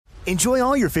Enjoy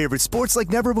all your favorite sports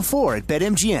like never before at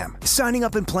BetMGM. Signing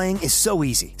up and playing is so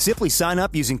easy. Simply sign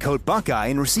up using code Buckeye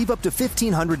and receive up to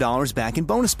 $1,500 back in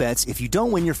bonus bets if you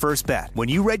don't win your first bet. When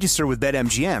you register with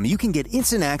BetMGM, you can get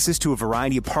instant access to a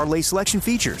variety of parlay selection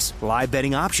features, live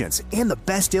betting options, and the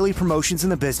best daily promotions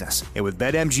in the business. And with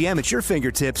BetMGM at your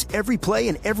fingertips, every play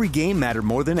and every game matter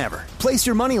more than ever. Place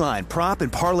your moneyline, prop,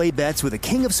 and parlay bets with the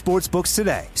king of sportsbooks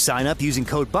today. Sign up using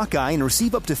code Buckeye and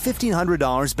receive up to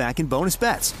 $1,500 back in bonus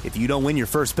bets if you don't win your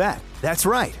first bet. That's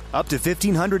right, up to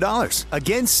 $1,500.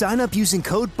 Again, sign up using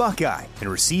code Buckeye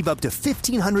and receive up to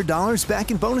 $1,500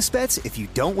 back in bonus bets if you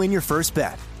don't win your first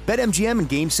bet. BetMGM and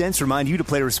GameSense remind you to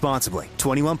play responsibly.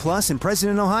 21 plus and present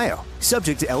in Ohio.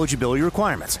 Subject to eligibility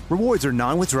requirements. Rewards are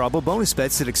non-withdrawable bonus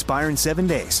bets that expire in 7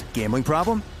 days. Gambling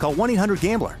problem? Call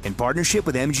 1-800-GAMBLER in partnership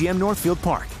with MGM Northfield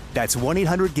Park. That's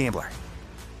 1-800-GAMBLER.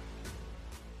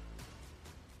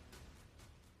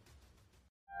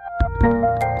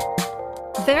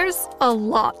 There's a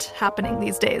lot happening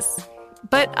these days,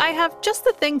 but I have just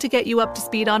the thing to get you up to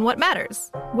speed on what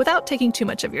matters without taking too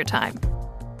much of your time.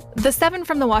 The 7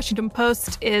 from the Washington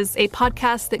Post is a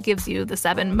podcast that gives you the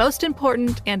 7 most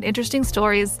important and interesting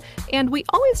stories, and we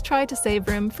always try to save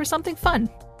room for something fun.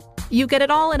 You get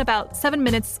it all in about 7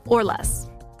 minutes or less.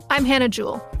 I'm Hannah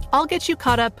Jewell. I'll get you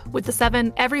caught up with the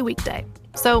 7 every weekday.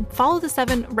 So follow the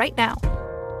 7 right now.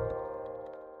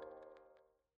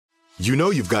 You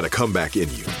know you've got a comeback in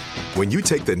you. When you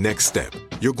take the next step,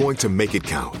 you're going to make it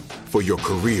count. For your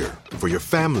career, for your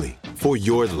family, for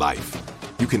your life.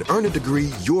 You can earn a degree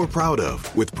you're proud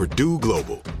of with Purdue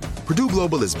Global. Purdue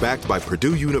Global is backed by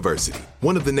Purdue University,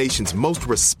 one of the nation's most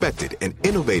respected and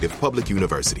innovative public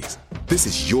universities. This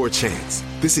is your chance.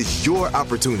 This is your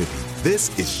opportunity.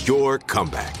 This is your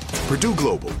comeback. Purdue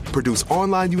Global, Purdue's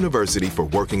online university for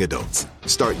working adults.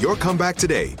 Start your comeback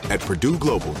today at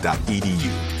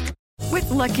purdueglobal.edu. With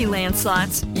Lucky Land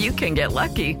Slots, you can get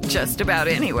lucky just about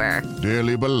anywhere.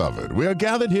 Dearly beloved, we are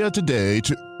gathered here today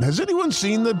to... Has anyone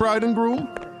seen the bride and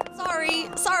groom?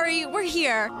 Sorry, we're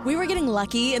here. We were getting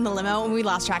lucky in the limo and we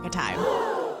lost track of time.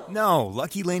 No,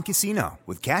 Lucky Land Casino,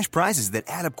 with cash prizes that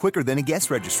add up quicker than a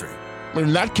guest registry.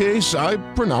 In that case, I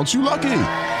pronounce you lucky.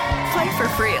 Play for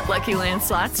free at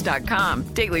LuckyLandSlots.com.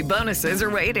 Daily bonuses are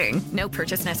waiting. No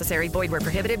purchase necessary. Void where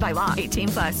prohibited by law. 18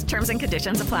 plus. Terms and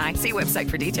conditions apply. See website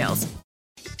for details.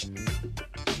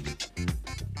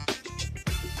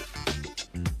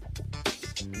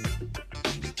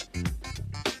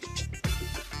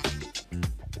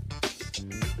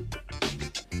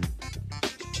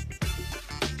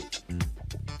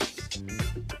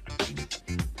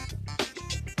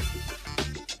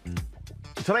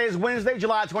 Today is Wednesday,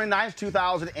 July 29th,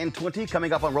 2020.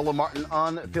 Coming up on Roland Martin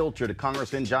Unfiltered,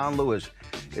 Congressman John Lewis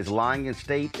is lying in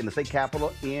state in the state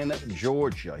capitol in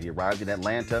Georgia. He arrived in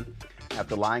Atlanta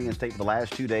after lying in state for the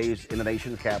last 2 days in the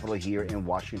nation's capital here in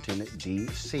Washington,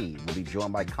 D.C. We'll be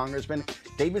joined by Congressman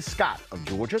David Scott of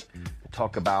Georgia to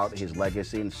talk about his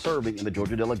legacy in serving in the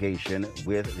Georgia delegation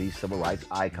with the civil rights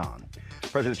icon.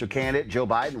 Presidential candidate Joe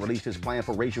Biden released his plan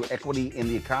for racial equity in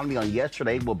the economy on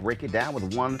yesterday. We'll break it down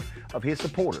with one of his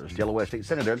supporters, Delaware State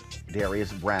Senator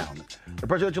Darius Brown. The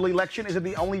presidential election isn't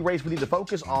the only race we need to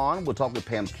focus on. We'll talk with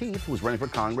Pam Keith, who's running for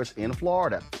Congress in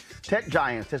Florida. Tech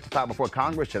giants testified before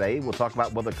Congress today. We'll talk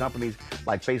about whether companies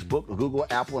like Facebook, Google,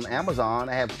 Apple, and Amazon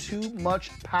have too much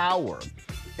power.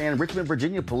 In Richmond,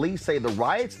 Virginia, police say the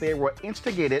riots there were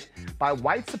instigated by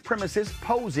white supremacists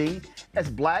posing as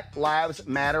Black Lives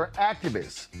Matter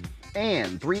activists.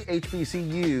 And 3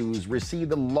 HBCUs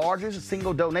received the largest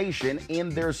single donation in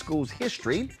their school's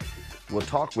history. We'll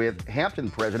talk with Hampton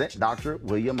President Dr.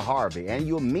 William Harvey. And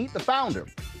you'll meet the founder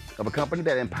of a company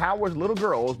that empowers little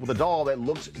girls with a doll that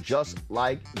looks just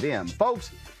like them.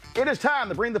 Folks, it is time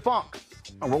to bring the funk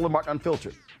on Roland Martin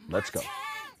Unfiltered. Let's go.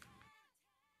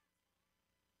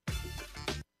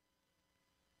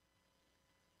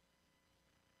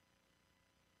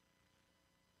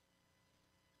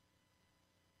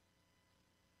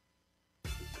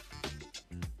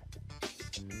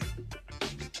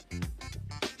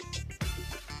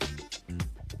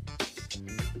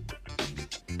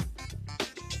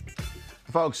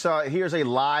 Folks, here's a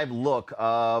live look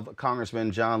of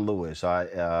Congressman John Lewis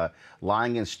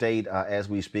lying in state as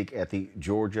we speak at the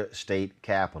Georgia State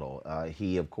Capitol.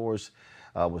 He, of course,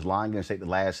 was lying in state the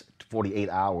last 48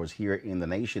 hours here in the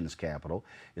nation's capital.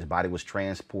 His body was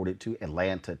transported to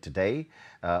Atlanta today,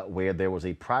 where there was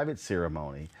a private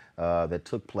ceremony that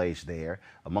took place there.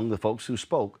 Among the folks who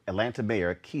spoke, Atlanta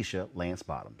Mayor Keisha Lance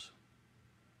Bottoms.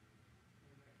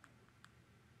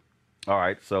 All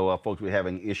right, so folks, we're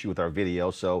having an issue with our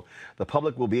video. So the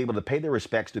public will be able to pay their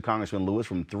respects to Congressman Lewis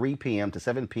from 3 p.m. to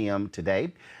 7 p.m.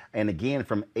 today, and again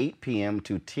from 8 p.m.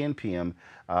 to 10 p.m.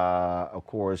 Of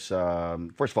course,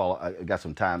 first of all, I got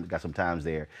some times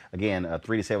there. Again,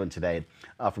 3 to 7 today.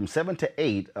 From 7 to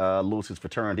 8, Lewis's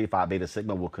fraternity, Phi Beta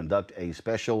Sigma, will conduct a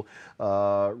special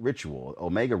ritual,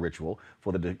 Omega ritual,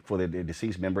 for the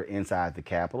deceased member inside the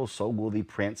Capitol. So will the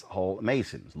Prince Hall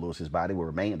Masons. Lewis's body will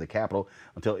remain in the Capitol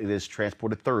until it is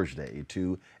transported Thursday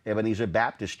to Ebenezer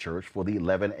Baptist Church for the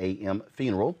 11 a.m.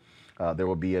 funeral. There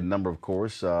will be a number, of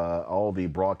course, all the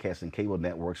broadcast and cable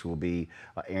networks will be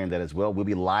airing that as well. We'll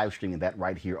be live streaming that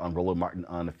right here on Roland Martin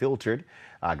Unfiltered.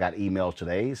 I got emails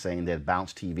today saying that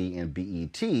Bounce TV and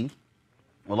BET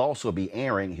will also be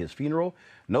airing his funeral.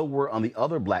 No word on the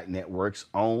other black networks,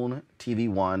 OWN, TV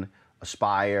One,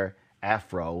 Aspire,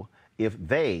 Afro, if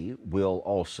they will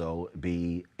also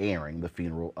be airing the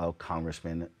funeral of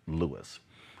Congressman Lewis.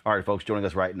 All right, folks, joining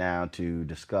us right now to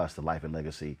discuss the life and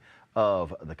legacy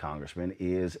of the congressman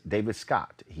is David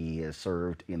Scott. He has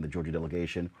served in the Georgia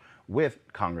delegation with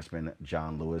Congressman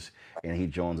John Lewis, and he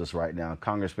joins us right now.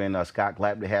 Congressman Scott,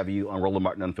 glad to have you on Roland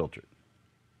Martin Unfiltered.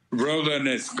 Roland,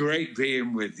 it's great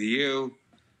being with you,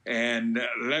 and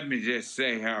let me just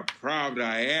say how proud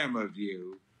I am of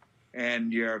you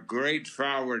and your great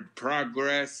forward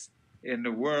progress in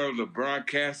the world of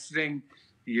broadcasting.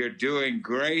 You're doing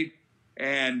great,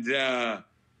 and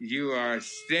you are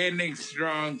standing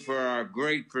strong for our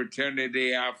great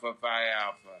fraternity, Alpha Phi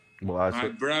Alpha. Well, my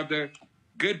brother,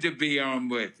 good to be on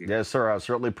with you. Yes, sir. I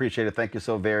certainly appreciate it. Thank you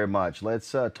so very much.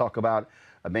 Let's talk about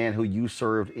a man who you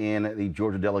served in the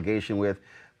Georgia delegation with,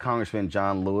 Congressman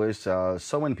John Lewis.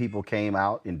 So many people came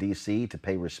out in D.C. to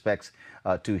pay respects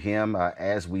to him.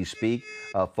 As we speak,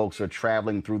 folks are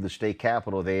traveling through the state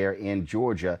capitol there in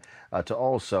Georgia to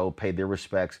also pay their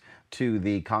respects to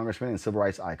the congressman and civil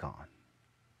rights icon.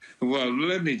 Well,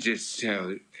 let me just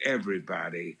tell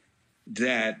everybody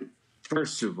that,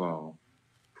 first of all,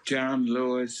 John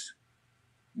Lewis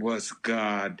was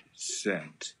God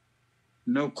sent.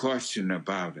 No question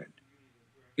about it.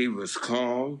 He was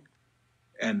called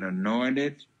and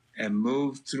anointed and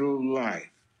moved through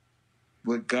life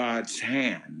with God's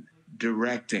hand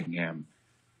directing him.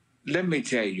 Let me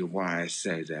tell you why I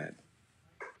say that.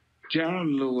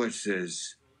 John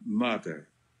Lewis's mother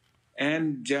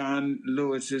and John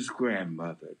Lewis's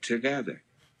grandmother together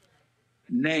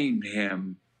named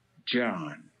him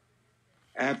John,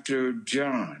 after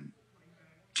John,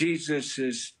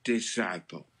 Jesus'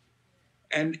 disciple.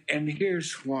 And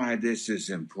here's why this is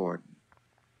important.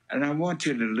 And I want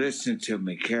you to listen to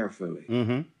me carefully.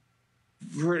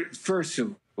 Mm-hmm. First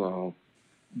of all,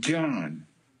 John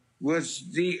was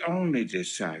the only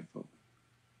disciple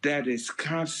that is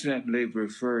constantly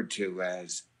referred to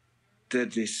as the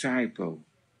disciple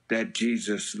that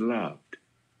Jesus loved.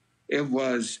 It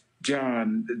was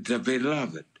John the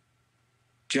Beloved.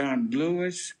 John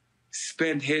Lewis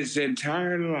spent his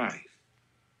entire life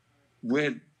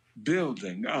with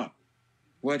building up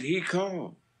what he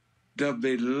called the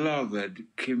beloved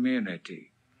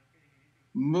community.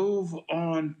 Move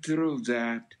on through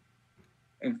that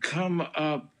and come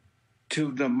up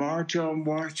to the March on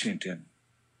Washington.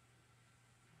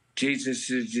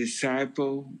 Jesus'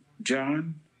 disciple,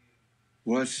 John,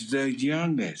 was the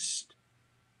youngest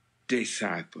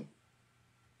disciple.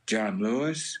 John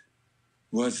Lewis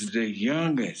was the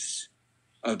youngest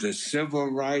of the civil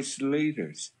rights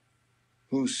leaders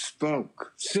who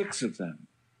spoke, 6 of them,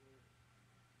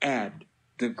 at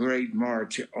the Great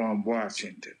March on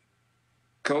Washington.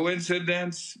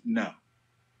 Coincidence? No.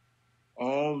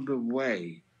 All the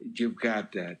way, you've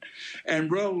got that.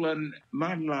 And Roland,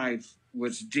 my life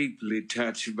was deeply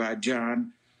touched by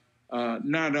John,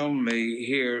 not only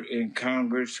here in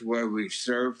Congress, where we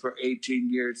served for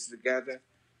 18 years together,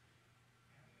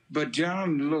 but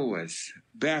John Lewis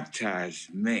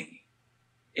baptized me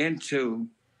into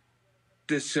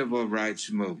the civil rights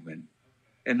movement.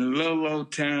 In a little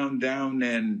old town down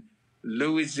in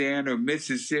Louisiana or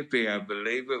Mississippi, I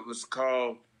believe it was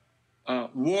called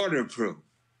Waterproof.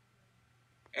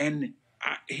 And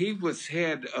he was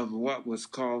head of what was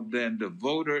called then the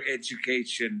Voter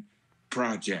Education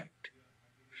Project.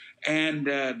 And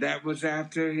that was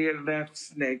after he had left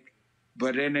SNCC,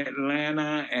 but in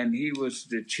Atlanta, and he was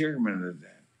the chairman of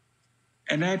that.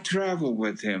 And I traveled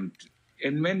with him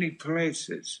in many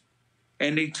places.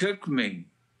 And he took me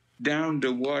down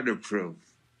to Waterproof,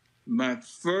 my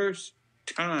first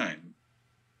time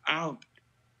out.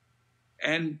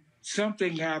 And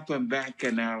something happened back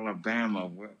in Alabama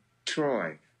with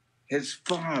Troy. His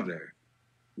father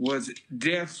was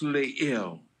deathly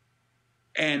ill.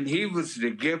 And he was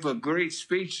to give a great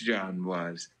speech, John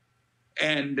was.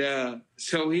 And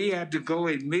so he had to go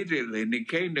immediately. And he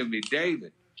came to me,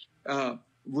 David,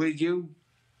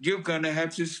 you're going to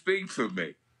have to speak for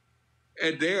me.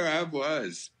 And there I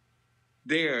was,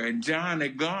 there. And John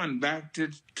had gone back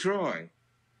to Troy.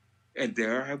 And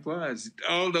there I was.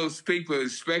 All those people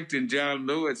expecting John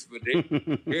Lewis, but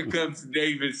here comes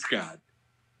David Scott.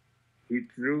 He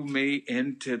threw me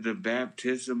into the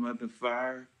baptism of the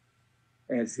fire,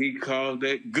 as he called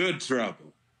it, good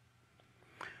trouble.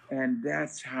 And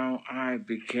that's how I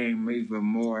became even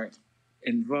more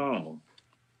involved.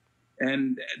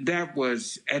 And that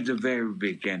was at the very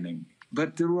beginning.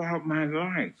 But throughout my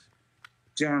life,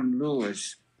 John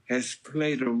Lewis has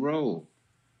played a role.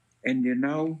 And you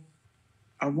know,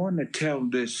 I want to tell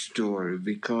this story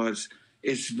because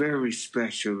it's very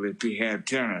special if you have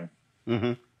time.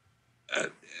 Mm-hmm.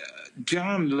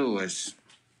 John Lewis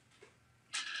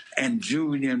and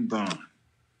Julian Bond.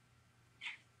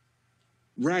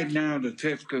 Right now, the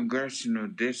 5th Congressional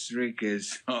District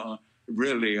is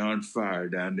really on fire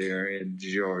down there in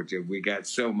Georgia. We got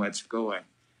so much going.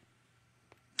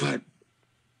 But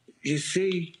you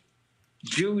see,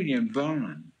 Julian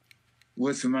Bond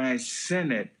was my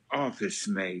Senate office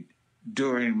mate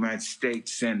during my state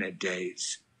Senate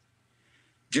days.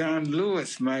 John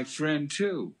Lewis, my friend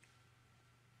too,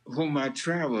 whom I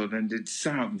traveled in the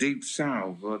South, Deep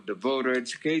South, of the Voter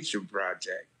Education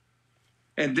Project.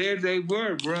 And there they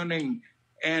were running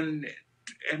and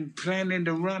planning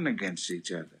to run against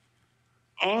each other.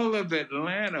 All of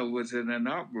Atlanta was in an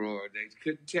uproar. They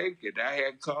couldn't take it. I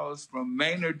had calls from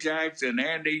Maynard Jackson,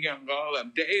 Andy Young, all of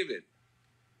them. David,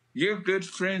 you're good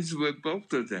friends with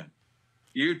both of them.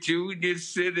 You're junior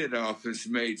Senate office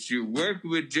mates. You work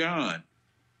with John.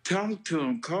 Talk to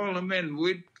them, call them in.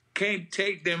 We can't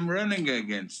take them running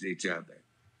against each other.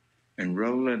 And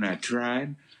Roland, I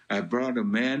tried. I brought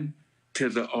them in to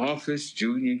the office.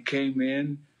 Junior came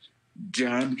in,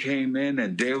 John came in,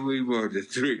 and there we were, the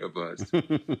three of us.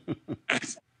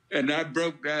 And I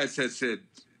broke guys. I said,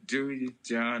 Junior,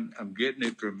 John, I'm getting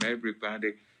it from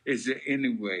everybody. Is there any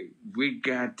way we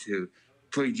got to,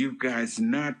 for you guys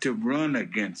not to run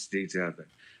against each other?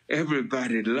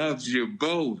 Everybody loves you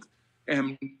both.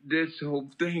 And this whole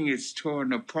thing is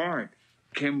torn apart.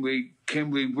 Can we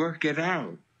work it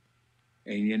out?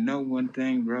 And you know one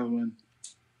thing, Roland?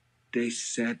 They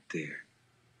sat there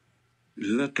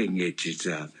looking at each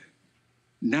other,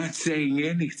 not saying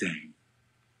anything.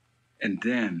 And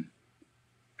then,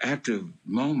 after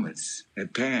moments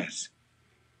had passed,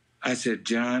 I said,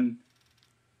 John,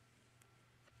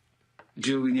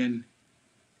 Julian,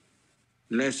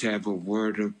 let's have a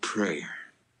word of prayer.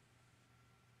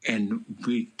 And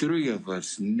we three of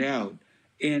us knelt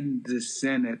in the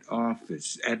Senate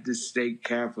office at the state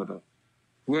capitol,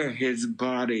 where his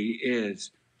body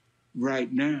is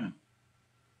right now.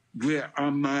 Where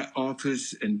my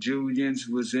office and Julian's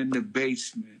was in the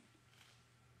basement.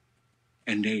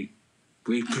 And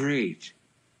we prayed.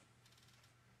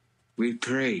 We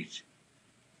prayed.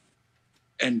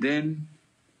 And then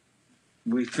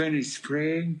we finished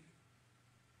praying,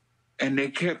 and they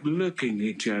kept looking at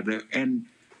each other, and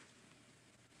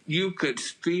you could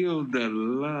feel the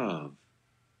love,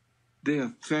 the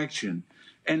affection.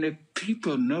 And if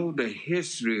people know the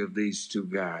history of these two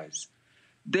guys,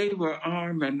 they were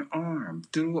arm in arm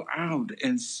throughout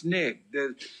in SNCC,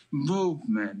 the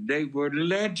movement. They were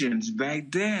legends back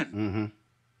then. Mm-hmm.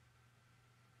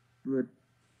 But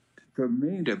for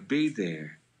me to be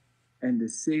there and to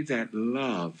see that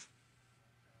love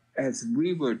as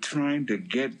we were trying to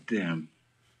get them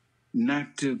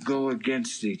not to go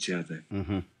against each other,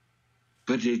 mm-hmm.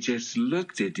 but they just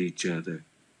looked at each other,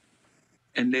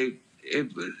 and you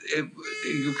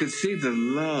could see the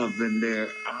love in their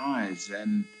eyes,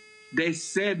 and they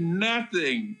said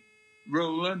nothing,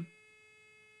 Roland.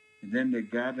 And then they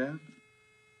got up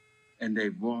and they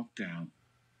walked out,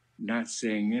 not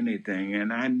saying anything.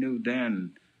 And I knew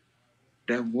then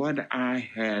that what I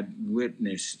had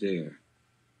witnessed there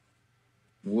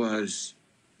was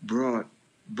brought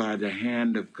by the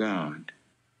hand of God,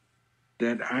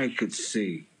 that I could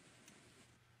see.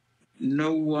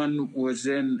 No one was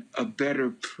in a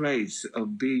better place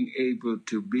of being able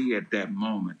to be at that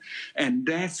moment. And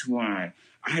that's why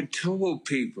I told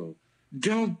people,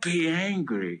 don't be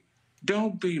angry.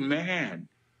 Don't be mad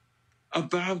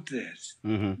about this.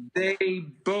 Mm-hmm. They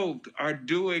both are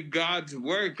doing God's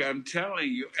work, I'm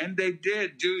telling you. And they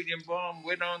did. Julian Bond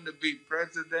went on to be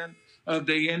president of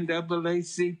the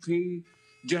NAACP.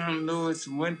 John Lewis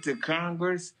went to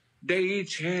Congress. They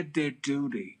each had their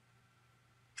duty.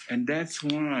 And that's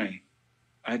why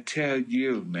I tell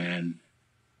you, man,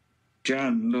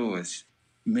 John Lewis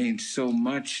means so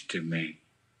much to me.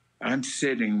 I'm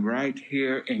sitting right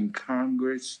here in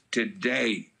Congress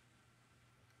today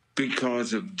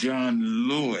because of John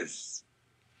Lewis.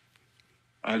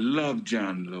 I love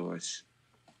John Lewis.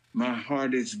 My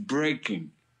heart is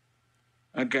breaking.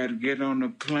 I got to get on a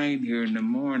plane here in the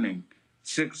morning,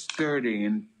 6:30,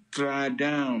 and fly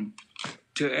down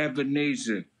to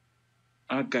Ebenezer.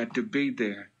 I got to be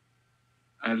there.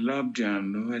 I love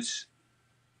John Lewis.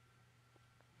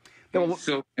 It's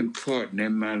so important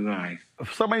in my life.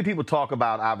 So many people talk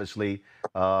about, obviously,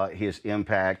 his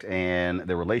impact and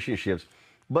the relationships,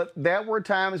 but there were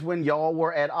times when y'all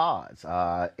were at odds.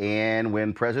 And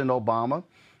when President Obama,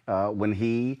 when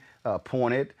he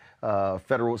appointed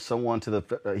someone to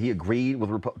the, he agreed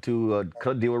to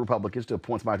cut a deal with Republicans to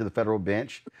appoint somebody to the federal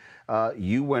bench.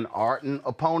 You were an ardent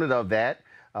opponent of that.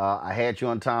 I had you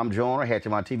on Tom Joyner, I had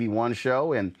you on my TV One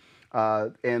show, and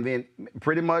then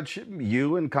pretty much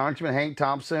you and Congressman Hank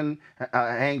Johnson,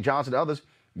 others,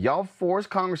 y'all forced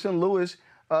Congressman Lewis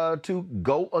to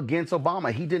go against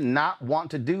Obama. He did not want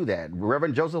to do that.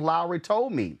 Reverend Joseph Lowry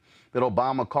told me that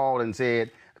Obama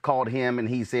called him and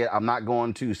he said, I'm not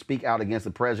going to speak out against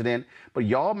the president. But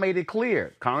y'all made it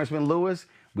clear, Congressman Lewis,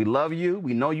 we love you.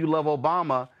 We know you love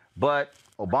Obama, but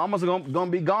Obama's going to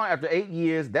be gone after 8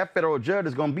 years. That federal judge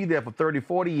is going to be there for 30,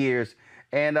 40 years.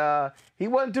 And he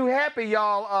wasn't too happy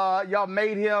y'all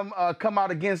made him come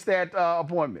out against that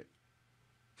appointment.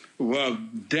 Well,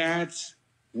 that's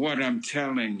what I'm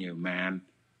telling you, man.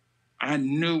 I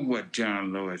knew what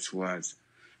John Lewis was,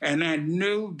 and I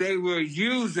knew they were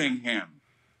using him.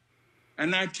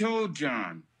 And I told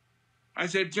John, I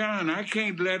said, John, I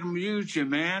can't let them use you,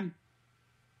 man.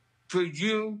 For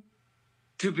you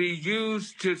to be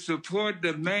used to support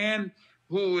the man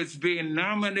who is being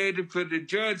nominated for the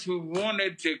judge who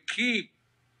wanted to keep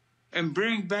and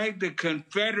bring back the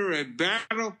Confederate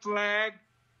battle flag.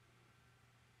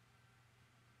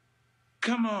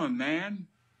 Come on, man.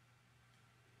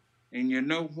 And you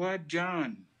know what?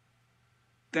 John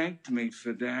thanked me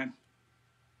for that.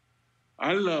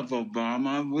 I love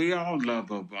Obama. We all love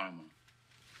Obama.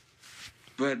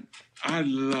 But I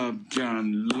love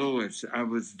John Lewis. I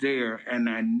was there, and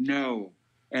I know,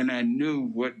 and I knew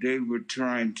what they were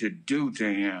trying to do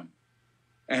to him.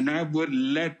 And I wouldn't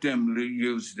let them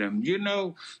use them. You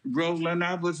know, Roland,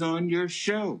 I was on your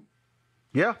show.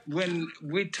 Yeah. When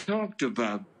we talked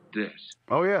about this.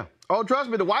 Oh, yeah. Oh, trust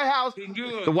me, the White House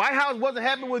wasn't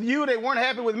happy with you. They weren't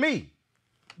happy with me.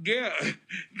 Yeah.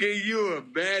 Can you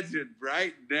imagine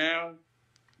right now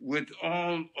with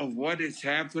all of what is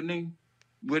happening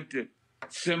with the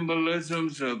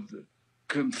symbolisms of the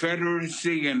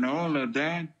Confederacy and all of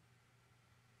that?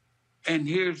 And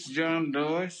here's John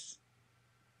Lewis,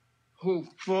 who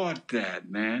fought that,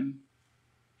 man.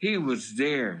 He was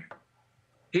there.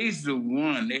 He's the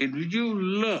one. And you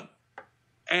look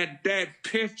at that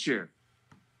picture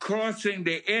crossing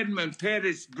the Edmund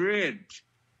Pettus Bridge,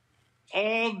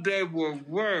 all there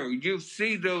were, you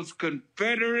see those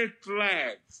Confederate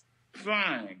flags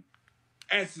flying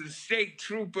as the state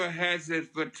trooper has his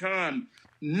baton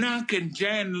knocking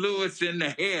John Lewis in the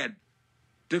head,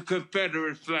 the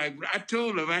Confederate flag. I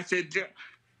told him, I said,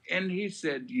 and he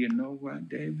said, you know what,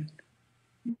 David?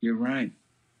 You're right.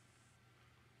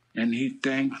 And he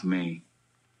thanked me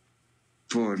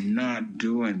for not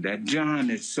doing that. John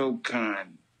is so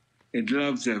kind. It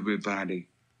loves everybody.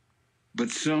 But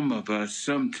some of us,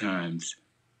 sometimes,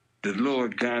 the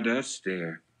Lord got us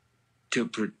there to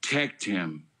protect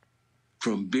him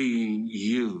from being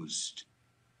used.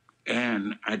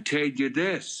 And I tell you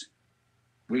this,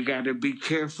 we got to be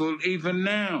careful even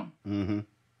now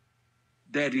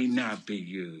that he not be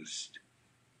used.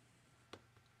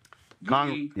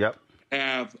 We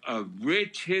have a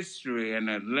rich history and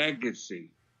a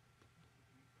legacy.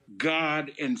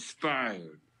 God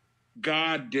inspired,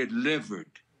 God delivered,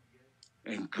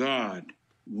 and God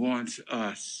wants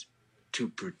us to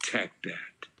protect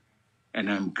that. And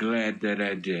I'm glad that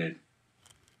I did.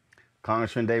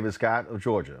 Congressman David Scott of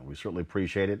Georgia, we certainly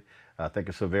appreciate it. Thank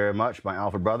you so very much, my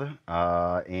Alfred brother.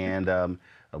 And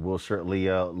we'll certainly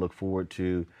look forward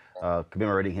to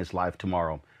commemorating his life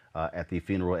tomorrow at the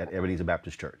funeral at Ebenezer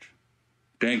Baptist Church.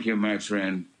 Thank you, my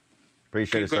friend.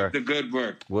 Appreciate it, sir. Keep up the good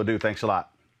work. Will do. Thanks a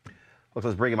lot.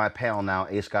 Let's bring in my panel now.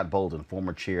 A. Scott Bolden,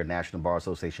 former chair, National Bar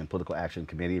Association Political Action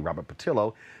Committee. Robert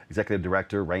Patillo, executive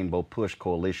director, Rainbow Push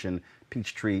Coalition,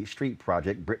 Peachtree Street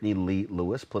Project. Brittany Lee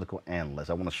Lewis, political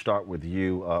analyst. I want to start with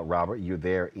you, Robert. You're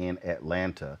there in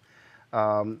Atlanta.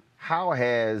 How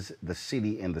has the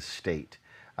city and the state,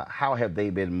 how have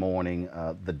they been mourning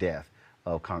the death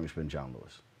of Congressman John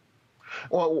Lewis?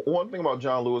 Well, one thing about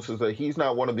John Lewis is that he's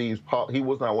not one of these. He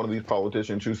was not one of these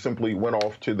politicians who simply went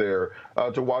off to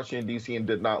to Washington D.C. and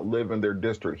did not live in their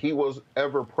district. He was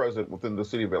ever present within the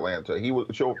city of Atlanta. He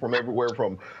would show up from everywhere,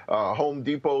 from Home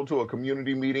Depot to a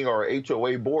community meeting or a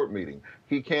HOA board meeting.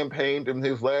 He campaigned in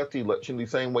his last election the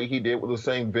same way he did, with the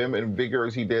same vim and vigor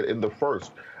as he did in the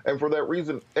first. And for that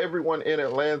reason, everyone in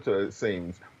Atlanta, it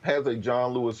seems, has a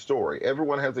John Lewis story.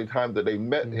 Everyone has a time that they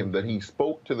met him, that he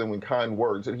spoke to them in kind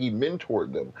words, that he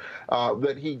mentored them,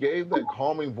 that he gave that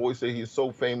calming voice that he's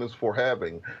so famous for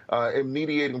having, in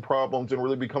mediating problems and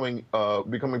really becoming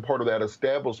part of that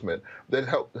establishment that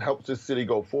helps this city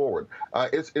go forward.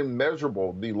 It's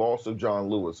immeasurable, the loss of John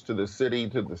Lewis to this city,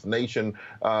 to this nation,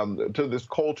 to this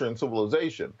culture and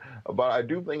civilization. But I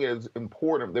do think it's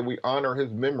important that we honor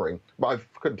his memory by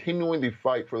continuing the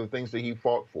fight for the things that he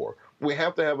fought for. We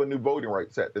have to have a new voting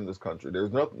rights act in this country.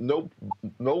 There's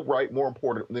no right more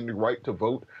important than the right to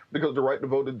vote, because the right to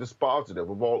vote is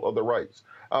dispositive of all other rights.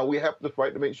 We have to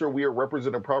fight to make sure we are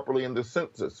represented properly in the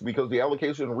census, because the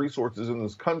allocation of resources in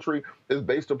this country is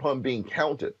based upon being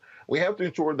counted. We have to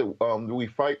ensure that we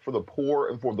fight for the poor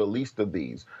and for the least of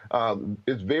these.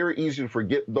 It's very easy to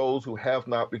forget those who have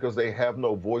not, because they have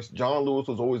no voice. John Lewis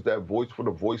was always that voice for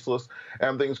the voiceless,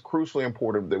 and I think it's crucially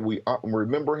important that we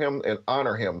remember him and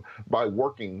honor him by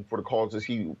working for the causes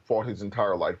he fought his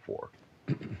entire life for.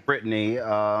 Brittany,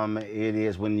 it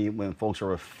is when folks are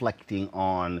reflecting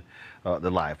on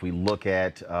the life. We look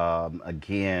at,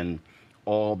 again,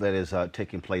 all that is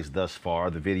taking place thus far.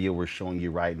 The video we're showing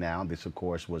you right now, this, of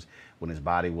course, was when his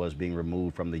body was being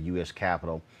removed from the U.S.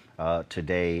 Capitol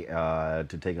today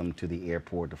to take him to the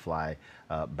airport to fly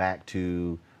back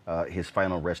to his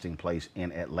final resting place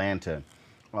in Atlanta.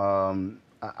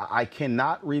 I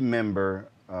cannot remember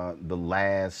the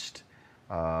last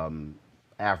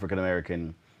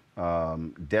African-American,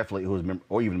 definitely who was a member,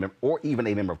 or even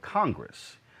a member of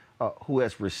Congress, who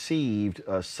has received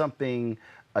something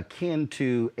akin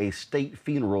to a state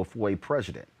funeral for a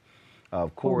president.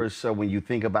 Of course, when you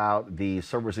think about the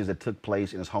services that took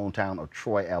place in his hometown of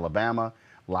Troy, Alabama,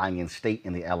 lying in state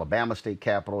in the Alabama state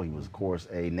capitol. He was, of course,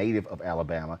 a native of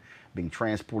Alabama, being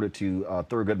transported to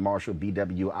Thurgood Marshall,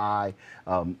 BWI,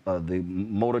 the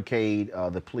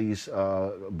motorcade, the police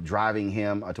driving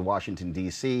him to Washington,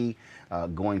 D.C.,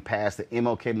 going past the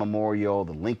MLK Memorial,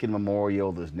 the Lincoln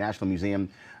Memorial, the National Museum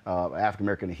of African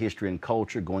American History and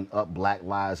Culture, going up Black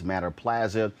Lives Matter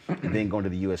Plaza, and then going to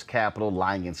the U.S. Capitol,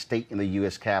 lying in state in the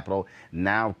U.S. Capitol.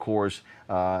 Now, of course,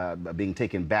 being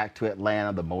taken back to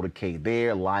Atlanta, the motorcade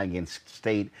there, lying in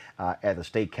state at the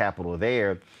state capitol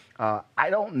there. I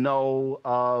don't know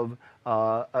of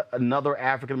another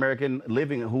African American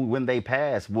living who, when they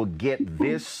pass, will get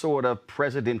this sort of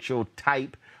presidential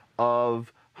type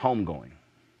of homegoing.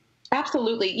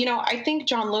 Absolutely. You know, I think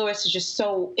John Lewis is just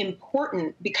so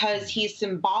important because he's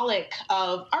symbolic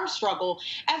of our struggle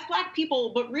as Black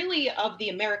people, but really of the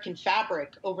American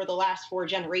fabric over the last 4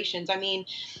 generations. I mean,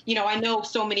 you know, I know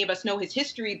so many of us know his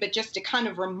history, but just to kind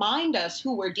of remind us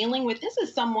who we're dealing with, this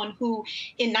is someone who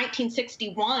in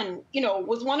 1961, you know,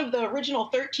 was one of the original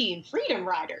 13 Freedom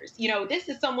Riders. You know, this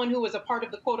is someone who was a part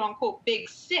of the quote unquote Big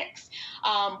Six,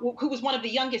 who was one of the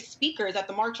youngest speakers at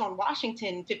the March on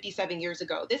Washington 57 years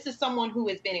ago. This is someone who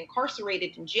has been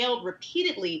incarcerated and jailed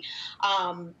repeatedly,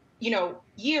 you know,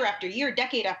 year after year,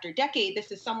 decade after decade.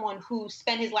 This is someone who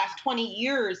spent his last 20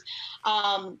 years,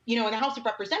 you know, in the House of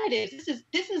Representatives.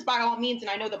 This is by all means, and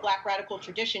I know the Black radical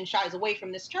tradition shies away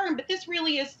from this term, but this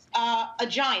really is a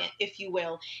giant, if you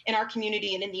will, in our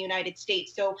community and in the United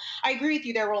States. So I agree with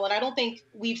you there, Roland. I don't think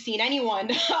we've seen anyone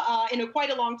in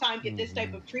quite a long time get this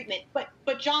type of treatment, but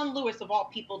John Lewis, of all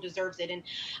people, deserves it. And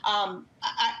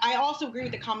I also agree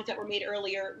with the comments that were made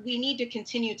earlier. We need to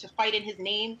continue to fight in his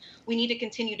name. We need to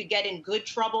continue to get in good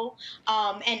trouble.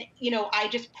 And, you know, I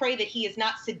just pray that he is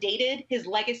not sedated. His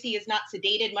legacy is not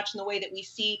sedated, much in the way that we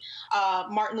see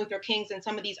Martin Luther King's and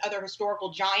some of these other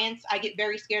historical giants. I get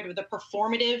very scared of the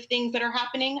performative things that are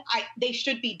happening. They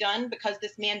should be done because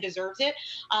this man deserves it.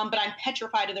 But I'm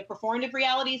petrified of the performative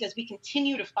realities as we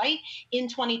continue to fight in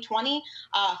 2020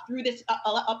 through this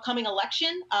upcoming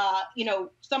election. You know,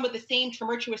 some of the same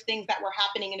tumultuous things that were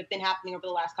happening and have been happening over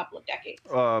the last couple of decades.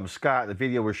 Scott, the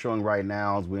video we're showing right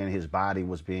now is when his body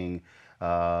was being they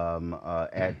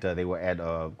were at,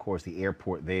 of course, the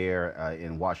airport there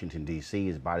in Washington, D.C.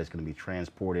 His body is going to be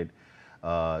transported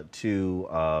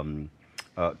to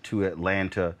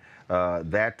Atlanta.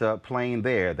 That plane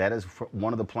there, that is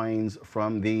one of the planes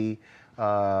from the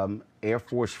Air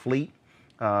Force Fleet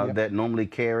that normally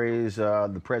carries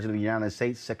the President of the United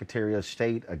States, Secretary of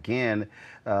State. Again,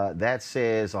 that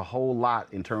says a whole lot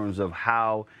in terms of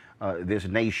how this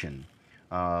nation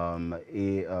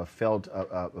felt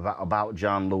about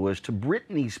John Lewis. To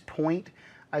Brittany's point,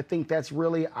 I think that's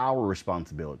really our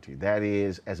responsibility. That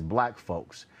is, as black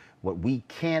folks, what we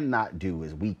cannot do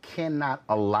is we cannot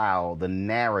allow the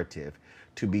narrative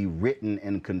to be written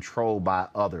and controlled by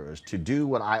others. To do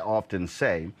what I often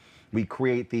say, we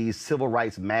create these civil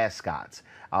rights mascots.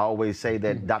 I always say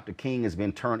that Dr. King has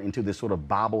been turned into this sort of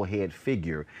bobblehead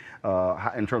figure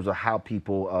in terms of how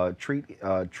people treat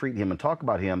him and talk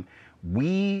about him.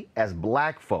 We, as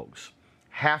black folks,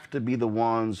 have to be the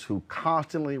ones who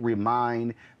constantly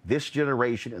remind this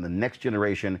generation and the next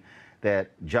generation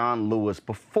that John Lewis,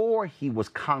 before he was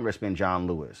Congressman John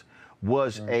Lewis,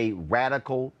 was a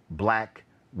radical black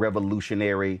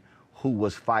revolutionary who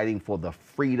was fighting for the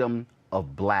freedom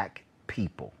of black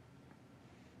people.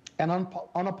 And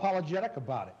unapologetic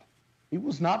about it. He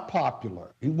was not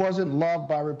popular. He wasn't loved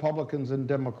by Republicans and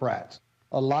Democrats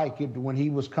alike when he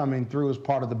was coming through as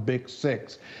part of the Big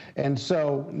Six. And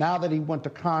so now that he went to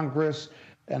Congress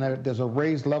and there's a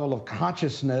raised level of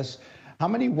consciousness, how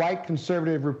many white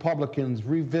conservative Republicans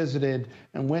revisited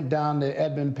and went down the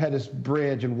Edmund Pettus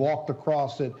Bridge and walked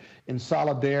across it in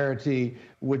solidarity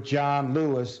with John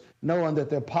Lewis, knowing that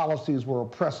their policies were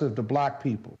oppressive to black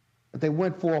people? That they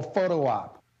went for a photo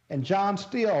op. And John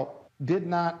still did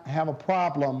not have a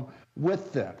problem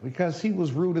with them because he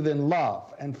was rooted in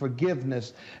love and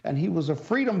forgiveness, and he was a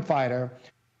freedom fighter,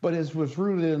 but it was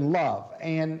rooted in love.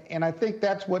 And I think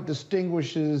that's what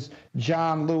distinguishes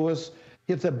John Lewis,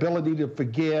 his ability to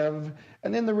forgive.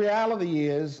 And then the reality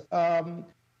is,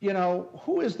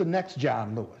 who is the next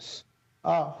John Lewis?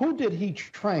 Who did he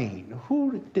train?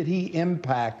 Who did he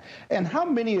impact? And how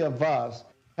many of us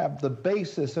have the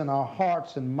basis in our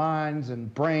hearts and minds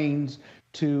and brains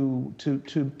to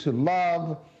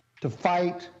love, to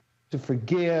fight, to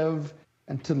forgive,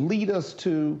 and to lead us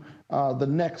to the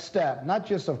next step, not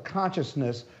just of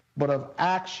consciousness, but of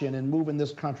action in moving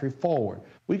this country forward.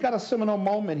 We got a seminal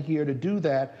moment here to do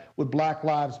that with Black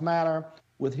Lives Matter,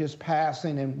 with his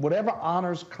passing, and whatever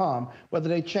honors come, whether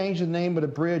they change the name of the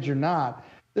bridge or not.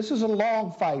 This is a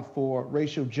long fight for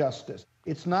racial justice.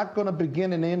 It's not going to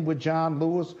begin and end with John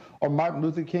Lewis or Martin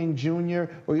Luther King Jr.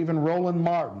 or even Roland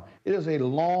Martin. It is a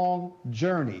long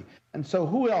journey. And so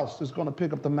who else is going to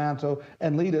pick up the mantle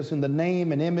and lead us in the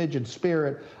name and image and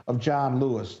spirit of John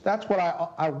Lewis? That's what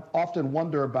I often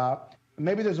wonder about.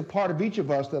 Maybe there's a part of each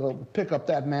of us that will pick up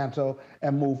that mantle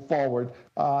and move forward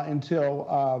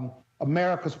until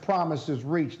America's promise is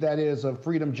reached, that is, of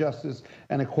freedom, justice,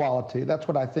 and equality. That's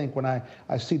what I think when I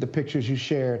see the pictures you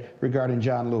shared regarding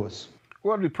John Lewis.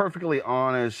 Well, to be perfectly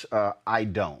honest, I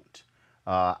don't.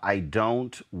 I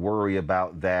don't worry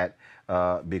about that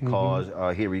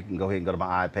because here you can go ahead and go to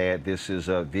my iPad. This is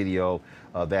a video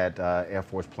of that Air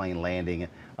Force plane landing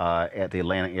at the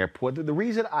Atlanta airport. The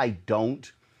reason I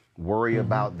don't worry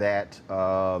about that,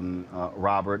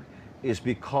 Robert, is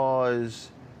because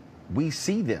we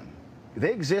see them.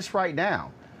 They exist right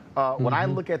now. When I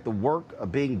look at the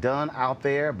work being done out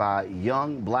there by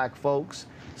young black folks,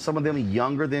 some of them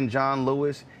younger than John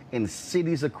Lewis, in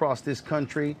cities across this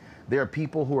country, there are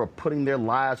people who are putting their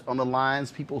lives on the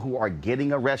lines, people who are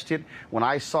getting arrested. When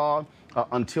I saw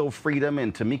Until Freedom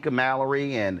and Tamika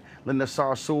Mallory and Linda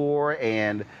Sarsour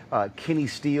and Kenny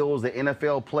Stills, the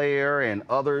NFL player, and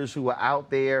others who are out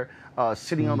there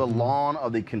sitting on the lawn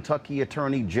of the Kentucky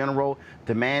Attorney General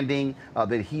demanding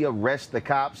that he arrest the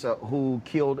cops who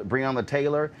killed Breonna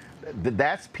Taylor.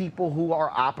 That's people who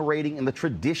are operating in the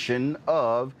tradition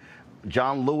of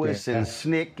John Lewis and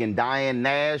SNCC and Diane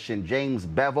Nash and James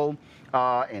Bevel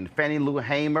and Fannie Lou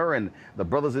Hamer and the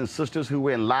brothers and sisters who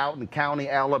were in Loudoun County,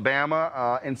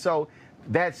 Alabama. And so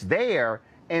that's there.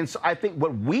 And so I think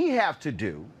what we have to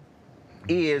do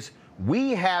is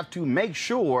we have to make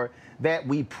sure that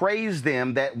we praise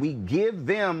them, that we give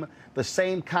them the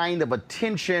same kind of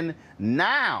attention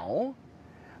now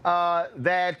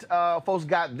that folks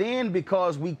got then,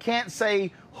 because we can't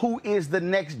say who is the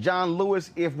next John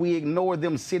Lewis if we ignore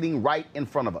them sitting right in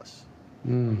front of us.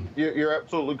 You're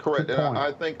absolutely correct. And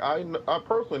I think I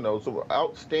personally know some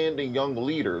outstanding young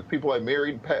leaders, people like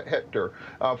Mary Pat Hector,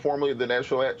 formerly of the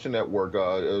National Action Network,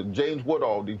 James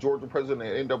Woodall, the Georgia president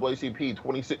of NAACP,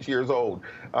 26 years old,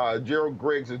 Gerald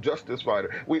Griggs, a justice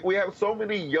fighter. We have so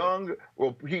many young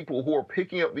people who are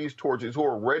picking up these torches, who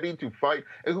are ready to fight,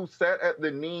 and who sat at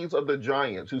the knees of the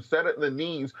giants, who sat at the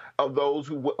knees of those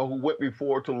who went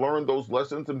before to learn those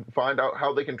lessons and find out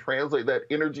how they can translate that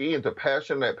energy into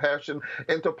passion, that passion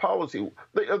into policy.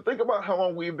 Think about how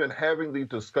long we've been having these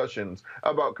discussions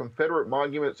about Confederate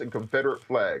monuments and Confederate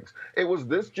flags. It was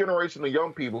this generation of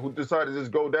young people who decided to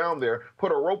just go down there,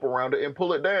 put a rope around it, and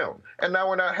pull it down. And now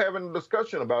we're not having a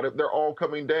discussion about it. They're all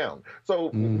coming down.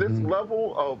 So this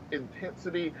level of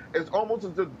intensity is almost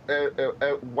as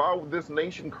if while this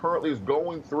nation currently is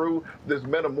going through this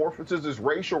metamorphosis, this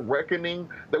racial reckoning,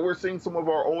 that we're seeing some of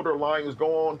our older lions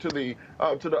go on to the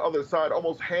other side,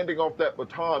 almost handing off that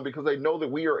baton because they know that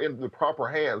we are in the proper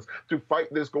hands to fight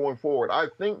this going forward. I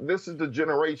think this is the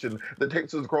generation that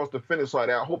takes us across the finish line.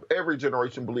 I hope every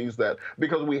generation believes that,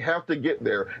 because we have to get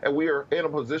there, and we are in a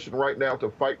position right now to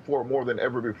fight for it more than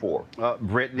ever before.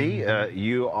 Brittany,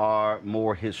 you are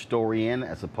more historian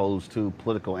as opposed to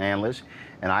political analyst,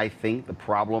 and I think the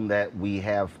problem that we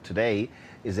have today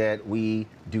is that we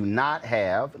do not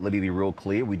have, let me be real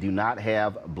clear, we do not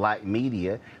have black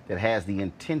media that has the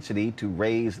intensity to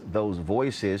raise those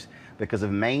voices, because if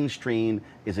mainstream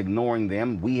is ignoring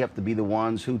them, we have to be the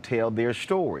ones who tell their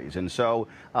stories. And so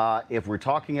if we're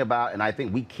talking about, and I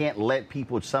think we can't let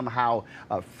people somehow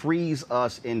freeze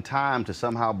us in time to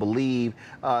somehow believe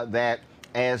that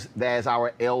as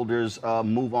our elders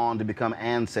move on to become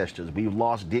ancestors. We've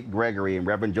lost Dick Gregory and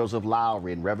Reverend Joseph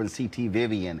Lowry and Reverend C.T.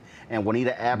 Vivian and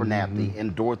Juanita Abernathy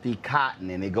and Dorothy Cotton,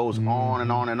 and it goes on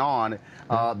and on and on.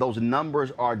 Those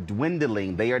numbers are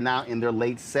dwindling. They are now in their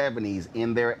late 70s,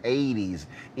 in their 80s,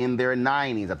 in their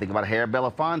 90s. I think about Harry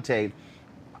Belafonte.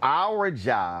 Our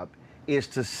job is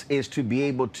to be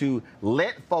able to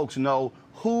let folks know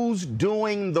who's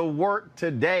doing the work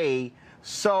today,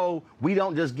 so we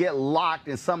don't just get locked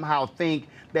and somehow think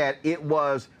that it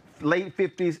was late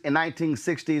 50s and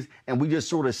 1960s and we just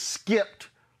sort of skipped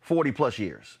 40 plus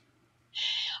years.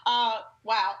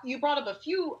 Wow, you brought up a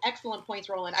few excellent points,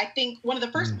 Roland. I think one of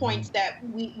the first points that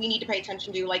we need to pay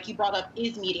attention to, like you brought up,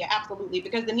 is media. Absolutely,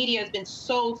 because the media has been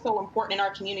so important in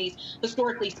our communities,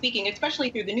 historically speaking,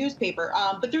 especially through the newspaper,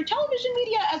 but through television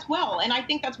media as well. And I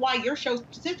think that's why your show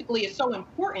specifically is so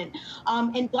important.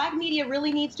 And Black media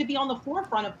really needs to be on the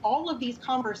forefront of all of these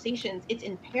conversations. It's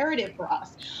imperative for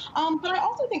us. But I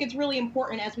also think it's really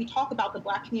important as we talk about the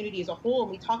Black community as a whole and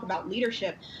we talk about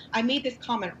leadership. I made this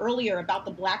comment earlier about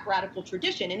the Black radical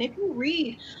tradition. And if you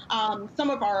read some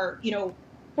of our,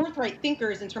 forthright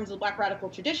thinkers in terms of the Black radical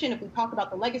tradition, if we talk about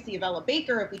the legacy of Ella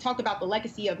Baker, if we talk about the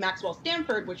legacy of Maxwell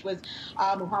Stanford, which was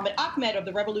Muhammad Ahmed of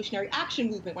the Revolutionary Action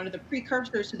Movement, one of the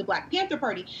precursors to the Black Panther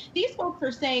Party, these folks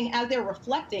are saying, as they're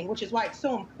reflecting, which is why it's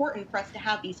so important for us to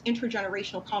have these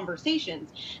intergenerational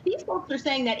conversations, these folks are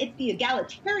saying that it's the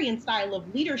egalitarian style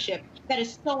of leadership that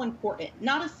is so important,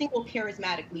 not a single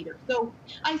charismatic leader. So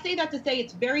I say that to say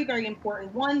it's very, very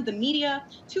important. One, the media.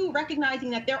 Two, recognizing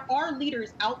that there are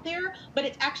leaders out there, but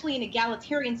it's actually an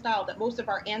egalitarian style that most of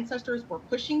our ancestors were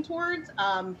pushing towards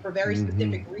for very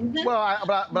specific reasons. Well,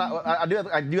 I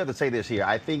do have to say this here.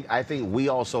 I think we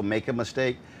also make a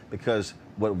mistake, because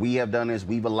what we have done is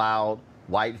we've allowed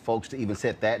white folks to even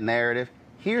set that narrative.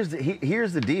 Here's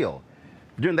the deal.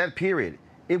 During that period,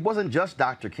 it wasn't just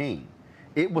Dr. King.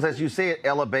 It was, as you said,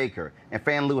 Ella Baker and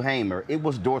Fannie Lou Hamer. It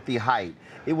was Dorothy Height.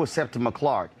 It was Septima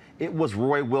Clark. It was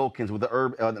Roy Wilkins with with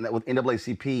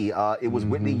NAACP. It was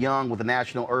Whitney Young with the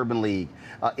National Urban League.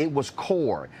 It was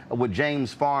CORE with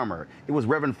James Farmer. It was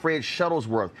Reverend Fred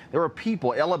Shuttlesworth. There were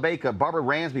people, Ella Baker, Barbara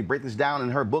Ransby breaks this down in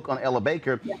her book on Ella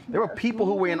Baker. There were people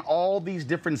who were in all these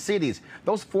different cities.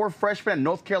 Those 4 freshmen at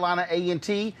North Carolina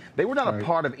A&T, they were not a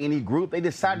part of any group. They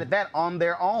decided that on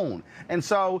their own. And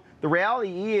so the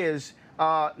reality is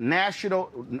national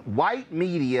white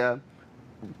media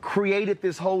created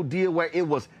this whole deal where it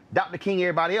was Dr. King,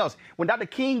 everybody else. When Dr.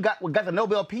 King got the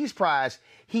Nobel Peace Prize,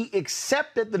 he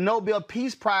accepted the Nobel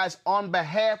Peace Prize on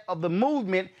behalf of the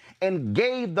movement and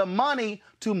gave the money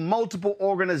to multiple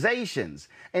organizations.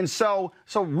 And so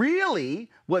really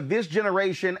what this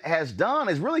generation has done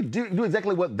is really do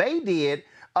exactly what they did.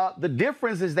 The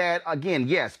difference is that, again,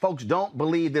 yes, folks don't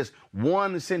believe this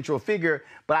one central figure,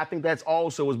 but I think that's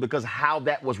also is because how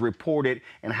that was reported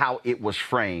and how it was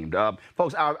framed.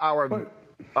 Folks,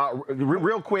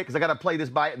 real quick, because I got to play this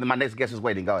by, and then my next guest is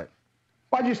waiting. Go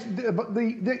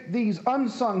ahead. These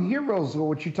unsung heroes are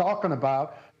what you're talking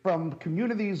about, from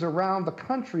communities around the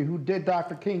country who did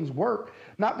Dr. King's work,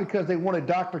 not because they wanted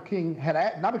not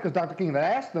because Dr. King had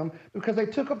asked them, because they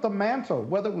took up the mantle,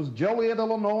 whether it was Joliet,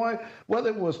 Illinois, whether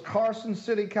it was Carson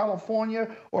City, California,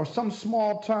 or some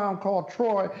small town called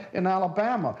Troy in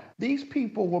Alabama. These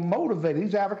people were motivated.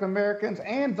 These African Americans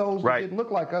and those who didn't look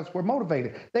like us were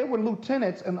motivated. They were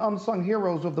lieutenants and unsung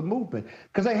heroes of the movement,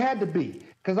 because they had to be,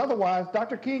 because otherwise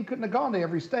Dr. King couldn't have gone to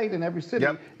every state and every city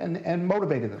and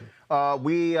motivated them.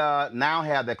 We now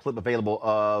have that clip available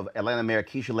of Atlanta Mayor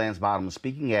Keisha Lance Bottoms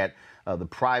speaking at the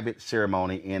private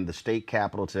ceremony in the state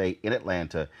capitol today in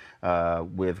Atlanta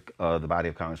with the body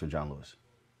of Congressman John Lewis.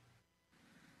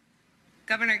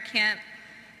 Governor Kemp,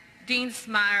 Dean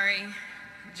Smyrie,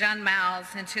 John Miles,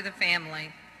 and to the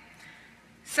family.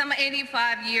 Some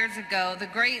 85 years ago, the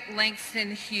great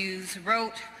Langston Hughes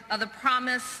wrote of the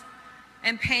promise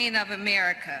and pain of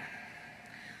America.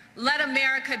 Let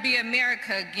America be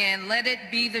America again. Let it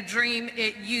be the dream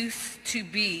it used to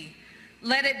be.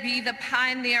 Let it be the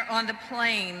pioneer on the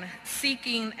plain,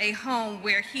 seeking a home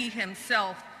where he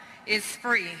himself is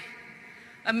free.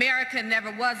 America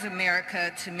never was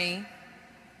America to me.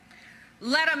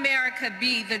 Let America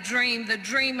be the dream, the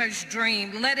dreamer's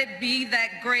dream. Let it be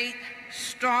that great,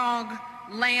 strong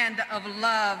land of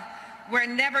love where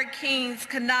never kings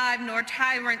connive nor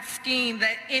tyrants scheme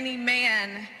that any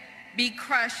man be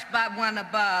crushed by one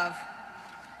above.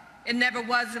 It never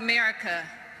was America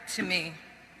to me.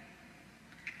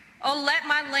 Oh, let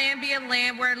my land be a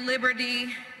land where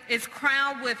liberty is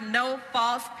crowned with no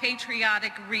false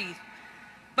patriotic wreath,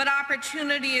 but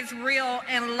opportunity is real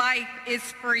and life is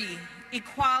free.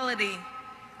 Equality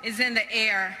is in the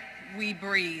air we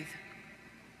breathe.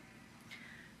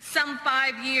 Some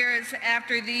 5 years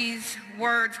after these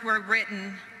words were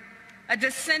written, a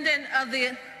descendant of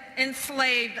the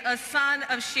enslaved, a son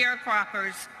of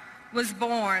sharecroppers, was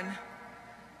born,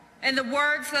 and the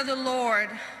words of the Lord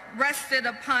rested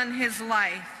upon his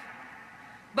life.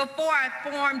 Before I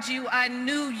formed you, I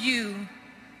knew you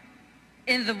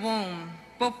in the womb.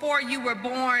 Before you were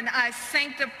born, I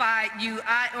sanctified you.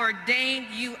 I ordained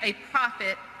you a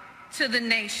prophet to the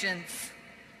nations.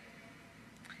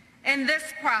 And this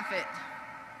prophet,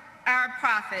 our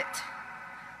prophet,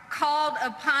 called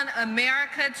upon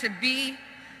America to be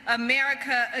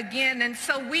America again. And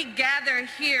so we gather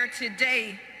here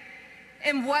today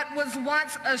in what was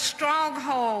once a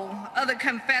stronghold of the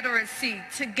Confederacy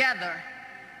together,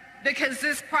 because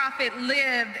this prophet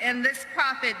lived and this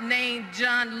prophet named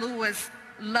John Lewis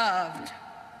loved.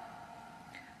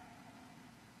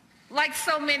 Like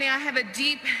so many, I have a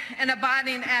deep and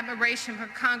abiding admiration for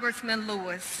Congressman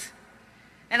Lewis,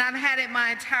 and I've had it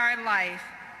my entire life.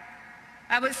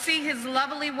 I would see his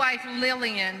lovely wife,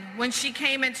 Lillian, when she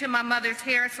came into my mother's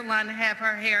hair salon to have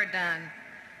her hair done.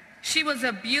 She was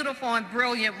a beautiful and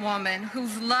brilliant woman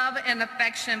whose love and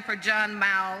affection for John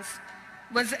Miles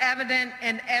was evident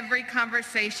in every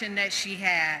conversation that she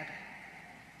had.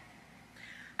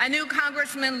 I knew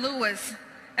Congressman Lewis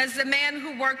as the man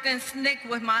who worked in SNCC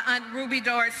with my Aunt Ruby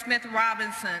Doris Smith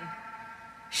Robinson.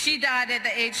 She died at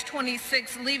the age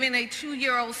 26, leaving a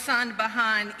 2-year-old son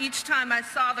behind. Each time I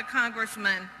saw the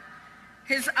congressman,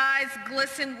 his eyes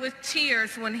glistened with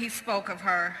tears when he spoke of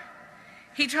her.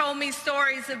 He told me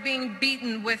stories of being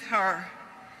beaten with her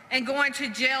and going to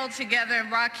jail together in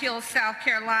Rock Hill, South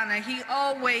Carolina. He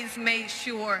always made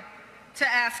sure to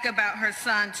ask about her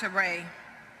son, Teray.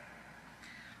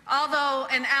 Although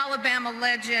an Alabama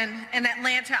legend, an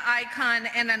Atlanta icon,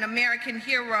 and an American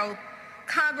hero,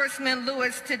 Congressman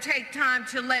Lewis to take time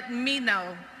to let me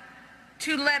know,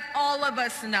 to let all of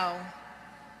us know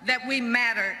that we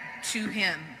mattered to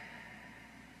him.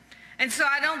 And so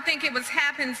I don't think it was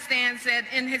happenstance that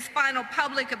in his final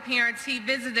public appearance, he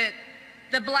visited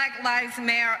the Black Lives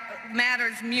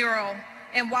Matters mural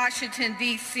in Washington,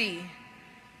 D.C.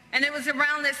 And it was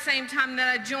around this same time that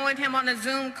I joined him on a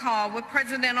Zoom call with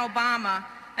President Obama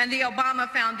and the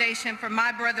Obama Foundation for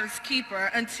My Brother's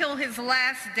Keeper. Until his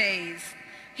last days,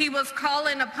 he was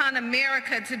calling upon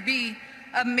America to be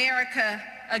America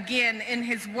again in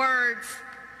his words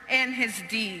and his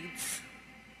deeds.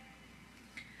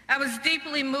 I was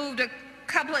deeply moved a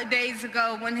couple of days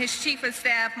ago when his chief of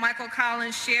staff, Michael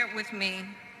Collins, shared with me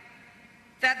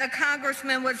that the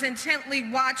congressman was intently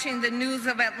watching the news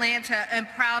of Atlanta and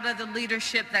proud of the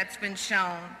leadership that's been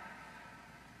shown.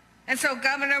 And so,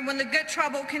 Governor, when the good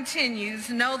trouble continues,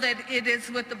 know that it is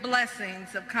with the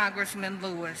blessings of Congressman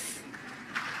Lewis.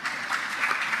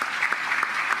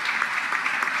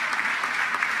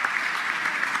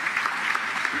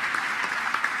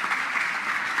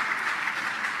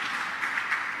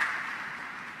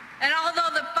 And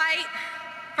although the fight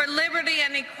for liberty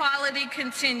and equality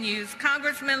continues,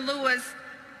 Congressman Lewis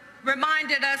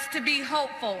reminded us to be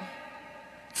hopeful,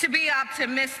 to be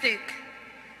optimistic,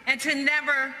 and to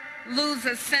never lose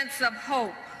a sense of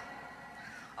hope.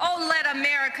 Oh, let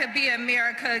America be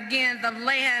America again, the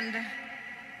land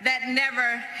that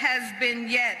never has been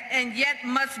yet and yet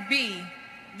must be,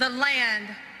 the land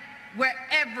where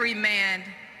every man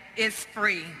is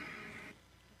free.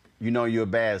 You know you're a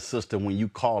bad sister when you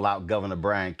call out Governor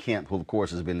Brian Kemp, who, of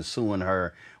course, has been suing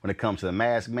her when it comes to the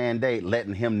mask mandate,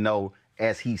 letting him know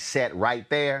as he sat right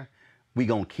there, we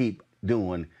going to keep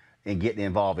doing and getting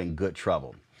involved in good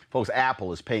trouble. Folks,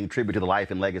 Apple is paying tribute to the life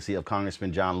and legacy of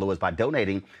Congressman John Lewis by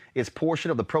donating its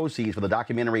portion of the proceeds for the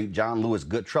documentary John Lewis,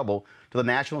 Good Trouble to the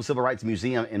National Civil Rights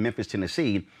Museum in Memphis,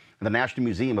 Tennessee, and the National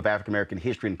Museum of African American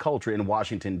History and Culture in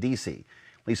Washington, D.C.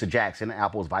 Lisa Jackson,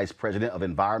 Apple's Vice President of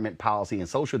Environment Policy and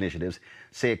Social Initiatives,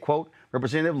 said, quote,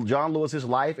 Representative John Lewis's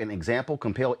life and example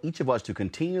compel each of us to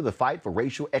continue the fight for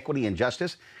racial equity and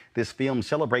justice. This film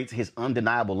celebrates his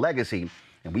undeniable legacy,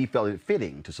 and we felt it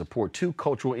fitting to support two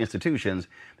cultural institutions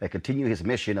that continue his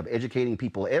mission of educating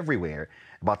people everywhere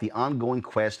about the ongoing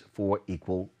quest for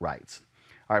equal rights.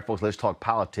 All right, folks, let's talk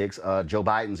politics. Joe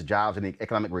Biden's jobs and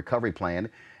economic recovery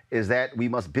plan is that we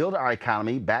must build our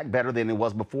economy back better than it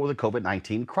was before the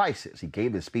COVID-19 crisis. He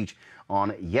gave this speech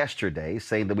on yesterday,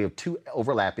 saying that we have two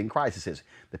overlapping crises.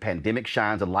 The pandemic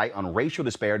shines a light on racial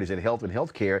disparities in health and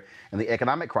healthcare, and the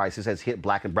economic crisis has hit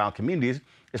Black and brown communities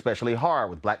especially hard,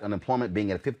 with Black unemployment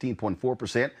being at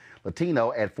 15.4%,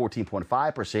 Latino at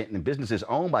 14.5%, and businesses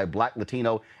owned by Black,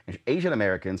 Latino, and Asian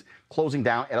Americans closing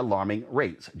down at alarming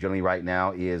rates. Joining me right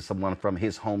now is someone from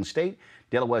his home state,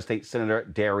 Delaware State Senator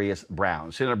Darius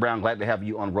Brown. Senator Brown, glad to have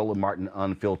you on Roland Martin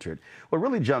Unfiltered. What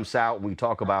really jumps out when we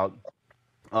talk about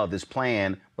this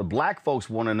plan, what Black folks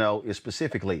want to know is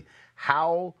specifically,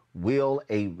 how will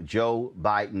a Joe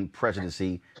Biden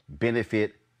presidency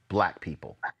benefit Black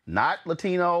people? Not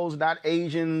Latinos, not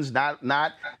Asians,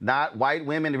 not white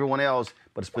women, everyone else,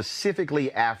 but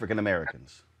specifically African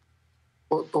Americans.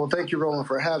 Well, thank you, Roland,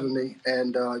 for having me.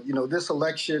 And, this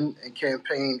election and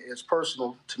campaign is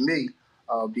personal to me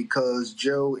because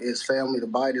Joe is family. The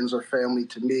Bidens are family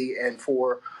to me and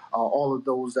for all of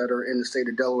those that are in the state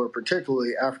of Delaware,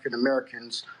 particularly African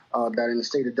Americans, that in the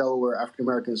state of Delaware, African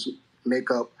Americans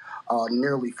make up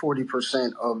nearly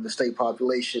 40% of the state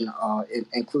population,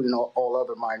 including all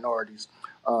other minorities.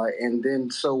 And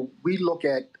then so we look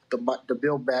at the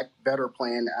Build Back Better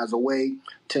plan as a way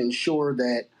to ensure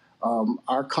that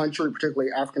our country,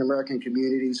 particularly African-American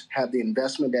communities, have the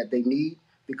investment that they need,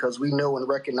 because we know and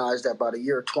recognize that by the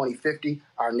year 2050,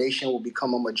 our nation will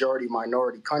become a majority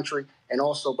minority country. And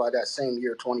also by that same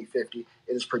year, 2050,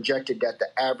 it is projected that the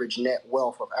average net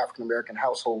wealth of African-American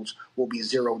households will be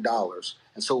 $0.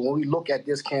 And so when we look at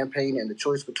this campaign and the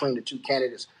choice between the two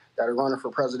candidates that are running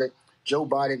for president, Joe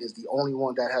Biden is the only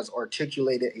one that has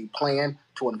articulated a plan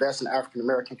to invest in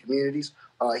African-American communities.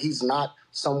 He's not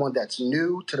someone that's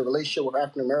new to the relationship with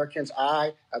African-Americans.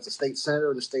 I, as a state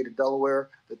senator in the state of Delaware,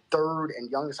 the third and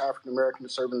youngest African-American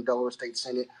to serve in the Delaware State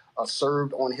Senate,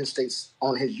 served on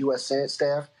his U.S. Senate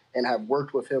staff and have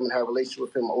worked with him and have a relationship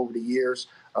with him over the years.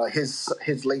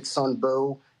 His late son,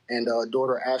 Bo, and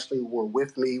daughter, Ashley, were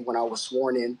with me when I was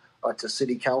sworn in to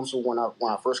city council when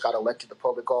I first got elected to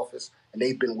public office, and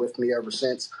they've been with me ever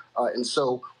since. And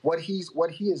so what he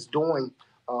is doing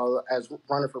as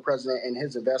running for president and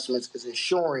his investments is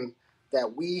ensuring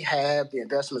that we have the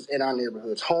investments in our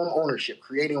neighborhoods, home ownership,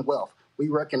 creating wealth. We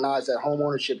recognize that home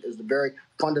ownership is the very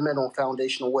fundamental and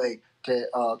foundational way to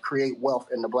create wealth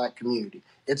in the Black community.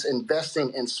 It's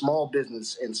investing in small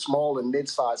business and small and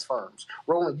mid-sized firms.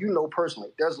 Roland, you know personally,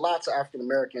 there's lots of African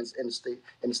Americans in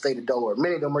the state of Delaware.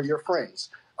 Many of them are your friends.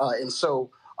 And so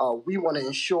we want to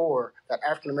ensure that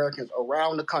African Americans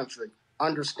around the country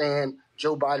understand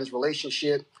Joe Biden's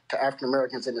relationship to African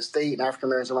Americans in the state and African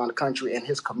Americans around the country and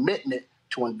his commitment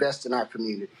to invest in our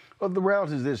community. Well, the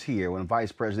reality is this here. When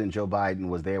Vice President Joe Biden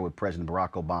was there with President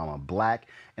Barack Obama, Black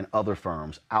and other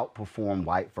firms outperformed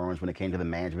white firms when it came to the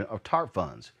management of TARP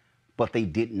funds. But they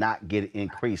did not get an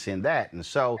increase in that. And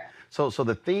so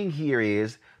the thing here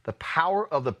is the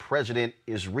power of the president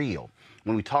is real.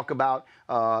 When we talk about,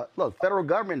 federal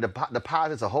government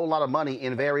deposits a whole lot of money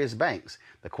in various banks.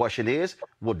 The question is,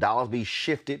 will dollars be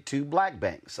shifted to Black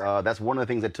banks? That's one of the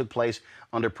things that took place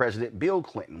under President Bill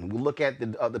Clinton. When we look at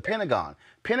the Pentagon,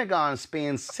 Pentagon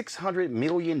spends $600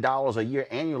 million a year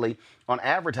annually on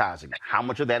advertising. How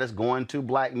much of that is going to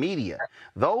Black media?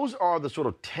 Those are the sort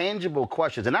of tangible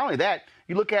questions. And not only that,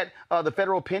 you look at the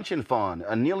federal pension fund,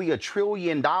 nearly $1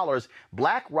 trillion.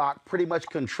 BlackRock pretty much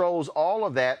controls all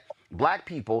of that. Black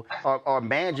people are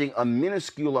managing a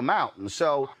minuscule amount. And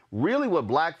so really what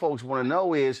black folks want to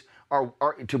know is,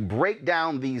 are to break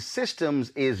down these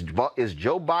systems, is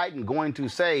Joe Biden going to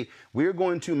say, we're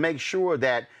going to make sure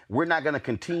that we're not going to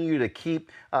continue to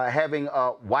keep having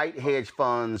white hedge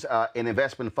funds and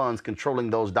investment funds controlling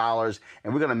those dollars,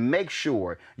 and we're going to make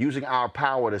sure, using our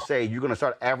power to say, you're going to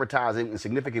start advertising in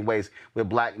significant ways with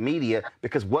black media,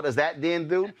 because what does that then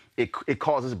do? It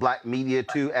causes black media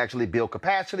to actually build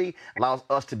capacity, allows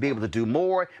us to be able to do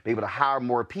more, be able to hire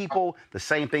more people, the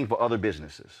same thing for other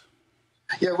businesses.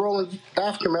 Yeah, Roland, the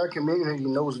African-American community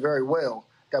knows very well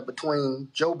that between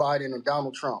Joe Biden and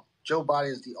Donald Trump, Joe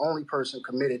Biden is the only person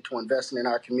committed to investing in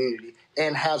our community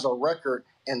and has a record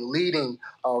in leading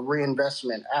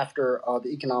reinvestment after the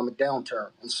economic downturn.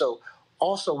 And so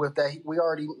also with that, we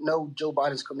already know Joe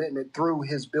Biden's commitment through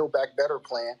his Build Back Better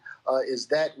plan is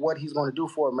that what he's going to do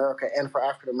for America and for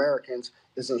African-Americans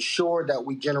is ensure that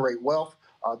we generate wealth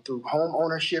through home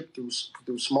ownership,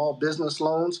 through small business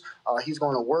loans. He's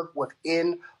going to work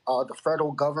within the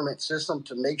federal government system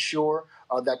to make sure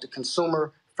that the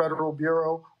Consumer Federal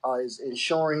Bureau is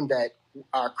ensuring that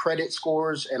our credit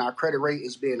scores and our credit rate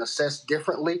is being assessed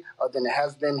differently than it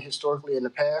has been historically in the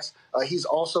past. He's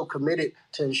also committed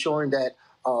to ensuring that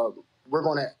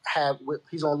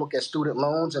he's going to look at student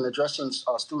loans and addressing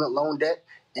student loan debt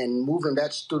and moving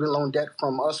that student loan debt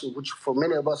from us, which for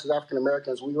many of us as African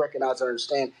Americans, we recognize and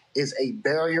understand is a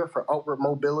barrier for upward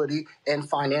mobility and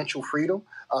financial freedom.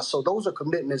 So those are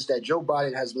commitments that Joe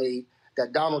Biden has made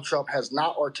that Donald Trump has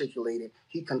not articulated.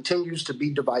 He continues to be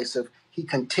divisive. He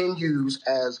continues,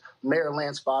 as Mayor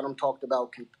Lance Bottom talked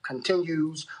about,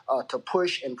 continues to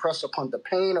push and press upon the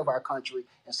pain of our country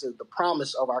instead of the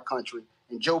promise of our country.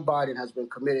 And Joe Biden has been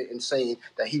committed in saying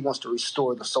that he wants to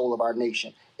restore the soul of our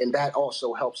nation. And that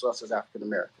also helps us as African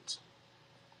Americans.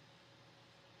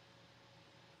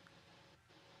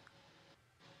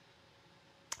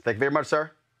 Thank you very much,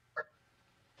 sir.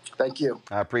 Thank you.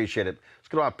 I appreciate it. Let's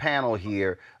go to our panel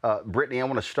here. Brittany, I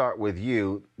want to start with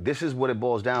you. This is what it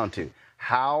boils down to.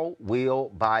 How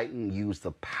will Biden use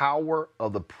the power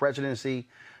of the presidency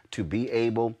to be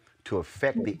able to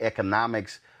affect the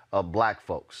economics of black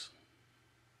folks?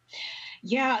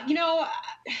 Yeah,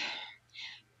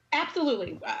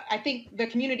 absolutely. I think the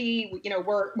community,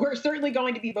 we're certainly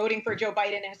going to be voting for Joe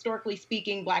Biden. Historically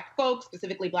speaking, black folks,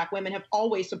 specifically black women, have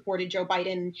always supported Joe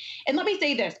Biden. And let me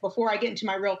say this before I get into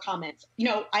my real comments.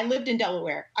 I lived in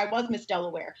Delaware. I was Miss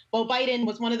Delaware. Beau Biden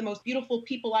was one of the most beautiful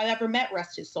people I ever met,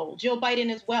 rest his soul. Jill Biden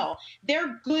as well.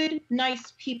 They're good,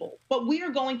 nice people. But we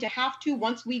are going to have to,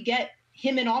 once we get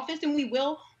him in office, and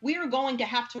we are going to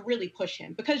have to really push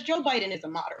him because Joe Biden is a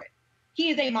moderate. He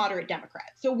is a moderate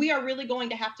Democrat. So we are really going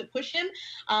to have to push him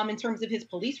in terms of his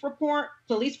police reform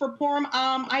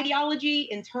ideology,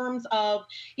 in terms of,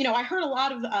 I heard a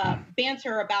lot of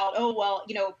banter about,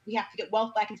 we have to get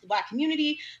wealth back into the black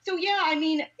community. So, yeah,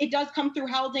 it does come through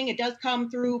housing. It does come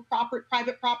through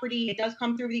private property. It does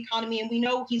come through the economy. And we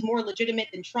know he's more legitimate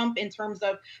than Trump in terms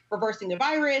of reversing the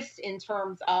virus, in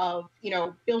terms of,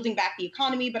 building back the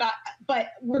economy.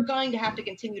 But we're going to have to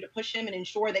continue to push him and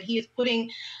ensure that he is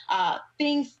putting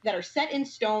things that are set in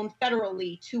stone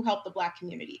federally to help the black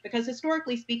community, because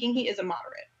historically speaking, he is a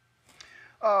moderate.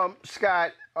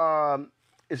 Scott,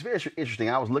 it's very interesting.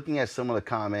 I was looking at some of the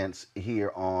comments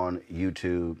here on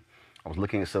YouTube. I was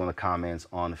looking at some of the comments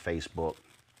on Facebook.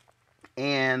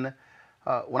 And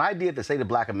when I did the State of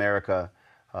Black America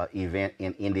event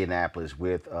in Indianapolis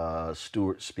with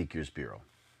Stewart Speakers Bureau,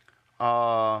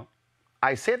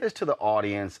 I said this to the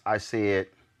audience. I said,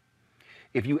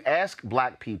 if you ask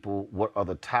black people what are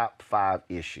the top 5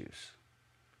 issues,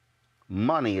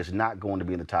 money is not going to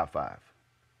be in the top 5.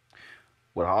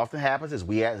 What often happens is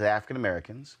we as African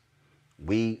Americans,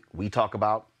 we talk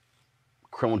about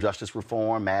criminal justice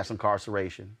reform, mass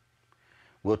incarceration.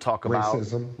 We'll talk about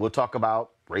racism.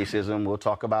 We'll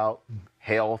talk about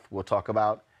health. We'll talk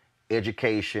about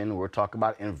education. We'll talk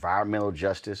about environmental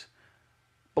justice.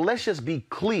 But let's just be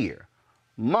clear.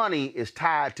 Money is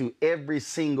tied to every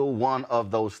single one of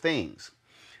those things.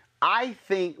 I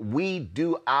think we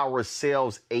do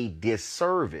ourselves a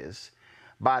disservice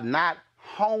by not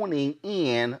honing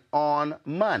in on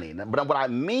money. But what I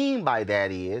mean by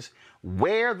that is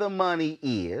where the money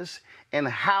is and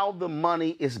how the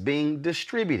money is being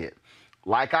distributed.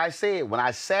 Like I said, when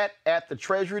I sat at the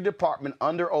Treasury Department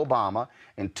under Obama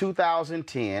in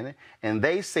 2010, and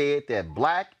they said that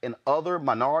black and other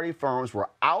minority firms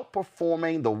were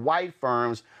outperforming the white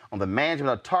firms on the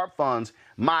management of TARP funds,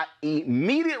 my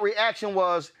immediate reaction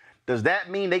was, does that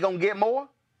mean they're going to get more?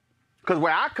 Because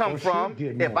where I come from,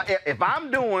 if I'm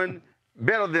doing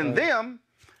better than them,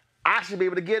 I should be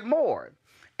able to get more.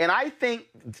 And I think,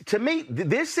 to me,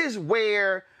 this is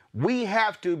where we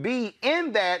have to be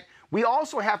in that. We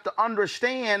also have to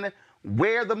understand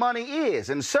where the money is.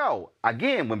 And so,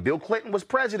 again, when Bill Clinton was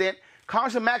president,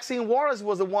 Congressman Maxine Waters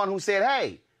was the one who said,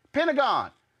 hey,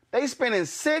 Pentagon, they spending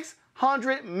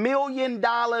 $600 million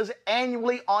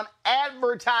annually on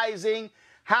advertising.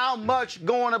 How much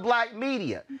going to black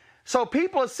media? So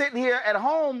people are sitting here at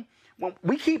home. When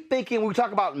we keep thinking, when we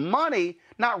talk about money,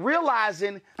 not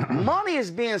realizing money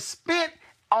is being spent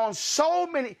on so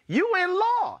many. You in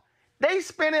law, they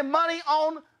spending money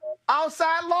on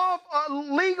outside law,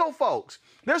 legal folks.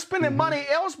 They're spending money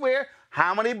elsewhere.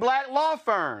 How many black law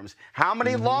firms? How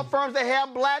many law firms that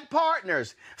have black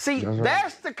partners? See,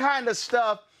 that's the kind of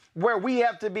stuff where we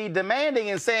have to be demanding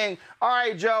and saying, all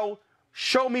right, Joe,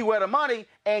 show me where the money.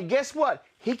 And guess what?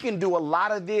 He can do a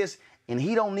lot of this, and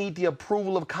he don't need the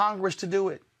approval of Congress to do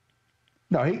it.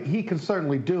 No, he can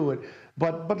certainly do it.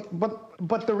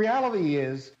 But the reality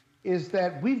is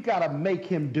that we've got to make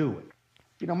him do it.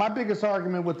 You know, my biggest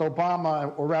argument with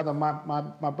Obama, or rather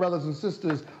my brothers and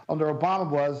sisters under Obama,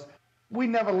 was we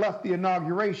never left the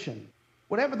inauguration.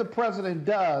 Whatever the president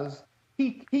does,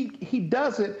 he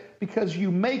does it because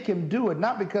you make him do it,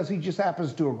 not because he just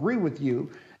happens to agree with you.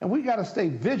 And we got to stay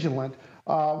vigilant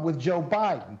with Joe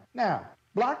Biden. Now,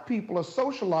 black people are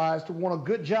socialized to want a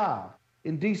good job.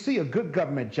 In D.C., a good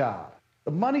government job.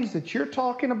 The monies that you're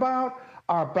talking about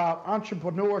are about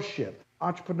entrepreneurship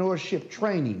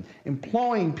training,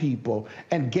 employing people,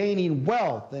 and gaining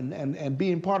wealth, and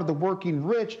being part of the working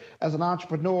rich as an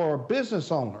entrepreneur or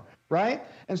business owner, right?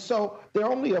 And so there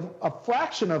are only a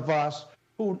fraction of us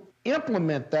who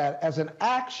implement that as an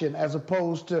action, as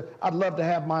opposed to, I'd love to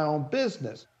have my own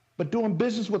business. But doing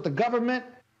business with the government,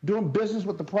 doing business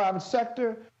with the private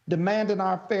sector, demanding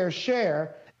our fair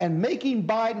share, and making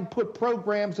Biden put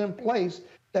programs in place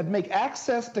that make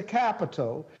access to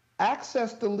capital,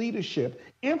 access to leadership,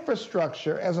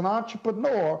 infrastructure as an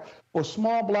entrepreneur for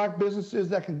small black businesses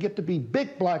that can get to be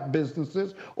big black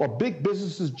businesses, or big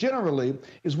businesses generally,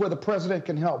 is where the president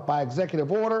can help by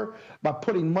executive order, by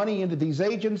putting money into these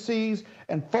agencies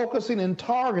and focusing and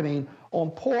targeting on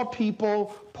poor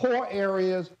people, poor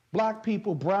areas, black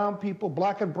people,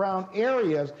 black and brown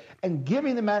areas, and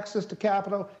giving them access to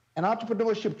capital and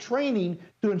entrepreneurship training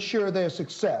to ensure their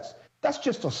success. That's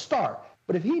just a start.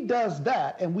 But if he does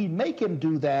that and we make him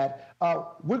do that,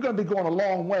 we're going to be going a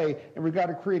long way in regard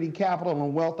to creating capital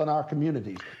and wealth in our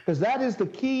communities. Because that is the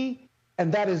key,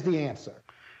 and that is the answer.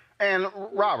 And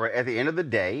Robert, at the end of the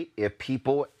day, if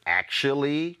people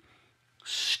actually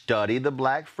study the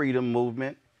Black Freedom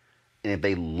Movement, and if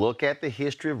they look at the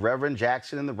history of Reverend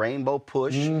Jackson and the Rainbow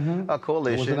Push Coalition,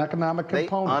 it was an economic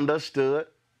component. They understood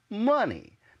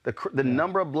money. The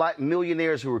number of black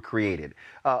millionaires who were created.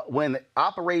 When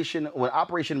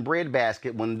Operation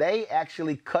Breadbasket, when they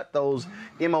actually cut those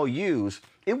MOUs,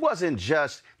 it wasn't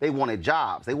just they wanted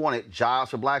jobs. They wanted jobs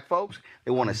for black folks.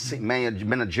 They wanted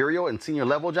managerial and senior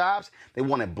level jobs. They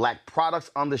wanted black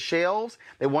products on the shelves.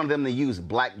 They wanted them to use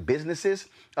black businesses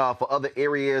for other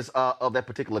areas of that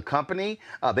particular company.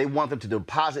 They wanted them to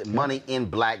deposit money in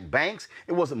black banks.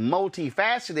 It was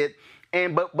multifaceted.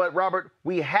 But Robert,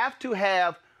 we have to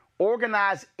have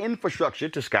organized infrastructure,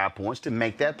 to Sky Points, to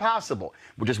make that possible,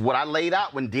 which is what I laid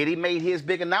out when Diddy made his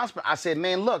big announcement. I said,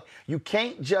 man, look, you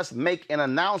can't just make an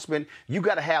announcement. You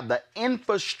got to have the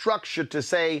infrastructure to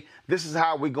say, this is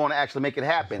how we're going to actually make it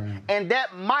happen. Right. And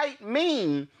that might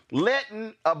mean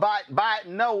letting Biden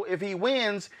know if he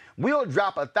wins, we'll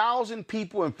drop 1,000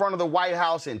 people in front of the White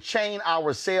House and chain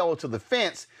ourselves to the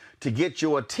fence to get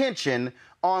your attention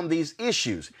on these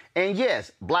issues. And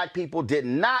yes, black people did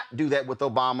not do that with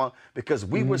Obama because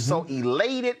we were so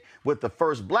elated with the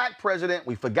first black president,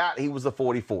 we forgot he was the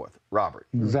 44th. Robert.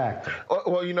 Exactly.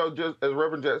 Well, you know, just as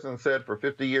Reverend Jackson said, for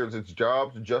 50 years, it's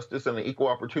jobs, justice, and equal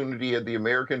opportunity at the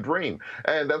American dream.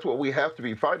 And that's what we have to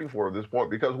be fighting for at this point,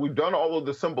 because we've done all of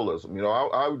the symbolism. You know,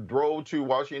 I drove to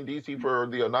Washington, D.C. for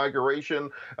the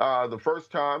inauguration the first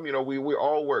time. You know, we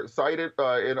all were excited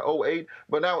in 2008,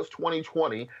 but now it's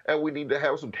 2020, and we need to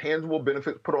have some tangible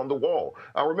benefits put on the wall.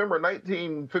 I remember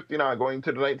 1959, going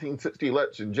to the 1960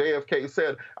 election, JFK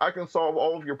said, I can solve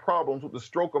all of your problems with the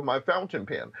stroke of my fountain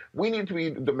pen. We need to be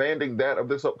demanding that of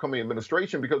this upcoming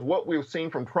administration, because what we've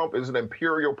seen from Trump is an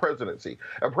imperial presidency,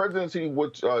 a presidency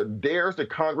which dares the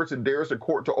Congress and dares the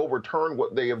court to overturn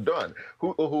what they have done,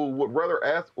 who would rather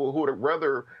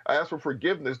ask for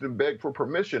forgiveness than beg for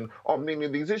permission on many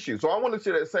of these issues. So I want to see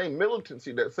that same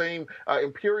militancy, that same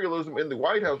imperialism in the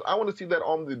White House. I want to see that that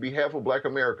on the behalf of Black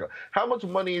America? How much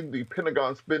money is the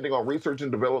Pentagon spending on research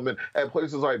and development at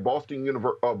places like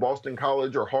Boston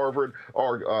College or Harvard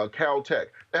or Caltech?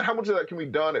 And how much of that can be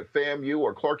done at FAMU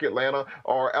or Clark Atlanta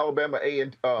or Alabama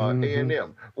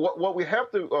A&M? What we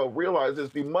have to realize is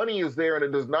the money is there, and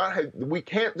it does not have, we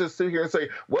can't just sit here and say,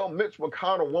 well, Mitch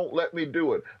McConnell won't let me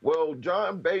do it. Well,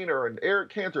 John Boehner and Eric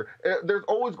Cantor, there's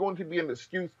always going to be an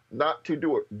excuse not to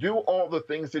do it. Do all the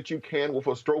things that you can with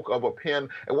a stroke of a pen,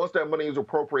 and once that money is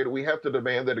appropriated, we have to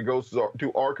demand that it goes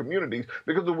to our communities,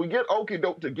 because if we get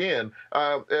okey-doked again,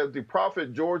 as the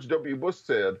prophet George W. Bush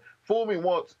said, fool me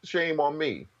once, shame on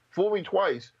me. Fool me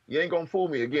twice, you ain't gonna fool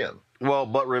me again. Well,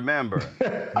 but remember,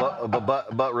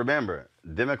 but remember,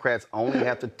 Democrats only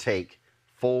have to take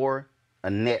four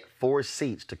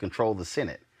seats to control the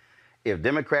Senate. If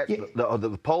Democrats,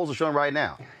 the polls are showing right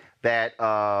now that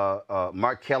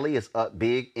Mark Kelly is up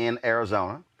big in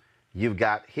Arizona. You've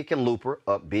got Hickenlooper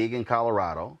up big in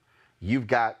Colorado. You've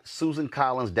got Susan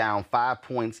Collins down 5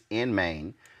 points in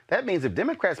Maine. That means if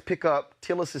Democrats pick up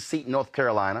Tillis' seat in North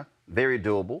Carolina, very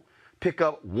doable, pick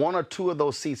up one or two of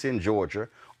those seats in Georgia,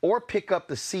 or pick up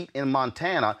the seat in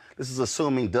Montana, this is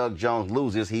assuming Doug Jones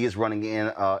loses, he is running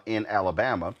in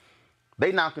Alabama,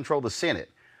 they now control the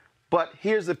Senate. But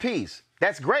here's the piece.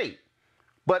 That's great.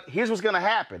 But here's what's going to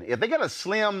happen. If they get a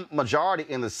slim majority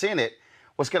in the Senate,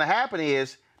 what's going to happen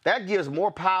is that gives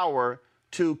more power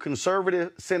to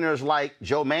conservative senators like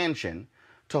Joe Manchin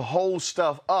to hold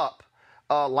stuff up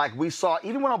like we saw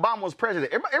even when Obama was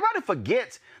president. Everybody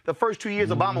forgets the first 2 years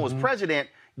Obama was president.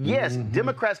 Yes,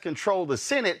 Democrats controlled the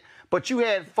Senate, but you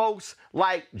had folks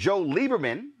like Joe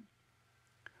Lieberman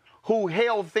who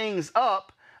held things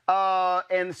up.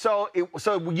 And so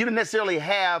you didn't necessarily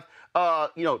have,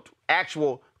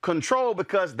 actual control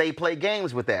because they play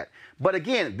games with that. But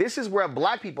again, this is where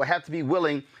Black people have to be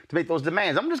willing to make those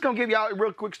demands. I'm just going to give y'all a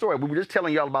real quick story. We were just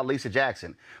telling y'all about Lisa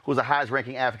Jackson, who's the highest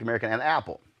ranking African American at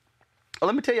Apple. Well,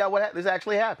 let me tell y'all what this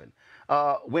actually happened.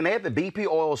 When they had the BP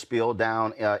oil spill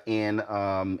down in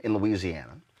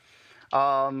Louisiana,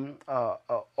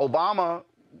 Obama,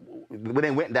 when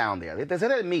they went down there, they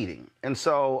had a meeting, and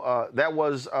so that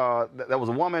was a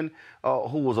woman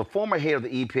who was a former head of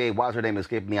the EPA. Why is her name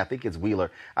escaping me? I think it's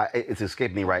Wheeler. It's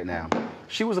escaping me right now.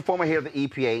 She was a former head of the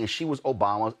EPA, and she was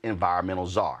Obama's environmental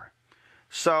czar.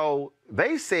 So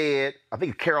they said, I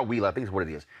think Carol Wheeler, I think is what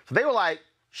it is. So they were like,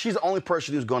 she's the only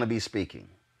person who's going to be speaking.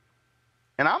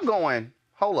 And I'm going,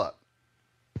 hold up.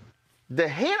 The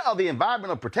head of the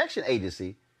Environmental Protection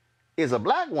Agency is a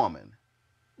Black woman,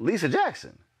 Lisa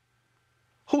Jackson,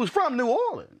 who's from New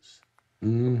Orleans.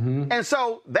 And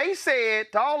so they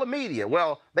said to all the media,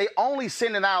 well, they only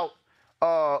sending out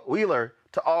Wheeler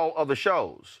to all of the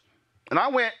shows. And I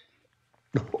went,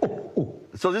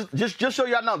 so just so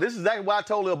y'all know, this is exactly what I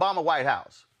told the Obama White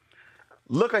House.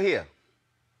 Look at here.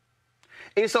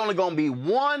 It's only going to be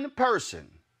one person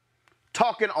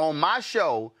talking on my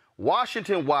show,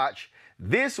 Washington Watch,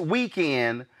 this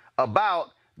weekend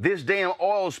about this damn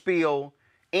oil spill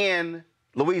in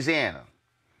Louisiana.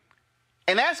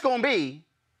 And that's going to be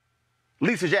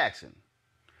Lisa Jackson.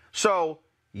 So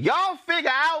y'all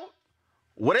figure out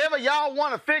whatever y'all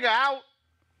want to figure out.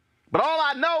 But all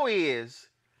I know is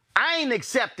I ain't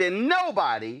accepting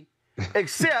nobody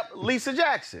except Lisa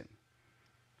Jackson.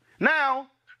 Now,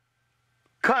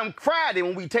 come Friday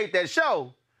when we tape that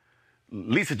show,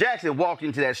 Lisa Jackson walked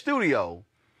into that studio,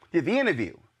 did the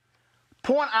interview.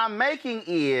 Point I'm making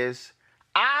is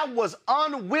I was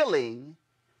unwilling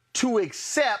to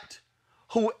accept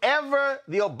whoever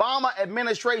the Obama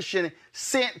administration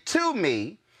sent to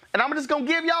me, and I'm just going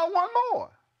to give y'all one more,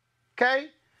 okay?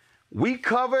 We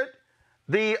covered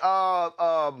the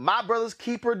My Brother's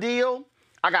Keeper deal.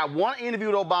 I got one interview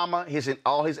with Obama in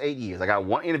all his 8 years. I got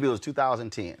one interview, it was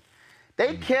 2010.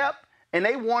 They kept, and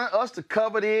they wanted us to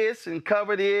cover this and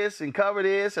cover this and cover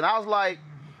this, and I was like,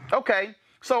 okay.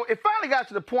 So it finally got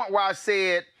to the point where I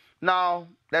said, no,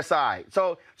 that's all right.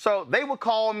 So they would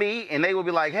call me, and they would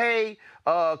be like, hey,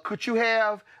 could you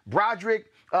have Broderick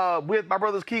with My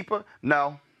Brother's Keeper?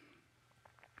 No.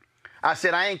 I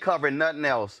said, I ain't covering nothing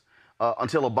else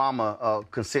until Obama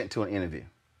consent to an interview.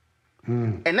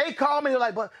 And they called me, they're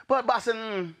like, but I said,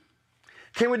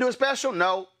 can we do a special?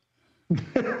 No.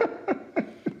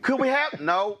 Could we have?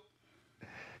 No.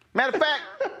 Matter of fact,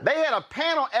 they had a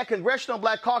panel at Congressional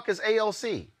Black Caucus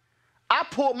ALC. I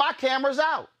pulled my cameras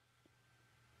out.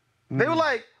 They were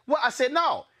like, well, I said,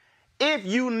 no. If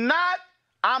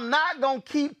I'm not going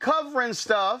to keep covering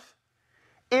stuff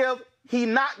if he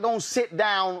not going to sit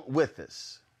down with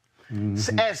us.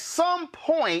 So at some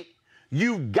point,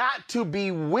 you've got to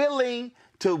be willing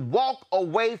to walk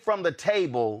away from the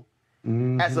table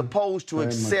as opposed to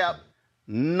accept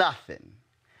nothing.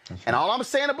 And all I'm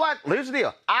saying to black, here's the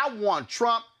deal. I want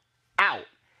Trump out.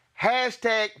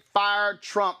 Hashtag fire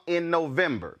Trump in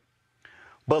November.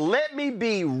 But let me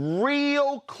be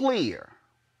real clear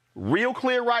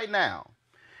right now.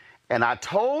 And I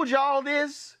told y'all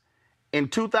this in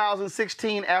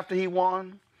 2016 after he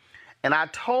won. And I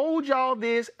told y'all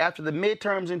this after the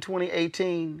midterms in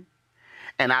 2018.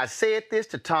 And I said this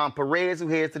to Tom Perez, who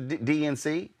heads the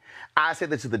DNC. I said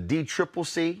this to the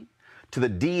DCCC, to the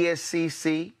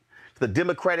DSCC, to the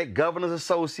Democratic Governors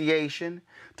Association,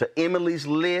 to Emily's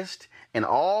List, and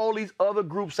all these other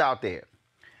groups out there.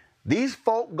 These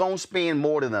folk gonna spend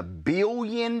more than $1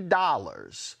 billion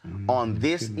on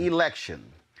this election.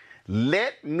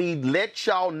 Let me let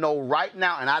y'all know right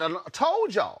now, and I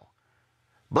told y'all,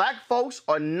 black folks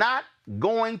are not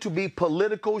going to be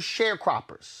political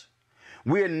sharecroppers.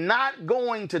 We're not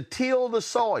going to till the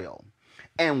soil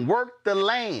and work the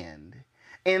land,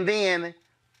 and then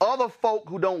other folk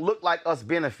who don't look like us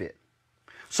benefit.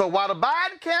 So while the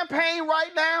Biden campaign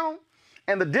right now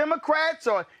and the Democrats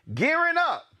are gearing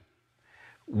up,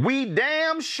 we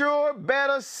damn sure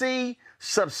better see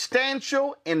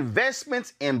substantial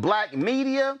investments in black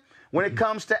media when it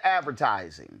comes to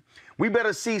advertising. We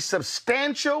better see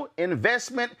substantial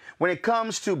investment when it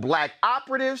comes to black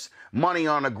operatives, money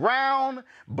on the ground,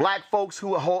 black folks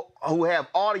who have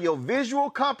audio-visual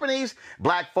companies,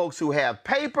 black folks who have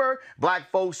paper,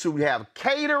 black folks who have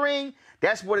catering.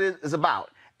 That's what it is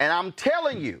about. And I'm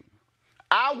telling you,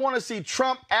 I want to see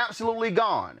Trump absolutely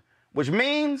gone, which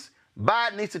means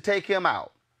Biden needs to take him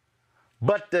out.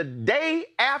 But the day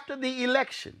after the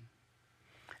election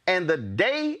and the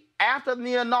day after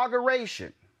the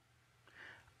inauguration,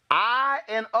 I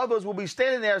and others will be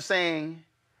standing there saying,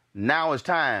 now it's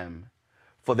time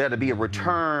for there to be a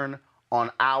return on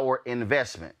our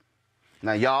investment.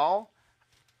 Now, y'all,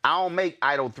 I don't make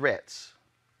idle threats.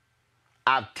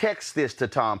 I've texted this to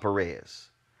Tom Perez.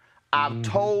 I've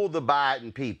told the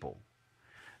Biden people,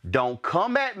 don't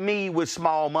come at me with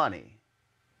small money.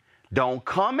 Don't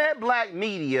come at black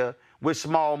media with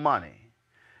small money.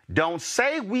 Don't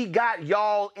say we got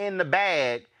y'all in the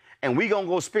bag and we gonna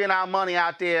go spend our money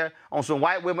out there on some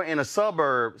white women in the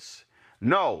suburbs.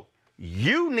 No,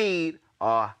 you need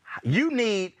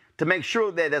to make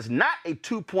sure that there's not a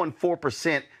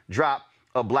 2.4% drop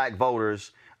of black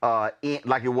voters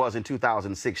like it was in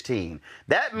 2016.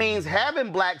 That means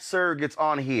having black surrogates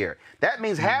on here. That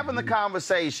means having the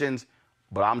conversations.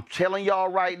 But I'm telling y'all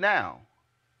right now,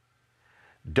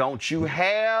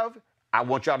 I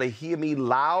want y'all to hear me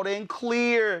loud and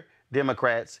clear,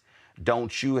 Democrats.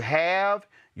 Don't you have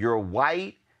your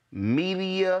white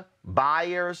media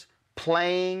buyers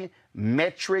playing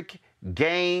metric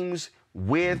games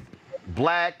with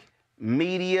black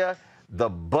media? The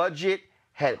budget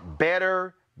had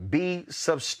better be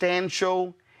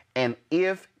substantial. And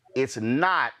if it's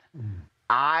not,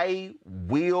 I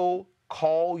will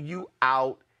call you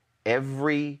out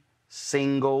every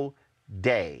single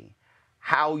day.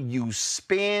 How you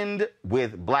spend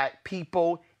with black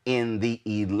people in the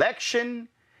election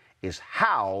is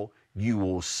how you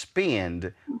will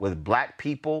spend with black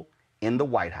people in the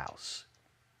White House.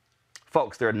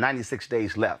 Folks, there are 96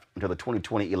 days left until the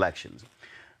 2020 elections.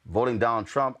 Voting Donald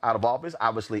Trump out of office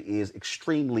obviously is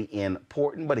extremely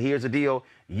important, but here's the deal.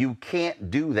 You can't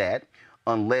do that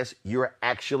unless you're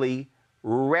actually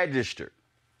registered.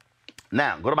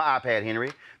 Now, go to my iPad,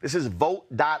 Henry. This is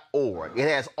vote.org. It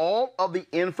has all of the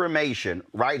information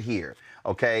right here,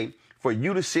 okay, for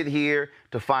you to sit here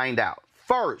to find out.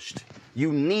 First,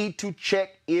 you need to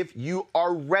check if you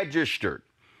are registered.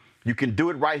 You can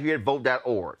do it right here at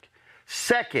vote.org.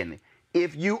 Second,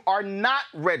 if you are not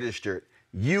registered,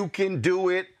 you can do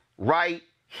it right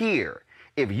here.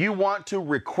 If you want to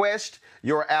request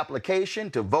your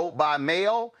application to vote by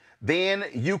mail, then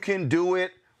you can do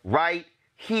it right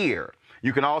here.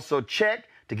 You can also check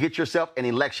to get yourself an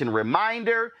election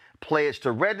reminder, pledge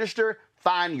to register,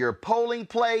 find your polling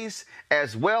place,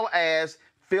 as well as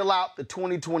fill out the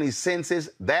 2020 census.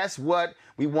 That's what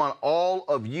we want all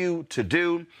of you to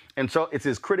do. And so it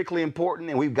is critically important,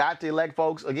 and we've got to elect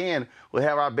folks, again, who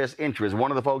have our best interests. One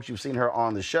of the folks you've seen her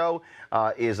on the show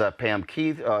is Pam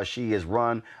Keith. She has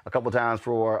run a couple of times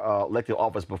for elected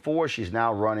office before. She's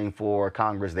now running for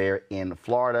Congress there in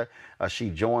Florida. She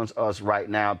joins us right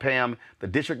now. Pam, the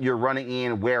district you're running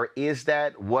in, where is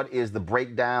that? What is the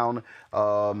breakdown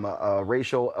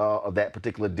racial of that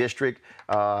particular district?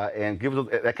 And give us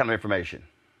that kind of information.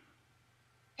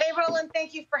 Hey, Roland,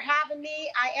 thank you for having me.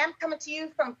 I am coming to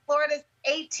you from Florida's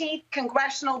 18th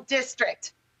Congressional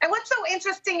District. And what's so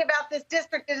interesting about this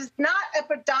district is it's not a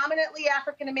predominantly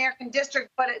African-American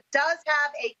district, but it does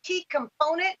have a key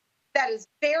component that is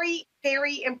very,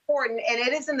 very important, and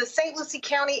it is in the St. Lucie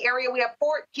County area. We have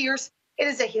Fort Pierce. It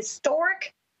is a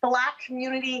historic Black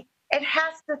community. It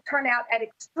has to turn out at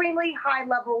extremely high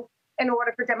levels in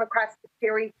order for Democrats to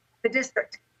carry the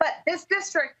district. But this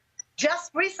district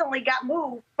just recently got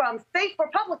moved from safe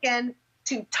Republican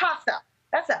to toss-up.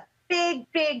 That's a big,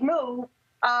 big move.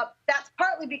 That's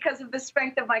partly because of the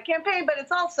strength of my campaign, but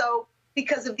it's also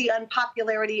because of the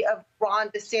unpopularity of Ron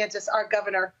DeSantis, our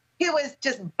governor, who is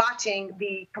just botching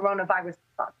the coronavirus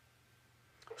response.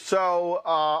 So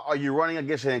are you running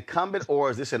against an incumbent,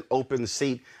 or is this an open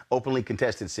seat, openly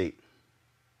contested seat?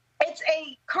 It's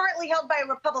currently held by a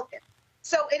Republican.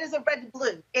 So it is a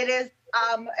red-blue. It is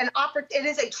it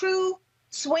is a true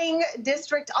swing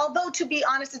district, although, to be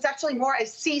honest, it's actually more a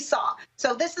seesaw.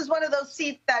 So this is one of those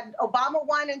seats that Obama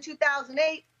won in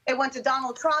 2008. It went to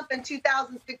Donald Trump in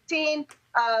 2016.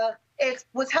 It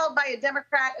was held by a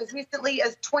Democrat as recently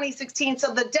as 2016.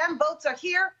 So the Dem votes are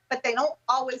here, but they don't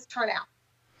always turn out.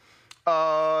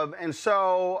 And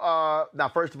so, now,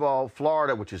 first of all,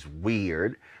 Florida, which is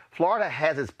weird, Florida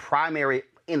has its primary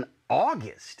in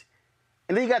August.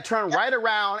 And then you got to turn right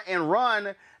around and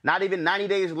run not even 90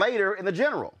 days later in the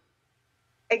general.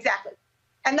 Exactly.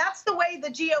 And that's the way the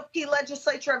GOP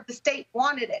legislature of the state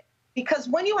wanted it. Because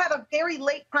when you have a very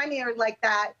late primary like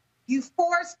that, you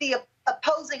force the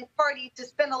opposing party to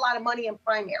spend a lot of money in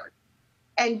primary.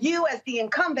 And you, as the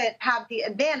incumbent, have the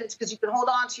advantage because you can hold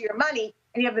on to your money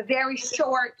and you have a very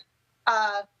short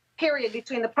period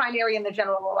between the primary and the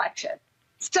general election.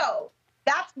 So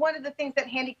that's one of the things that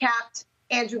handicapped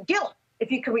Andrew Gillum,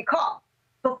 if you can recall.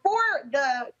 Before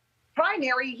the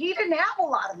primary, he didn't have a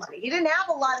lot of money. He didn't have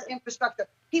a lot of infrastructure.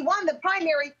 He won the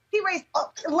primary. He raised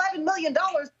 $11 million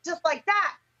just like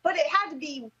that. But it had to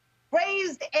be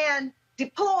raised and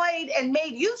deployed and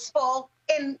made useful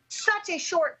in such a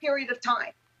short period of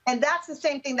time. And that's the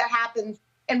same thing that happens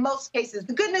in most cases.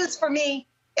 The good news for me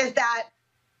is that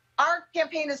our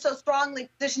campaign is so strongly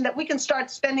positioned that we can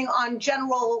start spending on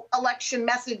general election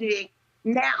messaging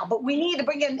now. But we need to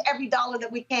bring in every dollar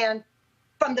that we can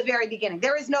from the very beginning.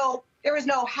 There is no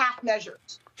half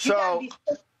measures. You got to be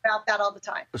thinking about that all the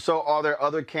time. So are there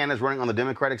other candidates running on the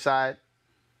Democratic side?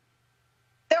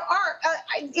 There are.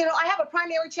 I have a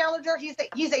primary challenger. He's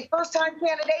a first-time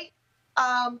candidate.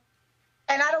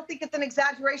 And I don't think it's an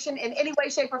exaggeration in any way,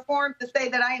 shape, or form to say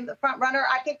that I am the front runner.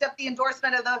 I picked up the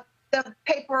endorsement of the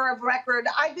paper of record.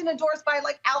 I've been endorsed by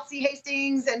like Alcee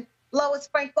Hastings and Lois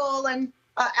Frankel and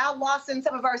Al Lawson,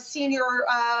 some of our senior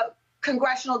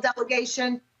congressional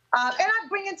delegation. And I'm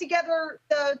bringing together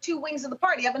the two wings of the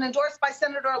party. I've been endorsed by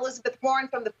Senator Elizabeth Warren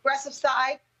from the progressive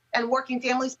side and Working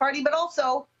Families Party, but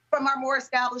also from our more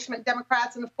establishment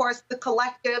Democrats and, of course, the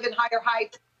Collective and Higher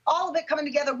Heights, all of it coming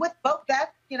together with vote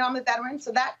vets. I'm a veteran,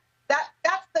 so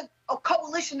that's the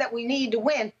coalition that we need to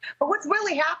win. But what's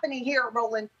really happening here,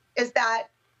 Roland, is that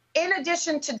in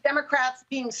addition to Democrats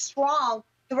being strong,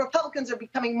 the Republicans are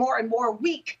becoming more and more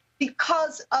weak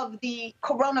because of the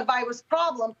coronavirus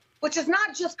problem, which is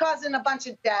not just causing a bunch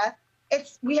of death.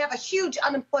 We have a huge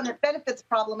unemployment benefits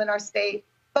problem in our state,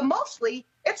 but mostly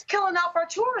it's killing off our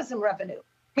tourism revenue.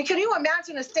 I mean, can you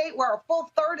imagine a state where a full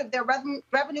third of their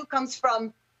revenue comes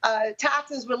from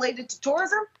taxes related to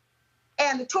tourism,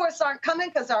 and the tourists aren't coming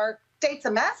because our state's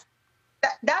a mess?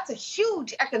 That's a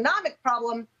huge economic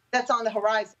problem that's on the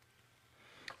horizon.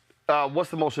 What's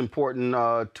the most important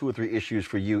 2 or 3 issues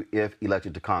for you if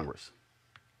elected to Congress?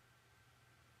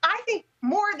 I think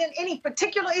more than any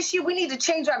particular issue, we need to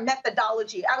change our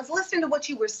methodology. I was listening to what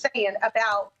you were saying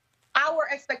about our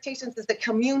expectations as a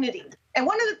community. And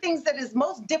one of the things that is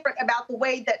most different about the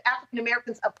way that African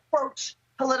Americans approach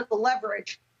political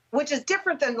leverage, which is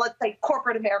different than, let's say,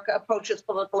 corporate America approaches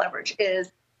political leverage,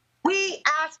 is we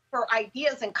ask for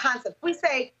ideas and concepts. We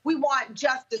say we want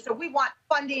justice, or we want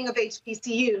funding of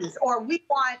HBCUs, or we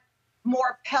want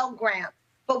more Pell Grants.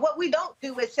 But what we don't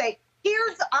do is say,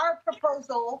 here's our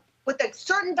proposal with a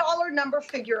certain dollar number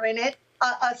figure in it,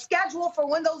 a schedule for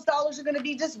when those dollars are going to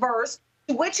be disbursed,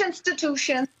 to which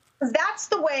institutions. That's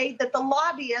the way that the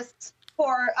lobbyists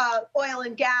for oil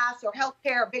and gas or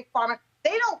healthcare or big pharma,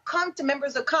 they don't come to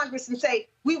members of Congress and say,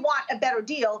 we want a better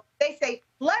deal. They say,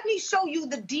 let me show you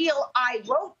the deal I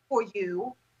wrote for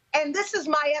you, and this is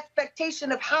my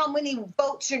expectation of how many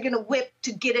votes you're going to whip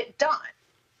to get it done.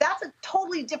 That's a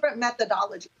totally different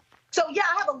methodology. So, yeah,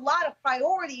 I have a lot of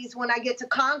priorities when I get to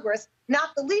Congress,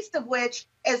 not the least of which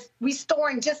is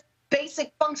restoring just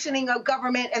basic functioning of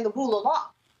government and the rule of law.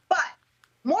 But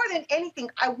more than anything,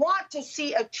 I want to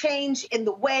see a change in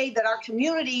the way that our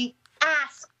community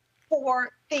asks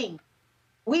for things.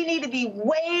 We need to be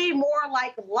way more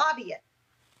like lobbyists.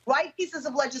 Write pieces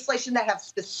of legislation that have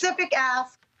specific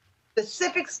asks,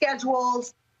 specific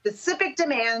schedules, specific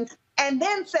demands, and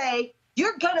then say,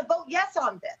 you're going to vote yes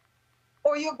on this,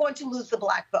 or you're going to lose the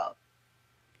black vote.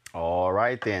 All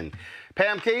right, then.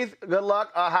 Pam Keith, good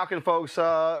luck. How can folks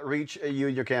reach you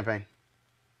and your campaign?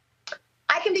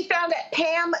 I can be found at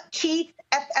Pam Keith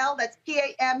FL. That's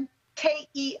PAMKEITH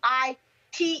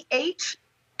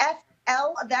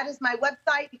FL. That is my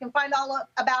website. You can find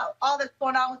about all that's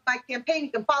going on with my campaign.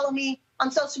 You can follow me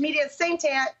on social media. Same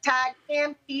tag,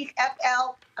 Pam Keith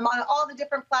FL. I'm on all the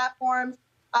different platforms.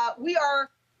 I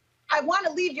want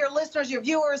to leave your listeners, your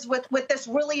viewers, with this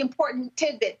really important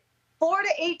tidbit. Florida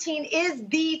 18 is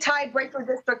the tiebreaker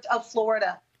district of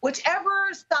Florida.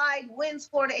 Whichever side wins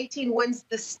Florida 18 wins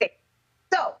the state.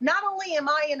 So not only am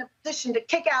I in a position to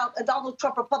kick out a Donald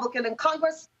Trump Republican in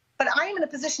Congress, but I am in a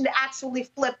position to actually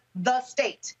flip the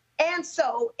state. And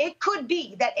so it could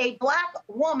be that a black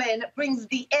woman brings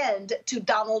the end to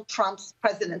Donald Trump's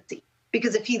presidency.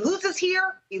 Because if he loses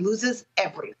here, he loses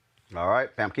everywhere. All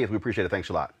right, Pam Keith, we appreciate it. Thanks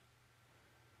a lot.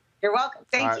 You're welcome.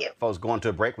 Thank you. Folks, going to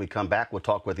a break. We come back. We'll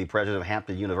talk with the president of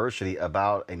Hampton University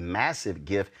about a massive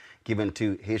gift given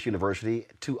to his university,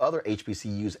 to other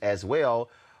HBCUs as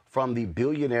well, from the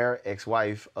billionaire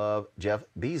ex-wife of Jeff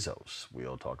Bezos.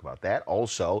 We'll talk about that.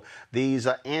 Also, these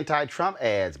anti-Trump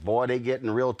ads, boy, they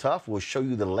getting real tough. We'll show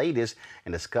you the latest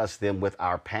and discuss them with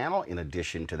our panel. In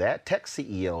addition to that, tech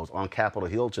CEOs on Capitol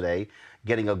Hill today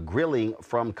getting a grilling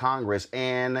from Congress.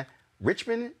 And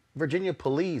Richmond, Virginia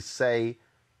police say,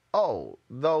 oh,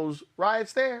 those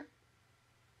riots there,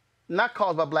 not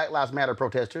caused by Black Lives Matter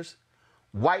protesters,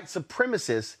 white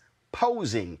supremacists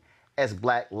posing as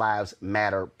Black Lives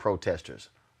Matter protesters.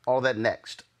 All that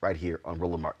next, right here on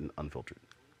Roland Martin Unfiltered.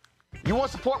 You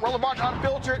want to support Roland Martin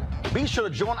Unfiltered? Be sure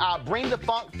to join our Bring the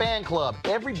Funk fan club.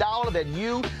 Every dollar that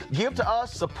you give to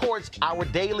us supports our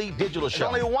daily digital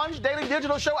show. There's only one daily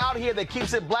digital show out here that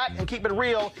keeps it black and keep it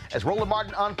real as Roland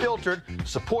Martin Unfiltered.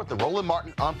 Support the Roland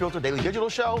Martin Unfiltered daily digital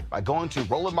show by going to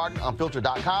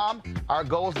RolandMartinUnfiltered.com. Our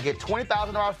goal is to get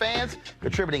 20,000 of our fans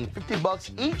contributing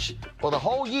 $50 each for the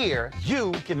whole year.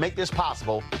 You can make this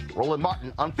possible.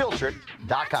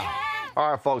 RolandMartinUnfiltered.com.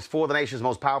 All right, folks, four of the nation's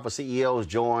most powerful CEOs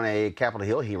join a Capitol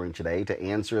Hill hearing today to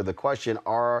answer the question,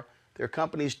 are their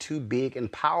companies too big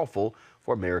and powerful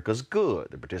for America's good?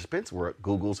 The participants were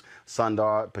Google's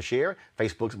Sundar Pichai,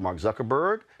 Facebook's Mark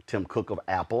Zuckerberg, Tim Cook of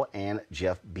Apple, and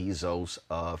Jeff Bezos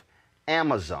of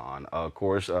Amazon. Of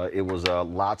course, it was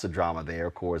lots of drama there,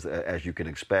 of course, as you can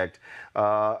expect.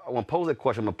 I want to pose that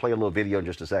question. I'm going to play a little video in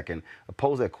just a second. I'll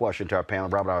pose that question to our panel.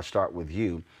 Robert, I'll start with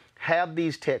you. Have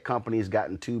these tech companies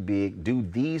gotten too big? Do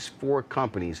these four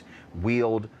companies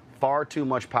wield far too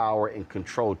much power and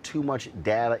control too much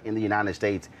data in the United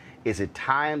States? Is it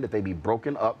time that they be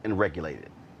broken up and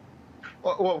regulated?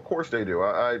 Well, of course they do.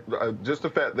 Just the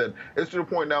fact that it's to the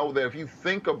point now that if you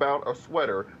think about a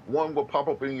sweater, one will pop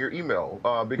up in your email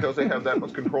because they have that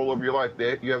much control over your life.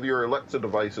 You have your Alexa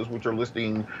devices, which are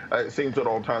listening, it seems, at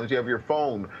all times. You have your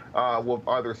phone with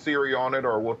either Siri on it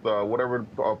or with whatever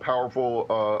powerful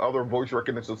other voice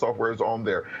recognition software is on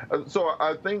there. So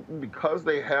I think because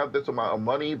they have this amount of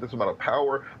money, this amount of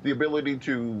power, the ability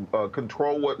to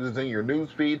control what is in your news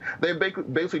feed, they've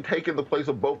basically taken the place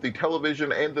of both the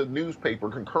television and the newspaper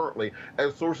concurrently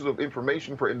as sources of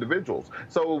information for individuals.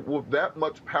 So with that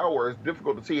much power, it's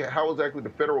difficult to see how exactly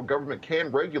the federal government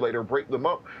can regulate or break them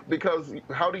up, because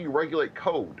how do you regulate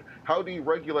code? How do you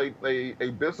regulate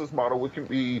a business model which can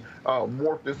be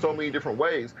morphed in so many different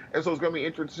ways? And so it's going to be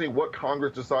interesting to see what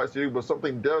Congress decides to do, but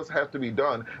something does have to be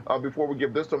done before we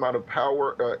give this amount of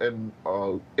power and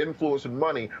influence and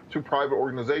money to private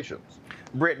organizations.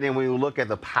 Brittany, when we look at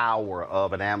the power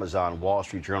of an Amazon, Wall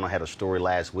Street Journal had a story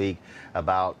last week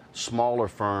about smaller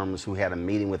firms who had a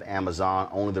meeting with Amazon,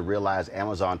 only to realize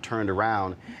Amazon turned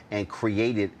around and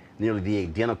created nearly the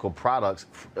identical products,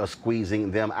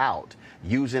 squeezing them out,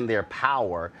 using their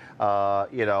power,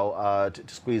 to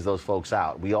squeeze those folks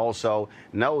out. We also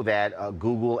know that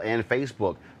Google and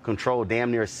Facebook control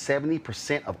damn near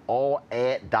 70% of all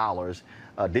ad dollars,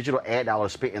 digital ad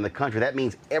dollars spent in the country. That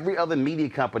means every other media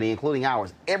company, including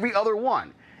ours, every other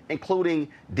one, including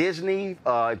Disney,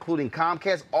 including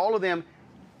Comcast, all of them,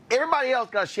 everybody else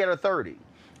got a share of 30.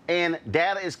 And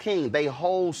data is king. They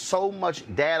hold so much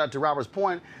data, to Robert's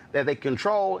point, that they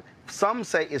control. Some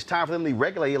say it's time for them to be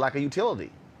regulated like a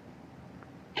utility.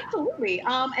 Absolutely.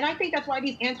 And I think that's why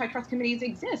these antitrust committees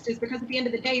exist, is because at the end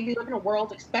of the day, we live in a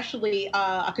world, especially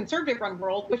a conservative-run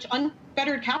world, which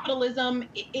unfettered capitalism,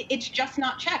 it's just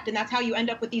not checked. And that's how you end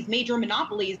up with these major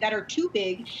monopolies that are too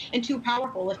big and too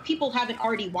powerful. If people haven't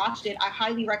already watched it, I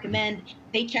highly recommend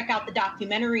they check out the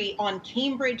documentary on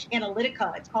Cambridge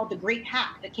Analytica. It's called The Great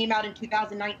Hack, that came out in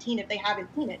 2019 if they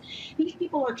haven't seen it. These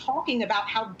people are talking about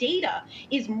how data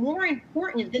is more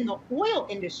important than the oil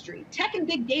industry. Tech and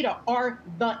big data are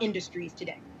the industries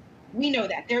today. We know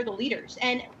that. They're the leaders.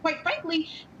 And quite frankly,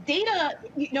 data,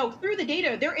 through the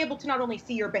data, they're able to not only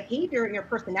see your behavior and your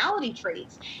personality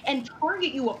traits and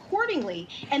target you accordingly,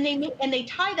 and they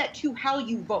tie that to how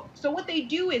you vote. So what they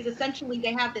do is essentially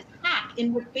they have this hack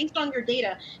in which, based on your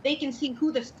data, they can see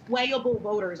who the swayable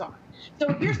voters are. So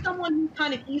if you're someone who's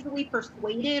kind of easily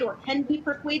persuaded or can be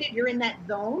persuaded, you're in that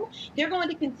zone, they're going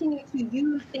to continue to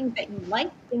use things that you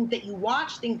like, things that you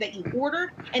watch, things that you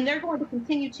order, and they're going to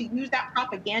continue to use that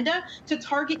propaganda to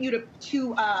target you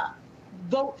to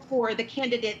vote for the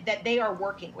candidate that they are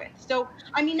working with. So,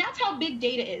 I mean, that's how big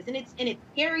data is. And it's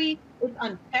scary, it's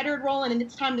unfettered, Roland, and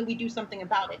it's time that we do something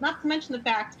about it. Not to mention the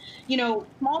fact,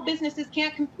 small businesses